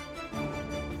 plus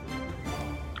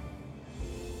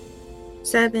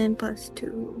 7 plus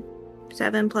 2.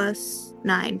 7 plus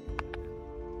 9.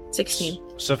 16.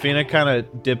 Safina kind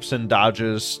of dips and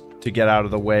dodges to get out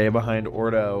of the way behind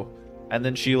Ordo, and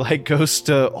then she like goes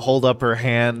to hold up her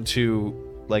hand to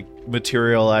like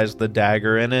materialize the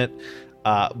dagger in it,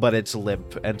 but it's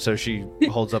limp, and so she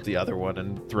holds up the other one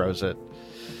and throws it.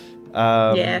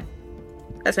 Yeah.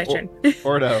 That's my turn.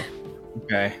 Ordo.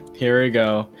 Okay, here we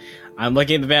go. I'm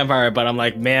looking at the vampire, but I'm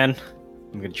like, man,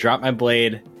 I'm gonna drop my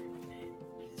blade.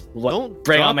 Don't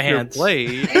bring drop on my your hands.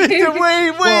 blade. Wait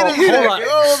Well, a second. hold on.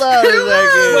 Hold on a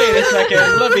second. Wait a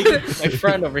second. Let me get my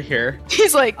friend over here.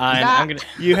 He's like, I'm gonna.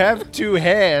 You have 2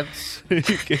 hands. You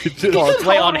can just- Well, it's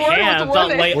lay on Hold on, hands, hold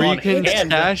not on. lay Where you on can hands.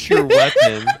 stash your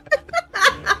weapon.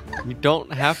 You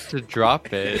don't have to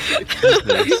drop it.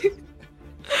 Jesus.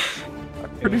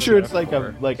 Pretty sure it's like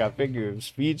a figure of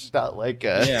speech, not like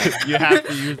a. Yeah. You have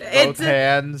to use both It's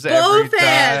hands every Both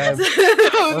hands!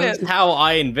 time. Well, that's how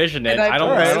I envision it. And I I don't.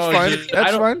 All right, I that's don't fine. just- I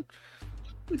That's don't- fine.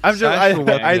 I'm just. Stash your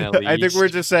weapon, at I think least. we're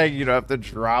just saying you don't have to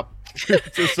drop.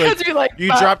 It's just like Because you're like, you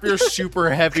drop your super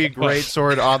heavy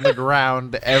greatsword on the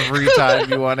ground every time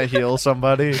you want to heal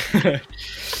somebody.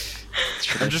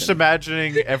 I'm just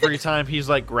imagining every time he's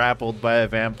like grappled by a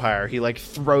vampire, he like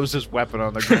throws his weapon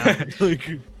on the ground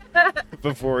like,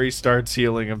 before he starts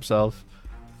healing himself.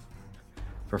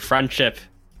 for friendship.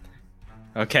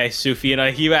 Okay,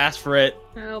 Sufina, you asked for it,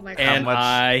 Oh my god. and much?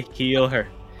 I heal her.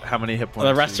 How many hit points?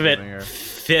 The rest are of you it, giving her?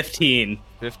 15.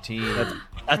 15.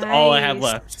 That's all I have Nice.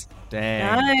 left.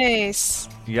 Dang. Nice.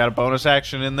 You got a bonus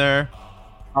action in there?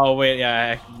 Oh wait,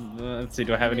 yeah. Let's see.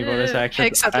 Do I have any bonus actions?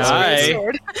 Picks up his I-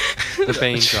 sword. The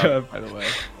Bane drop, by the way.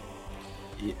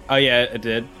 Oh yeah, it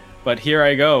did. But here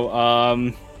I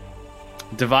go.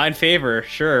 Divine favor,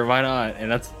 sure, why not?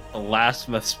 And that's the last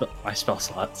of my spell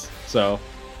slots. So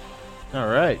All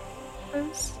right.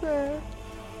 Nice.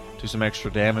 Do some extra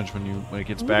damage when it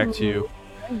gets back to you.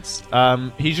 Nice.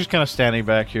 He's just kind of standing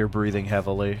back here, breathing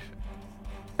heavily.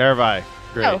 Erevi,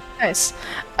 great. Oh, nice.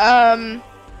 I'm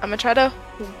gonna try to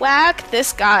whack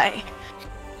this guy.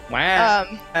 wow,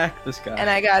 this guy. And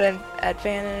I got an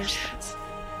advantage.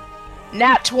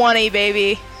 Nat 20,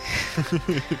 baby.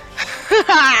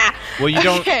 Well, you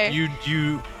don't. Okay.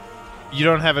 You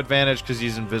don't have advantage because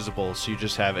he's invisible, so you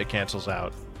just have it cancels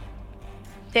out.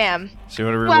 Damn. So you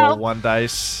want to reroll Well- 1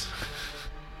 dice?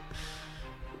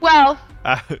 Well,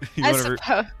 You I wanna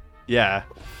suppose. yeah.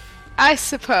 I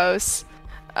suppose.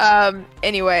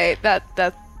 Anyway,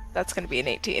 that's gonna be an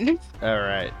 18. All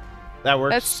right. That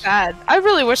works. That's sad. I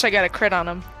really wish I got a crit on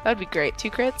him. That'd be great. 2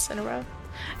 crits in a row.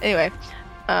 Anyway,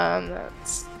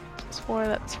 that's plus 4.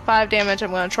 That's 5 damage.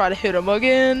 I'm gonna try to hit him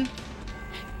again.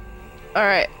 All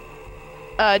right.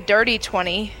 Dirty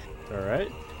 20, All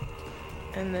right.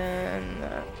 and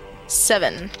then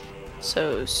 7.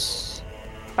 So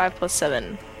 5 plus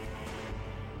 7,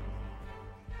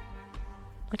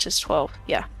 which is 12.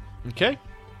 Yeah. Okay.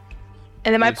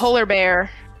 And then my Yes. polar bear.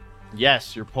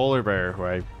 Yes, your polar bear, who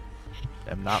I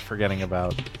am not forgetting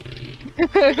about.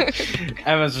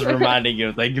 I was just reminding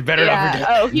you, like, you better not forget.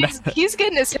 Oh, he's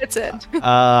getting his hits in.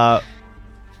 That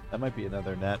might be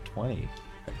another nat 20.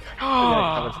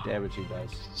 How much damage he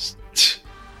does.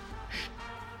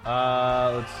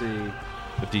 Let's see.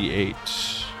 A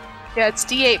D8. Yeah, it's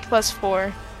D8 plus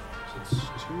 4. So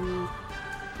it's 2.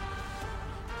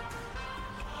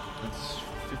 It's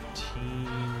 15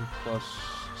 plus.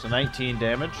 So 19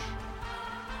 damage.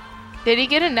 Did he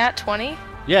get a nat 20?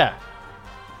 Yeah.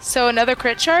 So another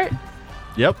crit chart?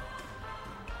 Yep.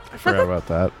 I forgot about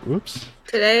that. Oops.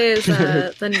 Today is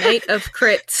the night of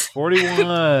crits.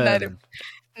 41.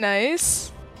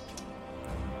 Nice.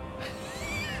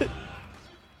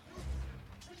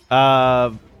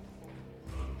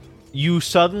 You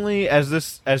suddenly,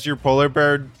 as your polar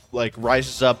bear like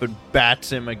rises up and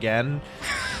bats him again,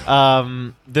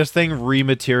 this thing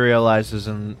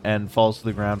rematerializes and falls to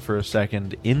the ground for a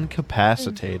second,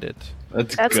 incapacitated.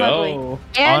 Let's That's go. lovely.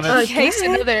 And On he its- takes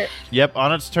another. Yep,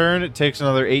 on its turn, it takes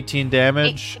another 18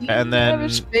 damage 18 and then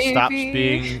damage, stops baby.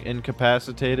 being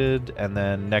incapacitated. And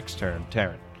then next turn,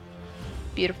 Taryn.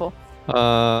 Beautiful.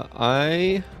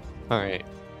 Alright.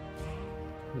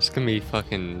 It's gonna be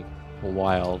fucking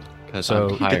wild because So- I'm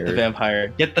Get tired. the vampire.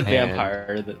 Get the And-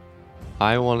 vampire.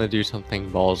 I want to do something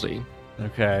ballsy.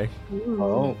 Okay.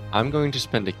 Oh. I'm going to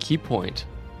spend a key point,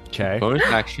 Okay. bonus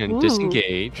action, Ooh.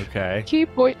 disengage. Okay. Key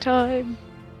point time.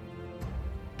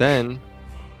 Then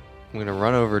I'm gonna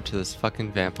run over to this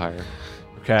fucking vampire.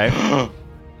 Okay.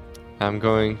 I'm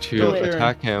going Do to it.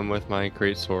 attack him with my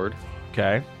great sword.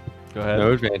 Okay. Go ahead.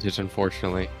 No advantage,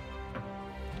 unfortunately.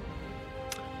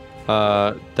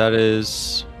 That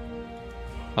is.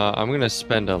 I'm gonna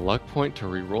spend a luck point to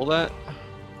re-roll that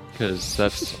because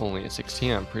that's only a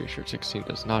 16. I'm pretty sure 16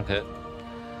 does not hit.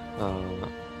 So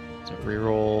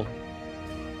re-roll.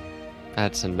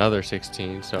 That's another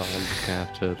 16, so I'm just gonna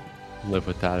have to live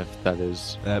with that if that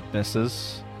is That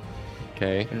misses.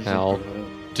 okay. And I'll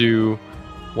do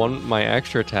my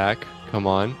extra attack. Come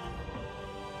on.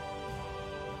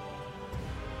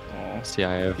 See,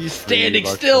 I have. He's 3 standing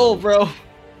luck still, points. bro. I'm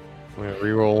gonna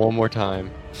reroll one more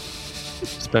time.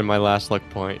 Spend my last luck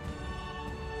point.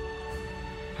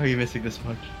 How are you missing this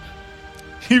much?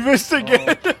 He missed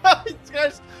again. This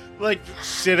guy's like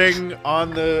sitting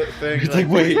on the thing. He's like,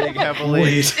 wait, breathing heavily.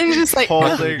 wait. And just like,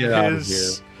 Holding Get out of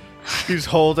his. He's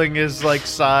holding his like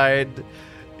side.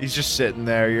 He's just sitting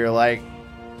there. You're like,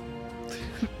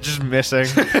 just missing.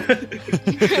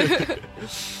 That's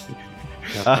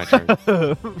my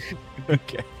turn.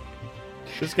 Okay.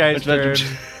 This guy's turn.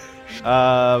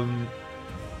 Imagine-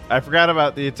 I forgot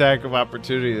about the attack of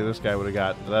opportunity that this guy would have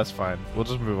gotten, but that's fine. We'll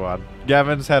just move on.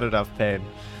 Gavin's had enough pain.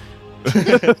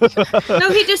 No,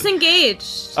 he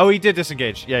disengaged. Oh, he did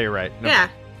disengage. Yeah, you're right. Yeah,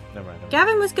 Never mind.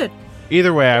 Gavin was good.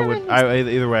 Either way, I wouldn't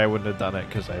have done it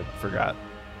because I forgot.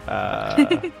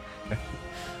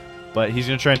 But he's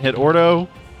gonna try and hit Ordo.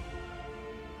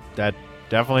 That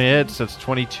definitely hits. That's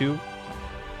 22.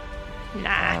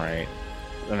 nah. Alright.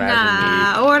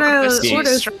 Nah, He's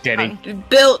Ordo's strong.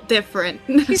 built different.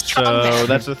 He's strong. So man.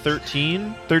 that's a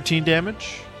 13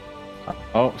 damage.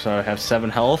 Oh, so I have 7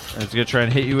 health. And it's gonna try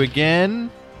and hit you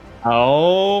again.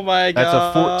 Oh my That's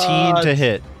god. a 14 to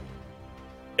hit.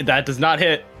 That does not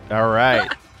hit. All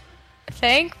right,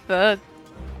 Thank the.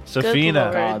 Safina.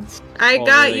 Lord. Gods. I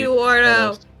got Holy you, Ordo.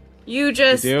 Christ. You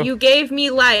just You do? you gave me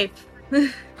life.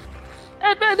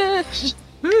 Advantage.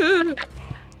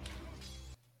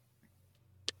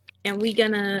 And we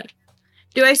gonna.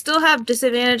 Do I still have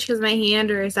disadvantage because my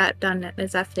hand, or is that done?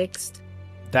 Is that fixed?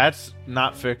 That's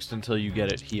not fixed until you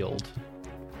get it healed.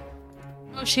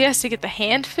 Oh, she has to get the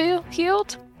hand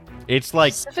healed? It's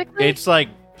like Specifically?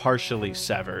 partially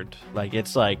severed. Like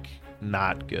it's like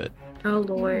not good. Oh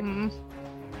lord. Mm.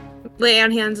 Lay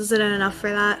on hands isn't enough for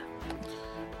that.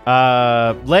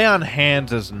 Lay on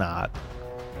hands is not.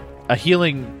 A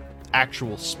healing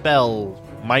actual spell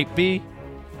might be.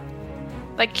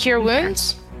 Like cure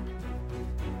wounds?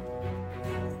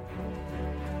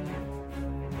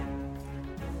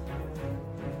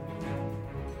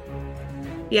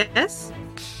 Yes.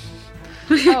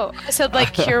 Oh, I said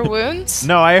like cure wounds?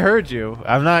 No, I heard you.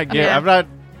 I'm not. Okay. I'm not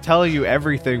telling you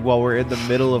everything while we're in the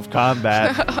middle of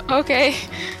combat. Okay.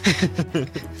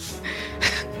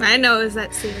 I know is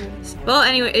that serious. Well,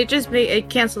 anyway, it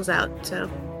cancels out, so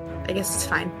I guess it's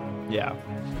fine. Yeah.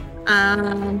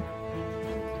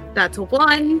 That's a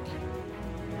 1.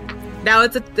 Now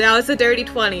it's a dirty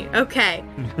 20. Okay.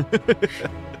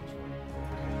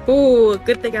 Ooh,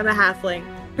 good thing I'm a halfling.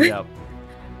 Yep.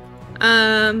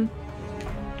 And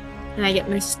I get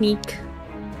my sneak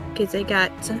because I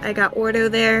got Ordo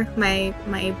there, my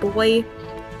boy.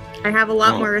 I have a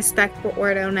lot Oh. more respect for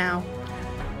Ordo now.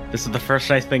 This is the first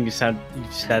nice thing you said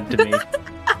to me.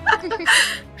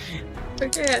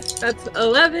 Okay, that's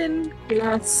 11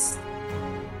 plus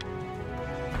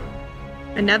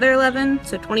another 11,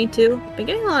 so 22. Been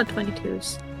getting a lot of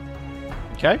 22s.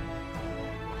 Okay.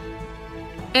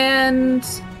 And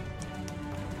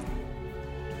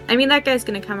I mean that guy's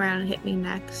gonna come around and hit me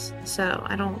next, so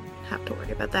I don't have to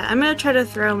worry about that. I'm gonna try to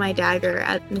throw my dagger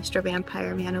at Mr.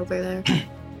 Vampire Man over there.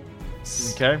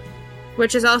 Okay.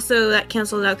 Which is also that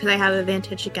canceled out because I have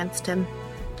advantage against him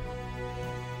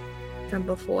from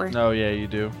before. Oh yeah, you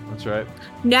do. That's right.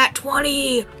 Nat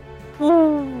 20.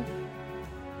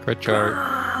 Crit chart.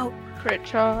 Wow. Crit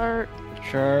chart.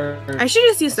 Sure. I should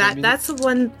just use Also that. means- That's the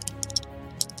one.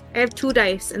 I have 2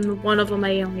 dice, and one of them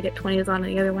I only get 20s on,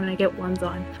 and the other one I get 1s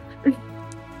on.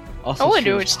 Also I wonder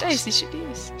streams which dice boss. you should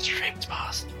use. Streams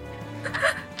boss.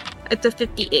 It's a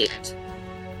 58.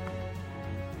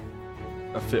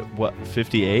 What?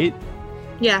 58?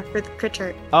 Yeah, for the crit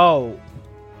chart. Oh.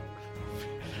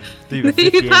 Steve,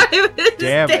 58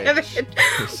 damage.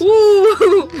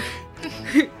 Woo!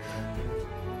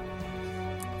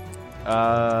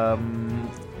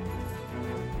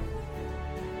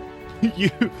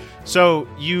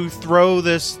 You throw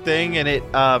this thing and it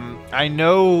I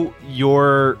know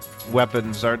your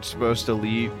weapons aren't supposed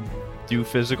to do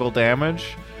physical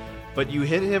damage, but you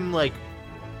hit him like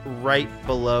right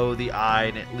below the eye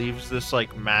and it leaves this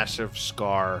like massive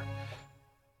scar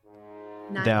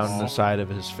Nice. down the side of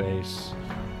his face.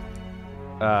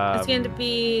 It's going to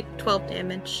be 12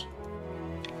 damage.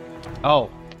 Oh.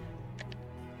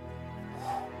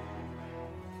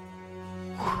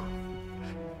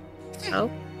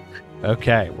 Oh.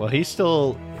 Okay, well he's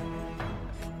still.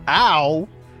 Ow!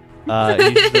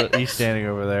 He's standing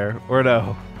over there. Or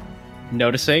no?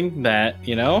 Noticing that,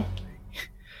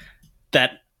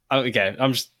 that. Okay, I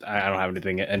don't have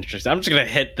anything interesting. I'm just gonna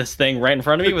hit this thing right in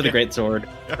front of me with a great sword.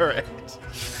 All right.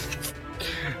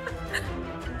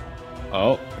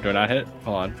 Oh, do I not hit?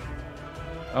 Hold on.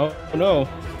 Oh no!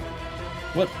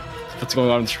 What's going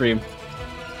on in the stream?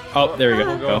 Oh, there we go.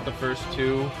 We'll go with the first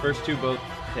two. First two both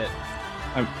hit.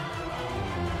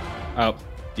 Oh,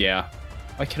 yeah.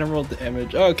 Why can't I roll the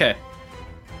damage? Oh, okay.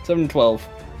 7 and 12.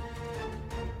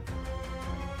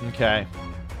 Okay.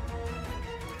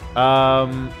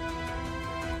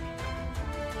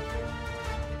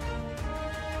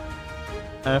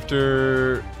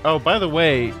 After. Oh, by the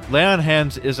way, Lay on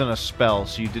Hands isn't a spell,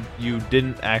 so you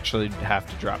didn't actually have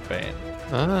to drop Bane.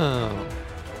 Oh.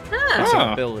 It's an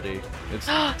Oh. ability. It's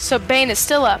So Bane is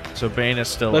still up. so Bane is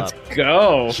still Let's up.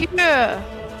 go. Yeah.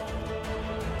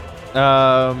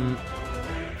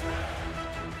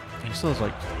 He still has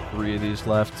like 3 of these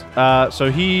left.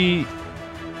 So he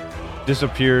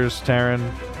disappears,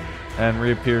 Taryn, and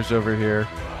reappears over here.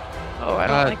 Oh, I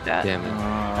don't like that. Damn it.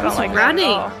 I don't He's like running.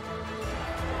 that at all.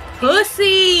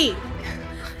 Pussy!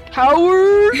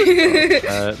 Howard!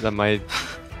 That my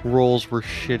rolls were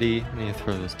shitty. I need to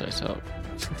throw this dice out.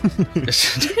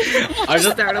 I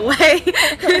just, Start away.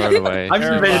 Throw it away. I'm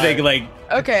just imagining like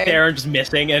Okay. Darren just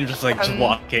missing and just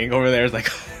walking over there. It's like,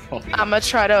 I'm gonna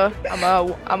try to.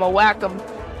 I'm a whack him.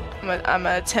 I'm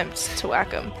gonna attempt to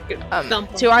whack him. Thump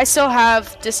 'em. Do I still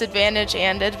have disadvantage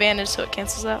and advantage, so it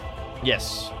cancels out?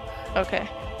 Yes. Okay.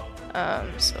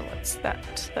 So what's that?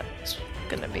 That's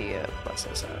gonna be what's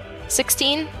this?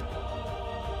 16.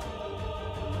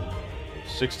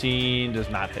 16 does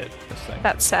not hit this thing.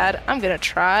 That's sad. I'm gonna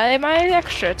try my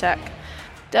extra attack.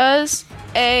 Does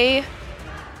a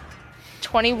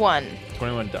 21.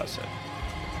 21 does hit.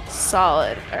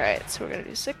 Solid. All right. So we're gonna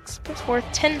do 6 plus 4,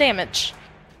 10 damage.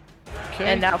 Okay.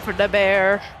 And now for the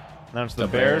bear. Now it's the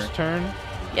The bear's bear. turn.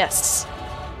 Yes.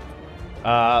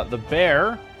 The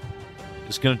bear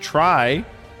is gonna try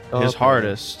his Okay.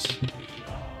 hardest.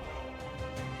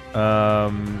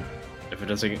 if it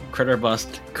doesn't crit or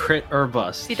bust, crit or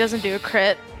bust. If he doesn't do a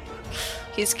crit,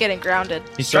 he's getting grounded.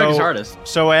 He's trying his So- hardest.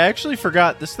 So I actually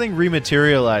forgot this thing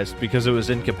rematerialized because it was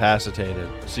incapacitated.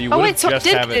 So you Oh, would wait, so it just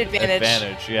did have get advantage.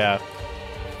 advantage. Yeah.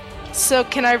 So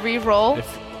can I re-roll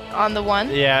If on the one?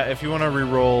 yeah, if you want to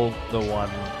re-roll the one,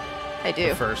 I the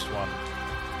do. first one,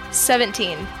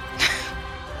 17.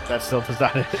 that still does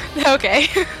not hit. Okay.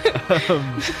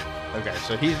 Okay,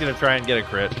 so he's gonna try and get a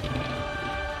crit.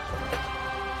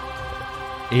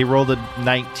 He rolled a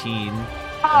 19, a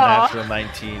Aw, natural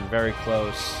 19, very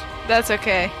close. that's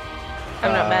okay.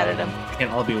 I'm not mad at him.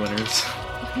 Can't all be winners.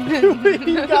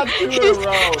 He got 2 in a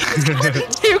row.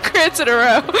 2 crits in a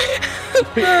row.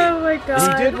 Oh my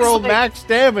god. He did roll like- max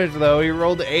damage though. He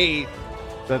rolled 8.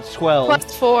 That's 12.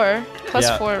 Plus 4. Plus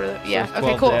Yeah. 4. So Yeah. it's Okay,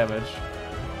 12 cool. damage.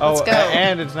 Let's Oh, go.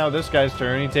 and it's now this guy's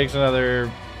turn. He takes another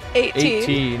 18.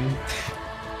 18.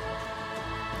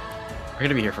 We're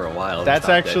gonna be here for a while. That's It's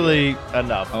not dead actually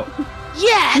enough. Oh.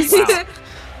 Yes! Wow.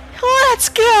 Let's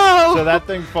go! So that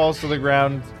thing falls to the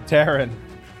ground. Taryn. yet.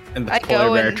 And the I polar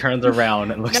go bear and- turns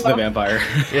around and looks at No. the vampire.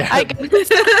 Yeah. I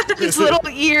got his little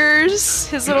ears.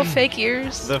 His little fake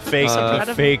ears. the fake, Uh,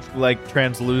 the fake, like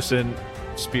translucent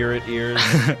spirit ears.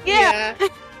 Yeah.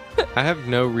 I have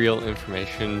no real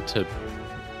information to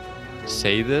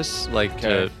say this, like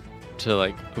Okay. to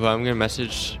like, well, I'm gonna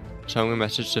message. So I'm gonna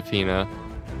message Safina,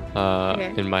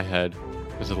 Okay. in my head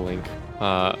as a link.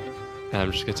 And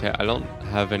I'm just gonna say I don't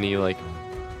have any like,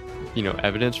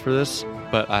 evidence for this,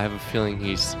 but I have a feeling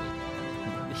he's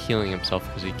healing himself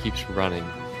because he keeps running,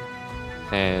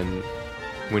 and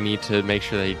we need to make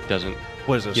sure that he doesn't.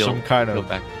 What is this? heal- Some kind heal of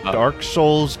back up. Dark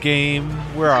Souls game?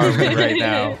 Where are we right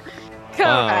now? Come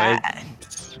Wow, on.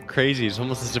 it's crazy. It's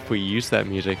almost as if we used that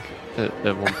music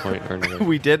at one point or another.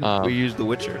 We did. Um, We used The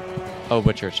Witcher. Oh,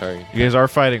 Witcher, sorry. You guys are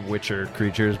fighting Witcher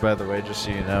creatures, by the way, just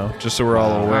so you know. Just so we're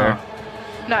all aware.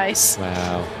 Nice.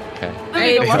 Wow. Okay. Let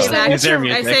me go watch that. Is there I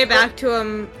music? say back to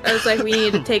him, I was like, we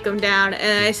need to take him down.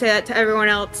 And I say that to everyone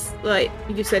else, like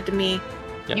you said to me.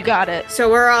 Yeah. You got it. So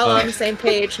we're all Uh, on the same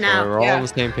page now. We're all Yeah. on the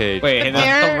same page. Wait, hey, Bear-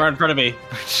 that's come right in front of me.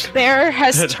 Bear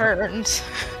has turned.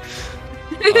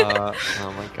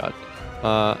 Oh my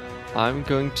god. I'm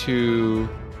going to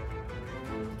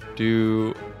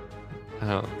do.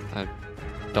 I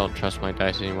don't trust my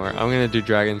dice anymore. I'm gonna do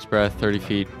Dragon's Breath, 30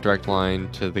 feet, direct line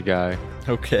to the guy.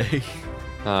 Okay.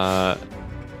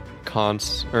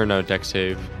 Deck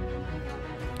save.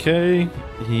 Okay.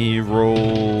 He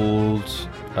rolled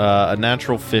a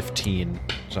natural 15.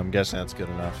 So I'm guessing that's good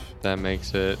enough. That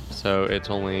makes it so it's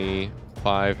only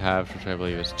 5 halves, which I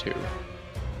believe is 2.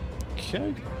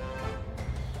 Okay.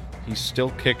 He's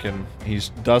still kicking. He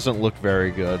doesn't look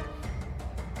very good.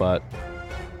 But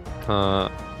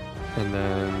And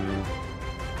then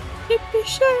Kick the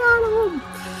shit out of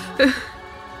him.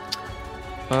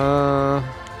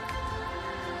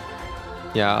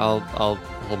 yeah, I'll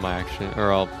hold my action,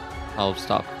 or I'll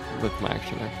stop with my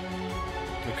action there.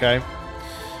 okay.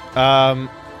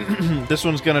 This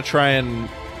one's gonna try and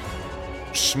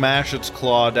smash its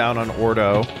claw down on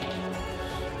Ordo.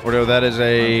 Ordo, that is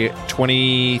a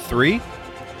 23.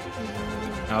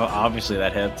 Oh, obviously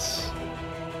that hits.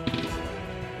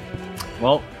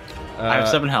 Well, I have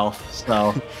Uh, 7 health,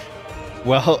 so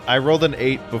Well, I rolled an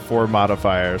 8 before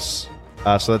modifiers.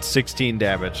 So that's 16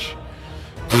 damage.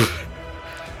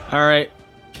 all right.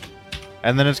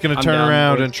 And then it's going to I'm turn down,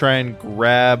 around boys. and try and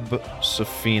grab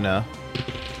Safina.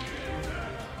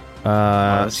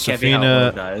 This can't be how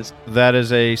Ordo Safina, dies. that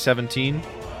is a 17.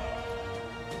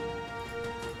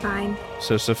 Fine.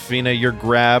 So, Safina, you're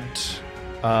grabbed.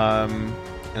 And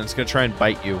it's going to try and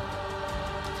bite you.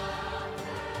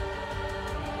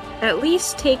 At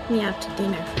least take me out to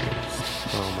dinner first.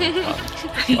 Oh my god.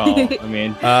 Well, I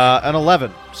mean, An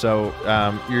 11. So,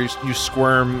 you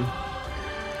squirm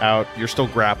out. You're still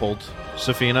grappled,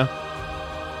 Safina.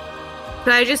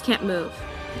 But I just can't move.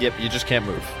 Yep, you just can't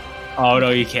move. oh no,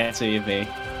 you can't save me.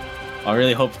 I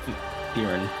really hope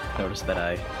Theron noticed that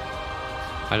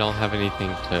I don't have anything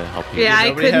to help you. Yeah, I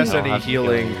Nobody couldn't- has don't any have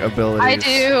healing healing. abilities. I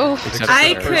do. Except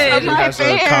I for could- Everybody My has a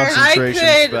bear. I concentration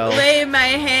could spell. lay my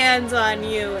hands on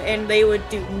you and they would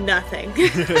do nothing.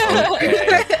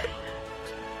 Okay.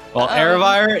 Well,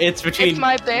 Erebire, it's between if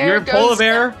my bear your goes polar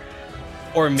bear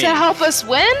or me. To help us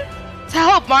win? To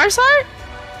help Marsar?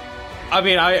 I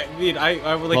mean, I would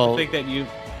like Well- to think that you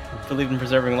believe in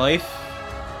preserving life.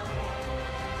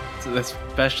 So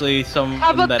especially How someone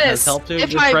about that has this? helped you.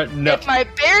 If my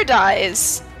bear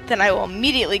dies, then I will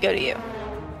immediately go to you.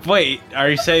 Wait, are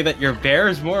you saying that your bear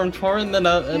is more important than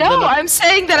a? No, I'm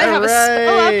saying that I have a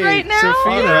spell up right now.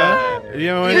 Safina, you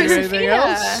know You're anything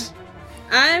Safina. else?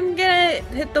 I'm gonna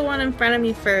hit the one in front of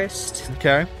me first.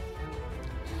 Okay.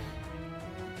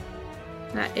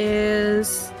 That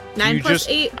is 9 You plus just-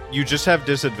 8. You just have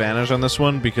disadvantage on this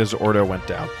one because Ordo went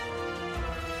down.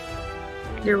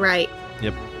 You're right.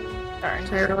 Darn.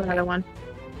 So I rolled another one.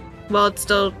 Well, it's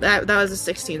still that was a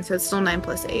 16, so it's still 9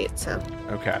 plus 8, so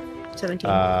Okay. 17.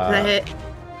 Uh, Does that hit?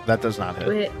 That does not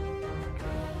Do hit. it.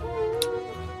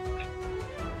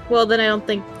 Well, then I don't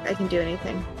think I can do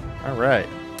anything. All right.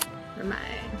 Never mind.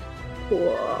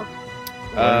 Cool.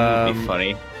 Wouldn't it be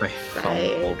funny if I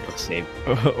fumbled Right. to save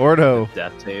Ordo,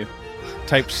 death save?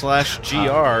 type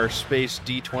 /GR space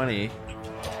D20.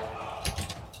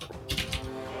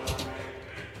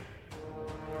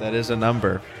 That is a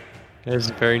number. It's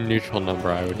a very neutral number,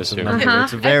 I would It's a assume. number. Uh-huh.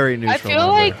 It's a very neutral I feel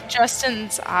number. like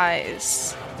Justin's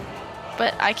eyes,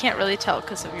 but I can't really tell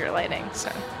because of your lighting.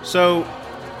 So,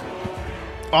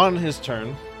 on his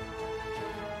turn,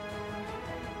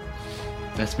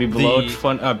 It has to be below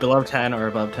The- below 10 or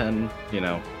above 10. You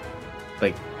know,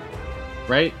 like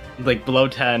right, like below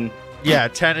 10, yeah,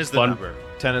 10 is the One. number.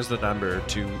 10 is the number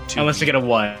to unless you get a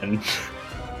 1.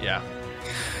 Yeah.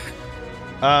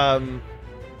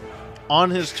 On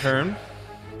his turn,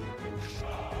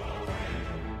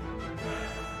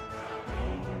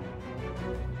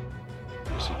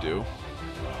 what does he do?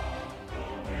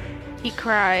 He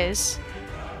cries.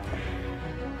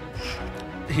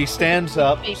 He stands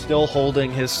up, still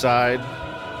holding his side.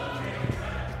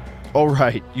 All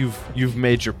right, you've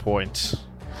made your point.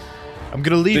 I'm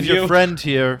gonna leave your friend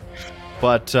here,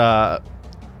 but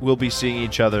we'll be seeing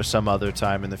each other some other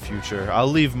time in the future. I'll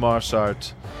leave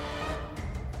Marsart,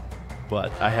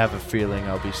 but I have a feeling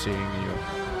I'll be seeing you.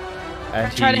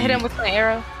 And Try to hit him with my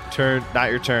arrow. Not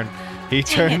your turn. He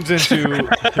turns into.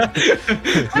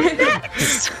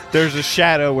 There's a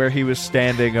shadow where he was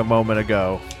standing a moment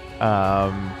ago,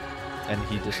 and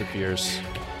he disappears.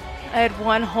 I had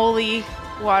one holy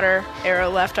water arrow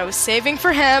left. I was saving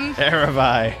for him.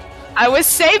 Erevi. I was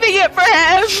saving it for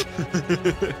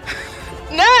him.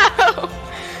 No.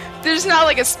 There's not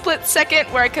like a split second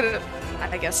where I could have.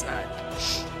 I guess not.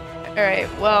 All right.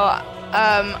 Well,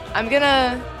 I'm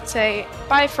gonna say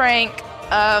bye, Frank.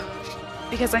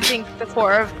 Because I think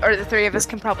the three of us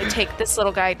can probably take this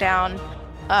little guy down.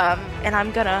 And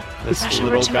I'm gonna This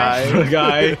little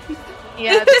guy.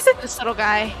 Yeah, this little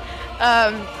guy.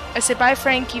 I say bye,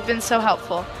 Frank. You've been so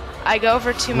helpful. I go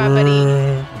over to my buddy.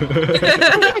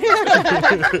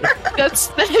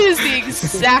 That is the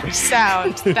exact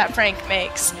sound that Frank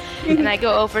makes. And I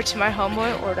go over to my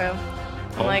homeboy Ordo.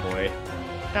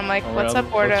 I'm like, what's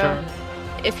up, Ordo?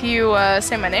 If you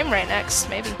say my name right next,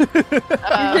 maybe.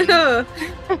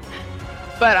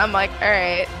 But I'm like, all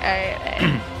right.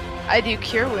 I do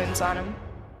cure wounds on him.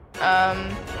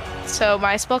 So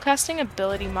my spellcasting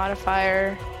ability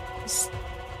modifier is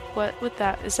what with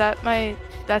that? Is that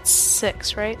that's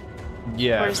 6, right?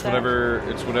 Yeah, It's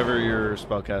whatever your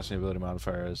spellcasting ability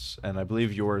modifier is, and I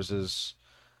believe yours is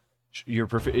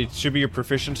it should be your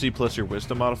proficiency plus your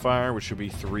wisdom modifier, which should be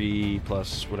 3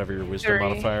 plus whatever your wisdom 3.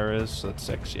 modifier is. So that's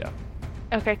 6, yeah.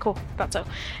 Okay, cool. Thought so.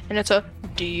 And it's a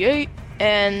D8.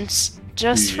 And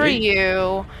just for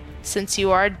you, since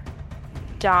you are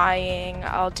dying,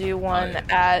 I'll do one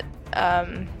at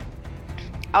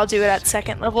I'll do it at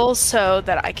 2nd level so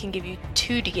that I can give you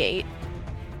 2d8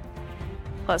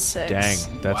 plus 6. Dang,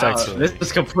 that's Wow, actually this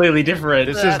is completely different.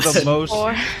 This is the most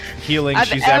 4. healing I've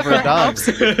she's ever done.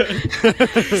 So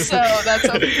that's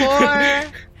a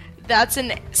 4. That's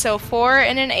so 4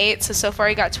 and an 8. So far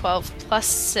you got 12 plus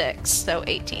 6, so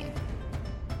 18.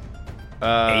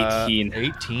 18.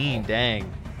 18,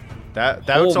 dang. That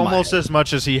was almost as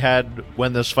much as he had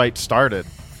when this fight started.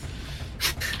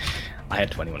 I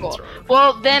had 21. Cool.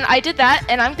 Well, then I did that,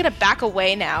 and I'm gonna back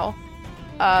away now.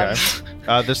 Okay.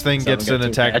 This thing gets an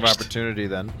attack of attached. opportunity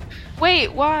then.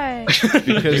 Wait, why?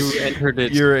 Because You entered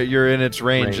its you're in its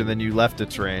range range. and then you left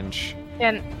its range.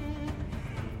 And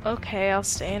okay, I'll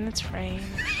stay in its range.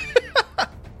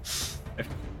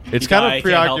 It's You kind die, of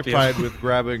can't help you. preoccupied with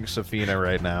grabbing Safina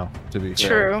right now, to be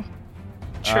fair.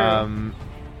 True.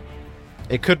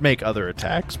 It could make other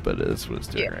attacks, but it's what it's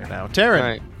doing right now. Taryn.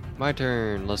 Alright, my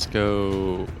turn. Let's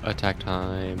go. Attack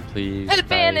time, please.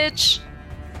 Advantage.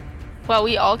 Well,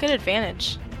 we all get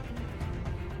advantage.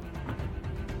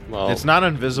 Well, It's not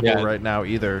invisible yeah. right now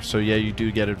either, so yeah, you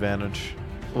do get advantage.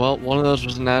 Well, one of those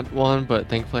was an nat 1, but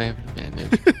thankfully I have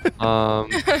advantage.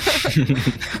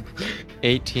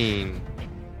 18.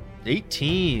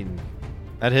 18.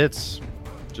 That hits.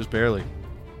 Just barely.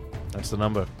 That's the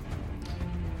number.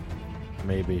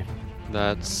 Maybe.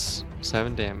 That's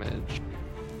 7 damage.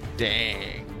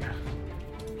 Dang.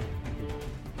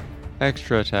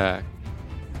 Extra attack.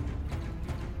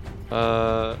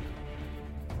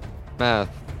 Math.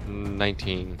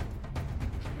 19.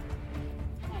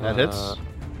 That hits.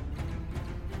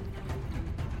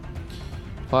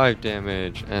 5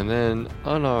 damage, and then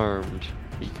unarmed,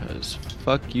 because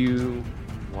fuck you,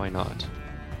 why not?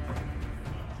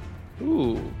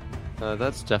 Ooh,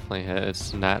 that's definitely a hit.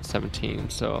 It's nat 17,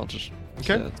 so I'll just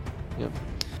Okay. Yep.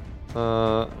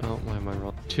 Oh, why am I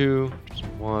rolling 2? Just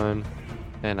 1,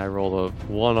 and I roll a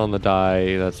 1 on the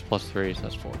die. That's plus 3, so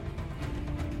that's 4.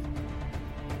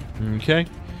 Okay.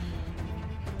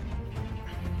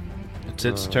 It's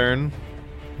its turn.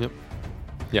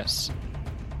 Yes.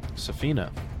 Safina.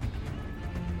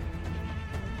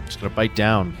 Just gonna bite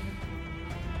down.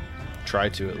 Try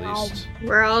to at least.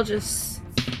 We're all just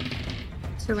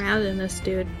surrounding this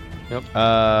dude.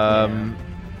 Um,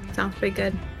 Sounds pretty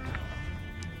good.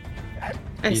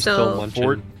 I He's still still, munching.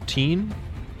 14.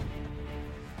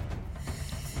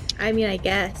 I mean, I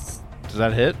guess. Does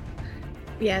that hit?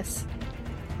 Yes.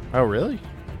 Oh, really?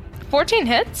 14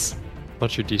 hits?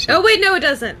 What's your DC? Oh, wait, no, it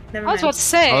doesn't. Never I was mind. about to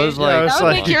say. I was like- that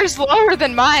would make yours lower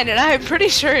than mine, and I'm pretty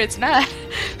sure it's not.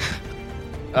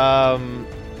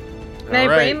 My alright.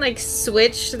 brain, like,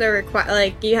 switched the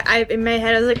in my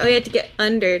head, I was like, oh, you had to get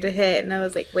under to hit. And I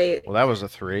was like, wait. Well, that was a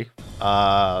 3.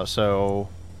 So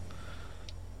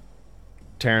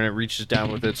Terran, it reaches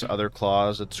down with its other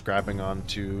claws. It's grabbing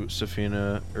onto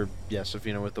Safina,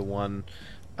 Safina with the 1.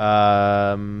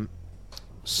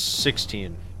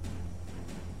 16.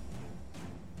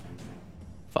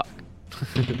 Fuck.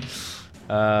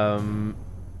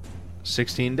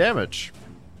 16 damage.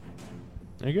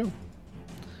 There you go.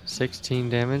 16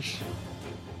 damage.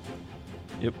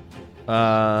 Yep.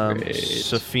 Great.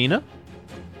 Safina,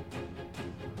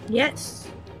 Yes.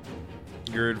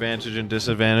 your advantage and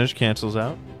disadvantage cancels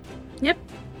out. Yep.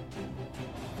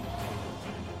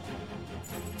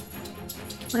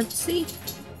 Let's see.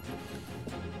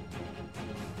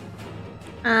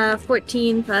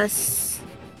 14 plus.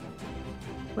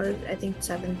 What is it? I think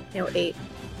 7. No, 8.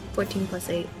 14 plus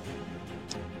 8.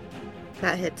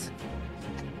 That hits.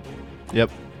 Yep.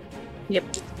 Yep.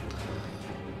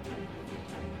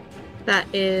 That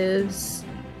is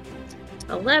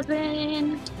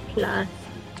 11 plus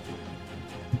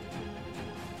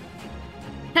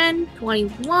 10,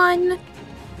 21.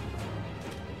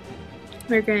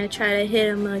 We're gonna try to hit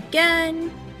him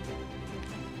again.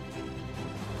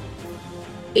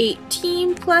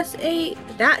 18 plus 8,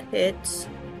 that hits.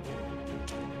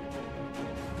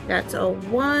 That's a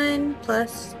 1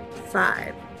 plus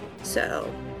 5.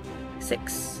 So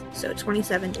 6. So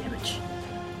 27 damage.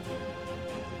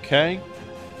 Okay.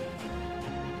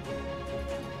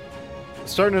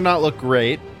 It's starting to not look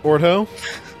great. Ordo?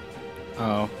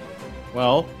 Oh.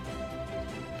 Well,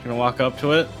 I'm gonna walk up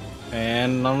to it,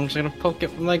 and I'm just gonna poke it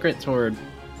with my greatsword.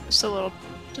 Just a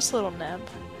little nab.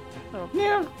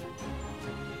 Yeah.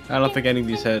 I don't think any of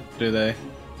these hit, do they?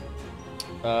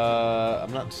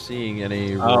 I'm not seeing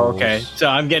any rolls. Oh, okay. So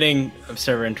I'm getting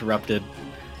server interrupted.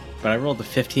 But I rolled a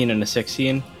 15 and a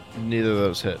 16. Neither of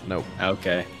those hit. Nope.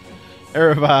 Okay.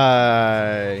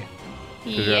 Erevi. 'Cause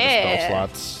you're at the spell Yeah.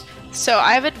 slots. So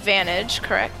I have advantage,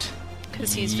 correct?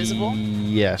 Because he's visible.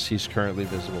 Yes, he's currently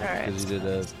visible. Alright. Because he did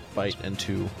a bite and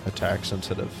 2 attacks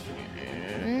instead of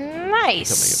becoming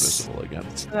Nice. invisible again.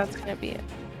 So that's gonna be it.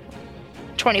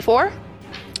 24.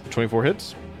 24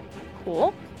 hits.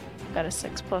 Cool. Got a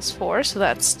 6 plus 4, so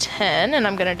that's 10, and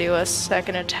I'm gonna do a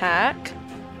second attack.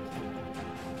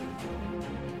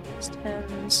 It's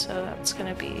 10, so that's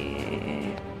gonna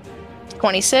be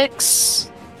 26.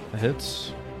 That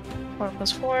hits. 4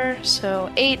 plus 4, so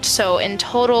 8. So in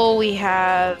total, we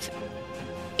have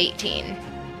 18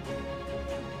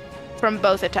 from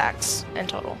both attacks in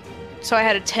total. So I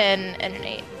had a 10 and an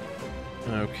 8.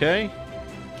 Okay.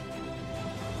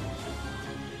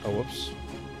 Oh, whoops.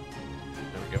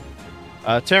 There we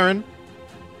go. Terran.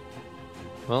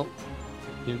 Well,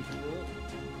 you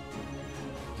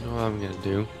know what I'm gonna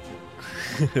do.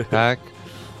 Back.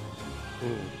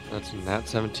 Ooh, that's a nat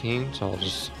 17, so I'll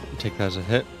just take that as a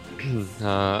hit.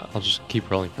 I'll just keep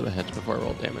rolling for the hits before I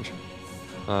roll damage.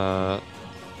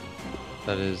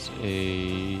 That is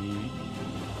a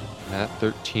nat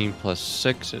 13 plus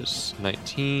 6 is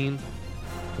 19,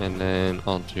 and then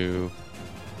I'll do.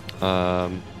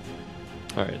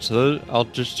 Alright, so I'll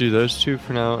just do those 2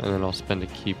 for now, and then I'll spend a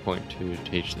key point to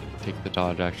take the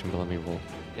dodge action, but let me roll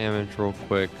damage real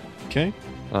quick. Okay.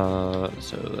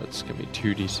 So that's gonna be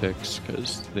 2d6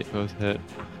 because they both hit.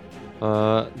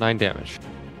 9 damage.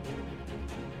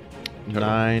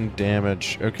 9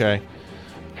 damage. Okay.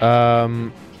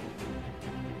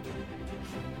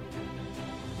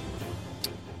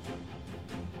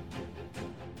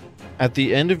 At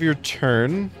the end of your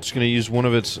turn, it's going to use one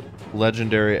of its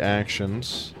legendary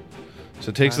actions. So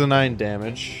it takes the 9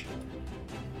 damage.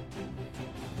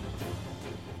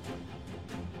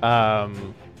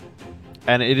 And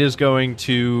it is going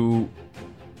to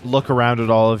look around at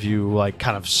all of you, like,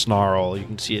 kind of snarl. You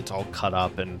can see it's all cut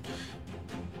up and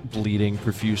bleeding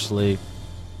profusely.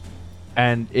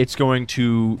 And it's going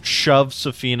to shove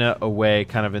Safina away,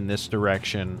 kind of in this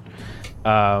direction.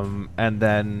 And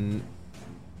then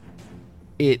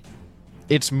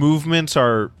its movements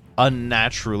are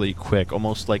unnaturally quick,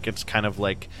 almost like it's kind of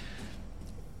like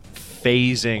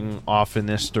phasing off in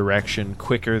this direction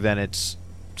quicker than it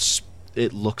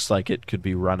looks like it could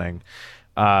be running.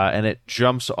 And it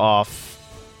jumps off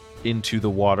into the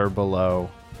water below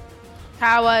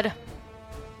Coward.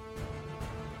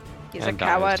 He's And a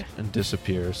coward. dies. and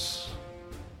disappears.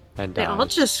 And They all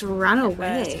just run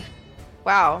away.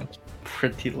 Wow.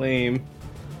 Pretty lame.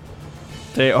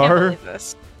 They Can't are believe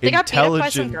this. They got beat up by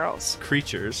some intelligent girls.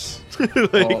 creatures.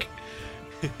 Well,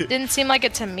 Didn't seem like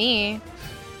it to me.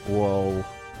 Whoa.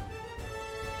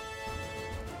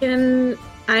 Can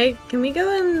we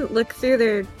go and look through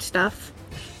their stuff?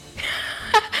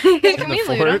 Can In we the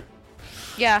loot fort? 'em?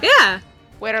 Yeah. Yeah.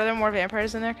 Wait, are there more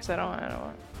vampires in there? Because I don't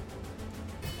want.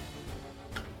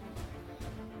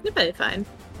 You're probably fine.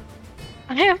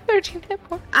 I have 13 hit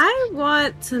points. I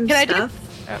want some Can I do-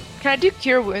 stuff. Can I do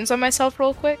Cure Wounds on myself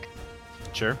real quick?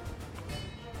 Sure.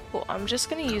 Cool. I'm just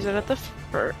gonna use it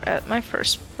at my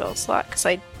first spell slot because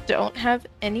I don't have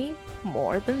any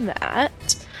more than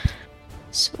that.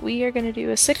 So we are gonna do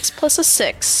a 6 plus a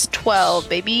 6, 12,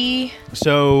 baby.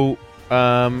 So,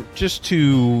 just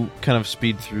to kind of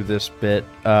speed through this bit,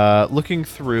 looking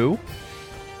through.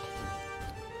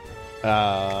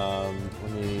 Let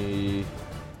me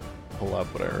pull up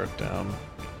what I wrote down.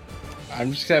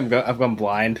 I've gone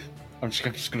blind. I'm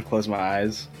just gonna close my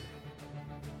eyes.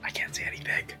 I can't see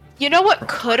anything. You know what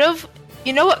could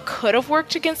have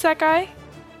worked against that guy?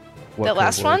 What The could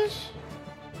last work? one?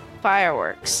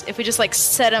 Fireworks. If we just like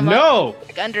set him No! up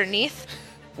like, underneath,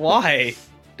 Why?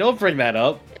 Don't bring that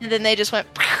up. and then they just went.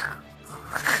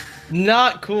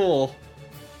 Not cool.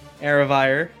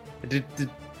 Aravire.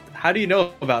 How do you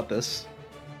know about this?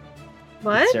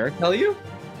 What? Did Sarah tell you?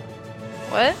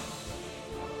 What?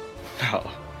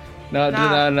 No.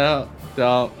 Nah.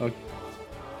 No. Okay.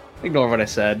 Ignore what I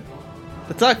said.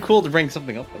 It's not cool to bring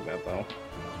something up like that, though.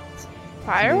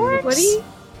 Fireworks? What do you?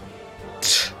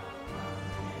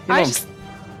 I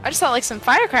just thought like some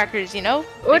firecrackers, you know?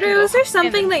 Order, They can is go there in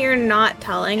something and- that you're not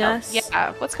telling us?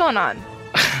 Yeah, what's going on?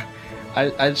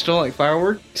 I just don't like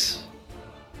fireworks.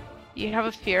 You have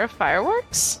a fear of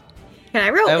fireworks? Can I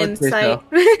roll I would say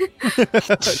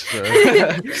insight? Sure.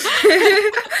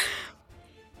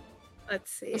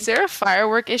 Let's see. Is there a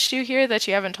firework issue here that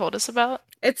you haven't told us about?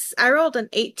 I rolled an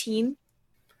 18.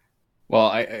 Well,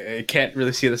 I can't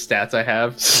really see the stats I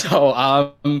have, so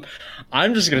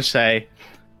I'm just gonna say,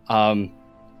 I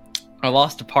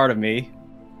lost a part of me,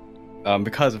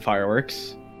 because of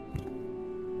fireworks.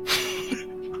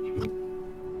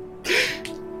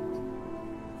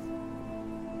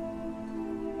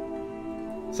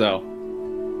 So,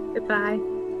 Goodbye.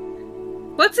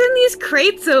 What's in these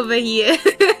crates over here?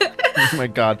 Oh my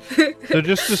god. So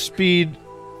just to speed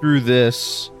through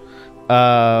this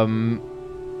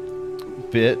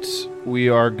bit, we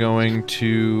are going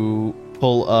to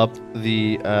pull up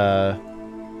the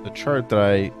chart that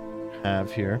I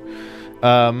have here.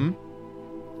 Ooh.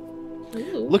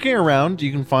 Looking around,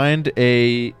 you can find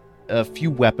a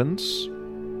few weapons.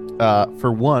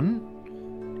 For one,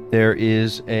 there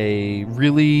is a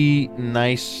really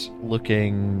nice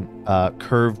looking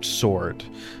curved sword.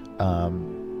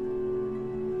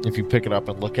 If you pick it up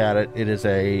and look at it, it is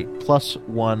a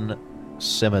 +1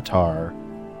 scimitar.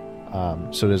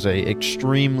 So it is a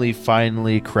extremely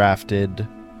finely crafted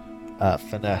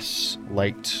finesse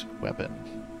light weapon,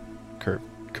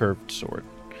 curved sword.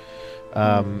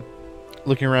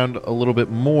 Looking around a little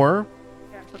bit more,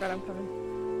 Yeah, I forgot I'm coming.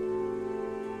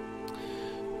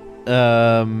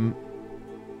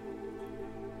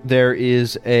 there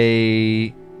is a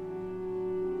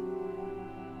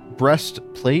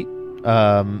breastplate.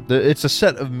 It's a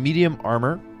set of medium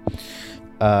armor,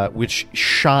 which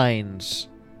shines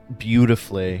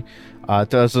beautifully.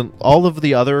 Doesn't all of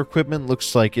the other equipment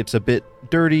looks like it's a bit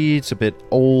dirty, it's a bit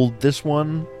old. This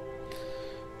one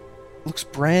looks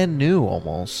brand new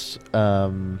almost.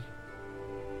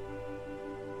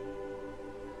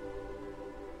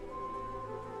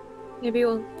 Maybe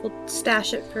we'll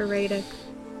stash it for Radek.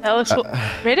 That looks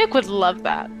Radek would love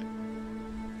that.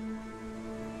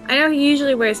 I know he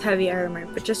usually wears heavy armor,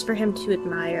 but just for him to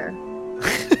admire.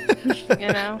 You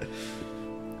know?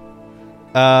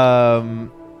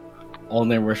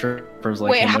 only worshippers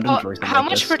like Wait, him would enjoy something how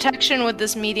like much this. protection would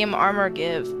this medium armor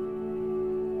give?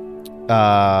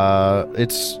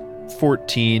 It's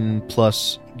 14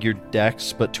 plus your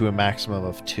dex, but to a maximum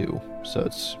of 2. So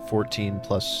it's 14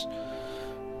 plus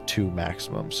 2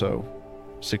 maximum, so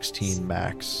 16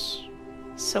 max.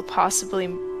 So possibly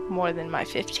more than my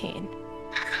 15.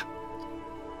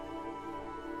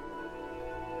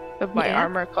 Of my Yeah.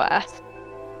 armor class.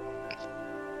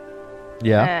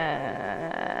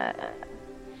 Yeah.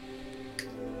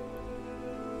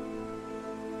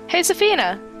 Hey,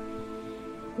 Safina,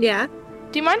 Yeah,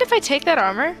 do you mind if I take that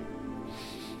armor?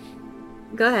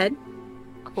 go ahead.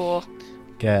 Cool.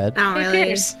 Good. I don't Hey, really.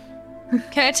 Fierce,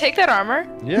 can I take that armor?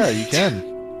 Yeah, you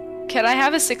can. Can I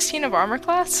have a 16 of armor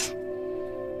class?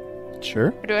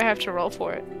 Sure. Or do I have to roll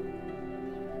for it?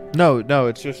 No,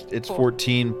 it's Cool.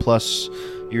 14 plus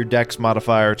your dex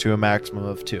modifier to a maximum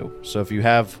of 2. So if you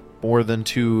have more than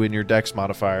 2 in your dex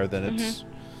modifier, then it's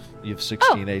you have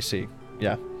 16 AC.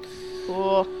 Yeah.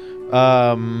 Cool.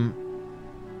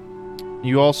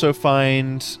 You also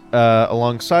find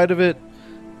alongside of it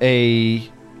a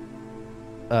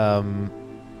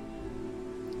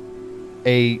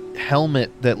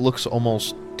helmet that looks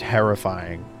almost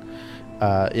terrifying.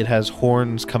 It has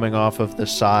horns coming off of the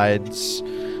sides,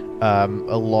 a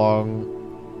long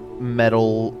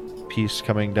metal piece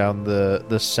coming down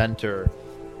the center.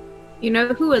 You know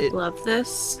who would love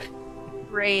this?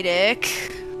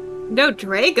 Radic. No,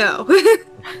 Drago.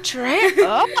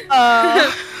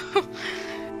 Oh.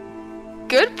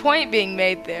 Good point being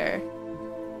made there.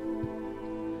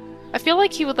 I feel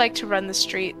like he would like to run the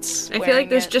streets. I feel like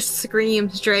this it. just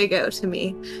screams Drago to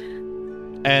me.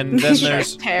 And then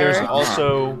there's Terror.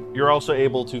 also you're also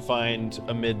able to find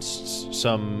amidst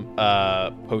some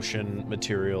potion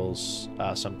materials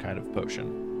some kind of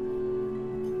potion.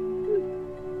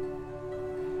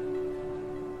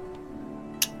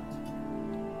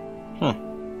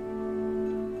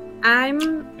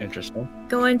 I'm Interesting.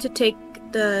 going to take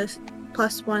the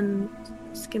 +1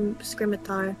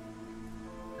 scimitar.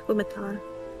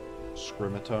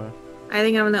 Scimitar. I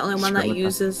think I'm the only one that Scimitar.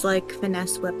 uses like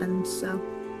finesse weapons, so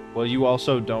Well, you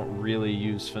also don't really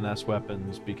use finesse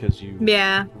weapons because you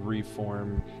yeah.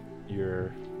 reform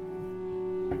your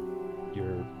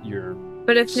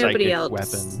But if psychic nobody else,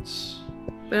 weapons.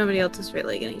 but nobody else is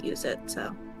really gonna use it,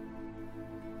 so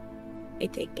I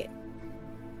take it.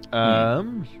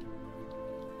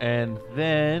 And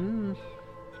then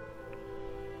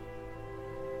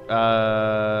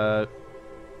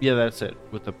yeah, that's it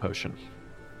with the potion.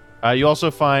 You also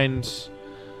find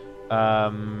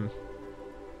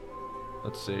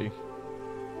let's see.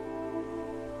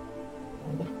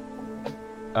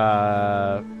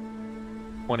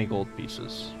 20 gold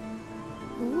pieces.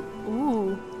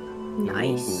 Ooh.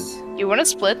 Nice. You want to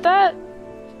split that?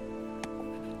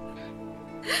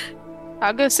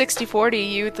 I'll go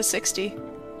 60-40, you with the 60.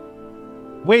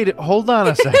 Wait, hold on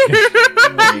a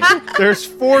second. There's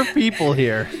 4 people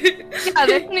here. Yeah,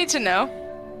 they don't need to know.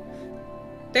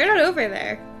 They're not over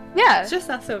there. Yeah, It's just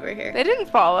us over here. they didn't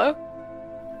follow.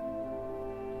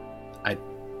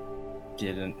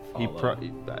 Didn't He follow.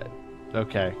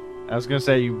 okay. I was gonna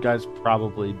say you guys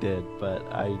probably did, but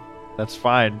that's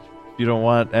fine. If you don't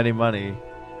want any money.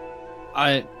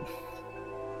 I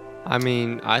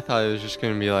mean, I thought it was just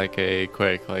gonna be like a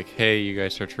quick, like, hey, you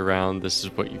guys search around, this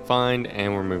is what you find,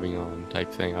 and we're moving on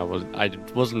type thing. I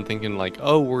wasn't thinking like,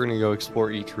 oh, we're gonna go explore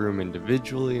each room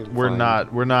individually. And We're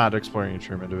find- not exploring each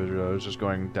room individually. I was just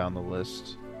going down the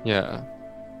list. Yeah.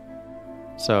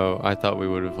 So I thought we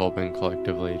would have all been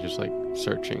collectively just like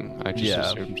searching. I just Yeah.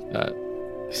 assumed that.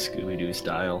 Scooby-Doo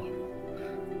style.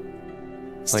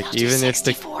 Like, Still do even if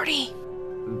the- 60-40.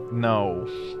 No.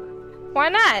 Why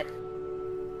not?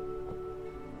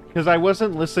 Because I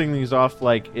wasn't listing these off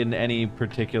like in any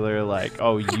particular like,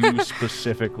 oh, you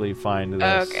specifically find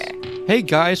this. Okay. Hey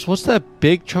guys, what's that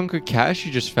big chunk of cash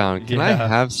you just found? Can I Yeah.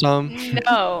 have some?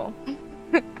 No.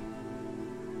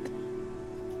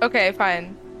 Okay,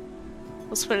 fine.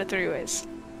 We'll split it 3 ways.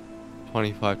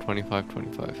 25, 25,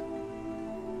 25.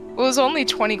 It was only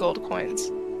 20 gold coins.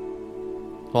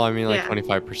 Well, I mean like Yeah.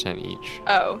 25% each.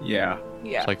 Oh, Yeah.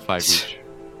 yeah. It's like 5 each.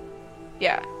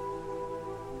 Yeah.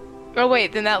 Oh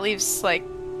wait, then that leaves like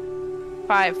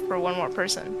 5 for one more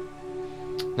person.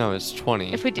 No, it's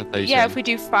 20. If we do, I thought you yeah, said. if we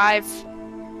do 5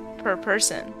 per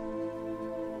person,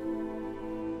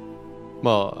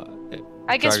 Well,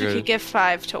 I guess we Drago- could give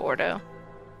 5 to Ordo.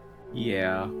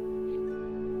 Yeah.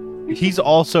 He's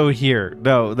also here.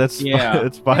 No, that's Yeah.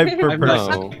 it's 5 per I'm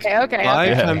person. no. Okay.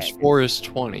 5 okay. times 4 is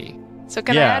 20. So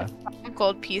can Yeah. I add 5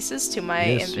 gold pieces to my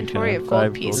Yes, you can inventory add of 5 gold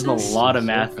gold pieces? There's a lot of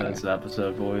math in this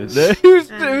episode, boys.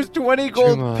 There's 20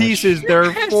 gold much. pieces. There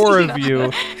are 4 of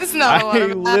you. It's not a lot I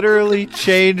of math. literally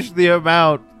changed the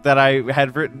amount that I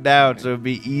had written down so it'd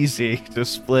be easy to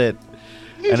split.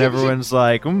 And everyone's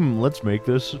like, let's make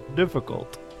this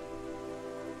difficult.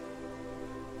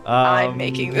 I'm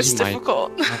making this my-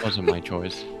 difficult. That wasn't my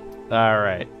choice. All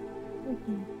right.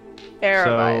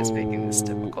 Arabai is making this So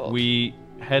difficult. we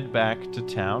head back to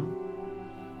town.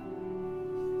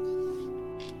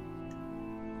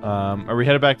 Are we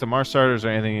headed back to Marsart, or is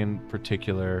there anything in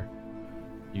particular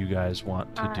you guys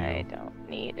want to do? I don't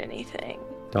need anything.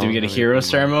 Do we get a Don't hero really-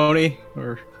 ceremony?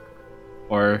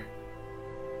 Or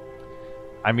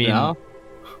I mean, no?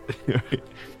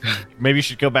 maybe you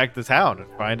should go back to town and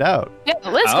find out. Yeah,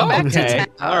 let's go Oh, back okay. to town.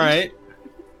 All right.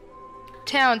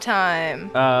 Town time.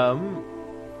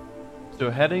 So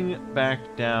heading back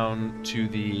down to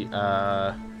the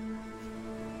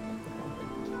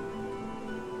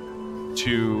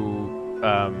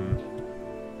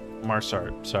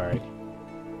Marsart, sorry.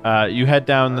 You head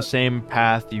down the same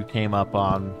path you came up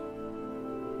on.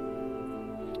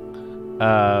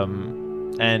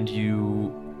 And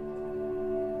you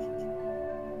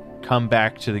come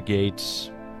back to the gates.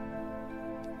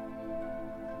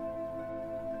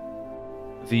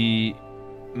 The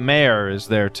mayor is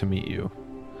there to meet you,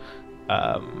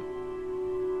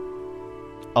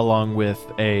 along with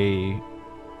a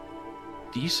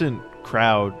decent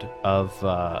crowd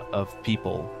of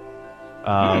people,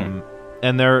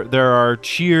 and there are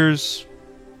cheers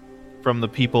from the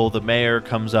people. The mayor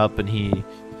comes up and he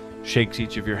shakes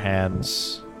each of your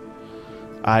hands.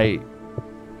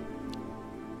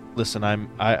 Listen,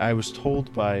 I was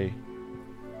told by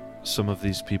some of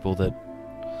these people that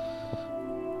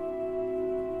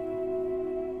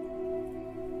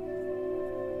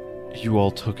you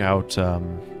all took out, I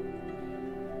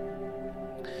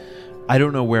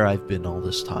don't know where I've been all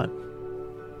this time.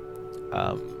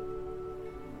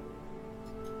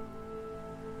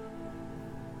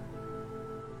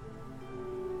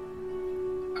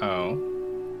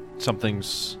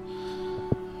 Something's...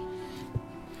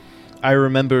 I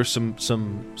remember some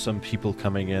people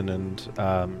coming in, and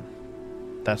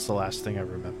that's the last thing I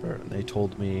remember. And they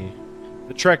told me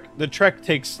the trek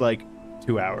takes like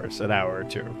 2 hours, an hour or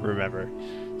two. Remember,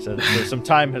 so some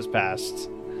time has passed.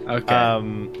 Okay.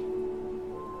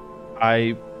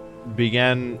 I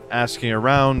began asking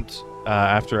around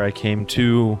after I came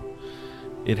to.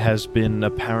 It has been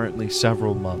apparently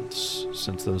several months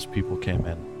since those people came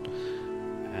in,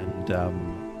 and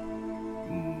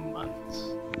Months.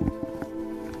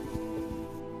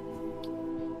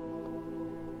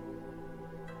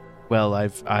 well,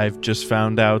 I've just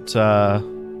found out some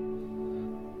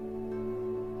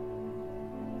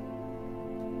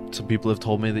people have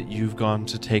told me that you've gone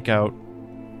to take out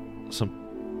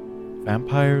some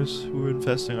vampires who were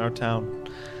infesting our town.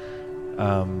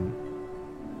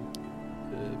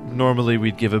 Normally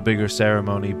we'd give a bigger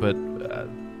ceremony, but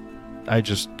I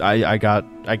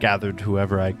gathered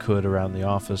whoever I could around the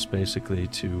office basically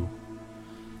to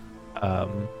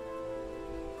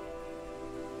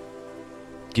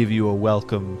give you a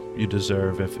welcome you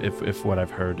deserve if what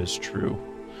I've heard is true.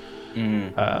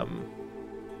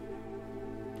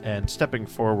 And stepping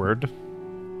forward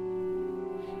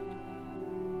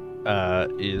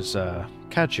is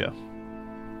Katja.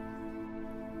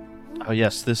 Oh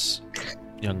yes, this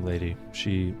young lady.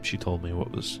 She told me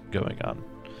what was going on,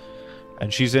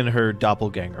 and she's in her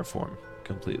doppelganger form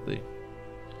completely.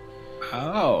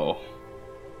 Oh.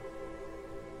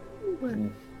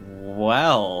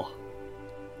 Well.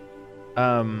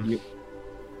 And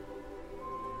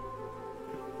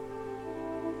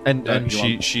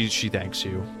she thanks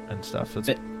you and stuff. It's,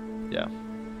 yeah.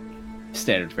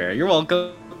 Standard fare. You're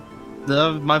welcome.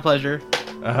 My pleasure.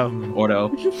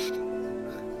 Ordo.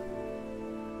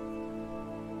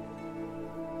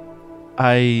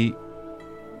 I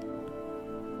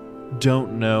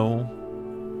don't know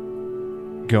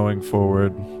going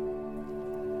forward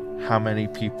how many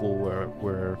people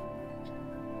were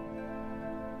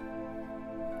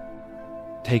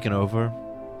taken over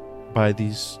by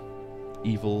these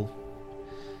evil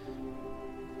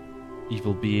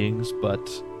beings,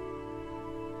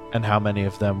 and how many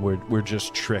of them were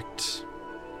just tricked.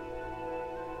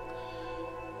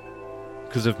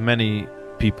 Because if many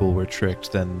people were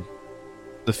tricked, then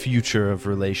the future of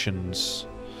relations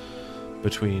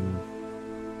between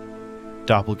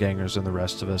doppelgangers and the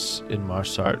rest of us in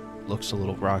Marsart looks a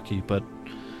little rocky, but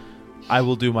I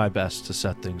will do my best to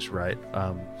set things right.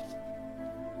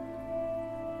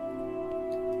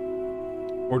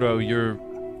 Ordo, you're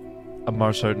a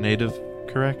Marsart native,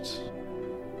 correct?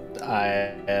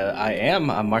 I am.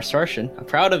 I'm Marsartian. I'm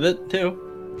proud of it, too.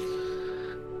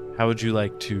 How would you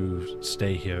like to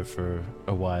stay here for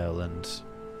a while and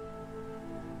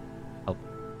help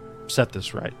set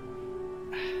this right?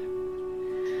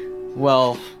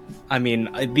 Well, I mean,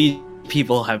 these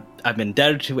people I've been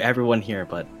indebted to everyone here,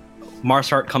 but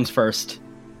Marsart comes first.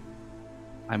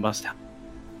 I must help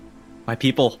my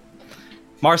people.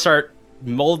 Marsart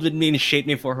molded me and shaped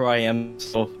me for who I am,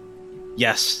 so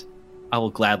yes, I will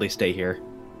gladly stay here.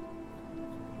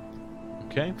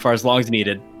 Okay. For as long as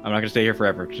needed. I'm not gonna stay here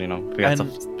forever, because, I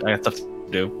got stuff to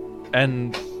do.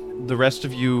 And the rest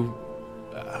of you,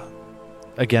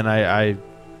 again, I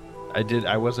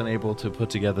wasn't able to put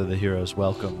together the hero's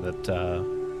welcome that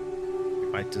you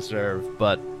might deserve,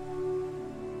 but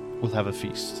we'll have a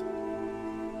feast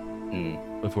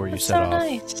before you That's set so off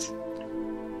nice.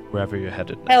 wherever you're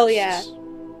headed next. Hell yeah.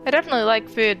 I definitely like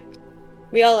food.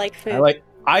 We all like food.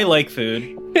 I like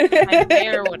food. My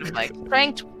mayor would have liked.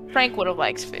 Frank would have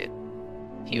liked food.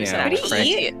 He was Yeah, an actual Frank-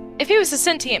 sentient. If he was a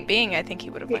sentient being, I think he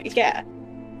would have liked. Yeah.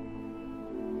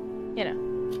 You know.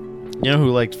 You know who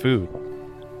liked food?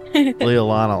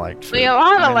 Leolana liked fruit.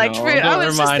 Leolana I liked know, fruit. I don't was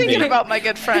just remind thinking me. about my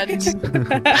good friend.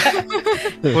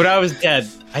 When I was dead,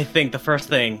 I think the first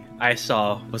thing I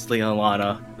saw was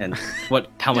Leolana and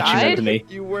how much she meant to me.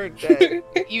 You weren't dead.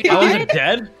 You I wasn't died?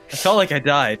 dead. I felt like I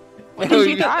died. When did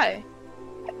you die?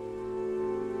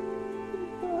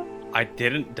 I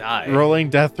didn't die. Rolling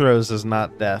death throws is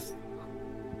not death.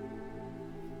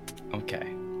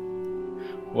 Okay.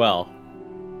 Well,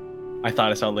 I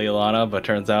thought I saw Leolana, but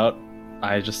turns out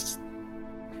I just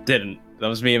didn't. That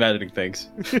was me imagining things.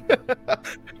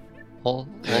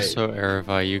 Also,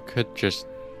 Erevi, you could just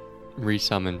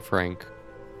resummon Frank.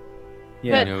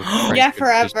 Yeah. You know, Frank Yeah, could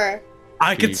just- forever.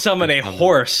 I could summon a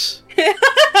horse.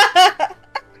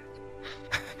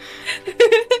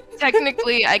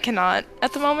 Technically, I cannot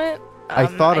at the moment. I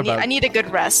thought about- I need a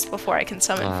good rest before I can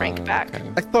summon Frank back.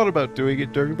 okay. I thought about doing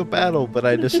it during the battle, but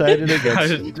I decided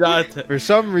against it. Not- For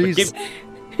some reason.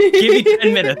 Give me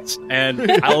 10 minutes, and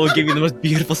I will give you the most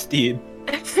beautiful steed.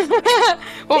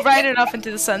 We'll ride it off into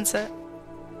the sunset.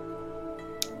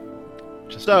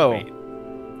 Just So- wait.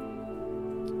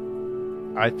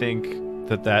 I think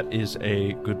that is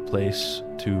a good place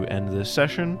to end this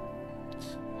session.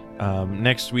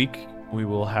 Next week, we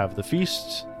will have the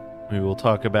feast. We will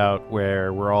talk about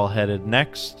where we're all headed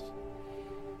next.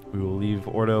 We will leave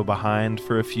Ordo behind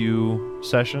for a few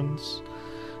sessions,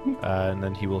 and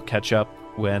then he will catch up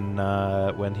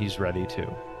when he's ready to,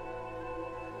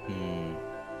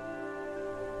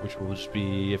 which will just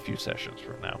be a few sessions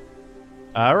from now.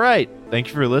 All right. Thank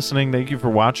you for listening. Thank you for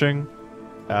watching.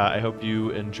 I hope you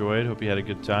enjoyed. Hope you had a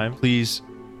good time. Please,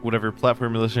 whatever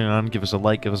platform you're listening on, give us a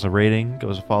like, give us a rating, give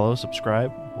us a follow,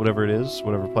 subscribe, whatever it is,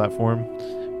 whatever platform.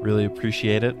 Really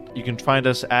appreciate it. You can find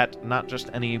us at Not Just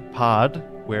Any Pod,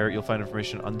 where you'll find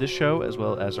information on this show as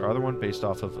well as our other one based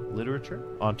off of literature.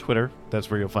 On Twitter, that's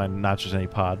where you'll find Not Just Any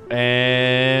Pod.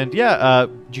 And yeah,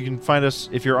 you can find us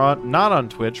if you're not on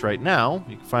Twitch right now.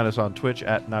 You can find us on Twitch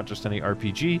at Not Just Any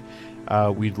RPG.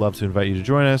 We'd love to invite you to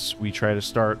join us. We try to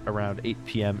start around 8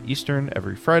 p.m. Eastern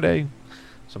every Friday.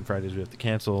 Some Fridays we have to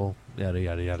cancel. Yada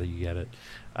yada yada. You get it.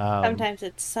 Sometimes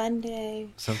it's Sunday.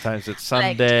 Sometimes it's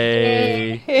Like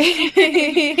Sunday.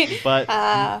 But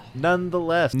Ah.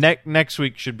 nonetheless, next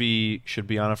week should be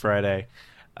on a Friday,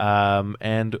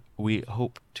 and we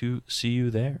hope to see you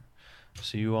there.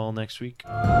 See you all next week.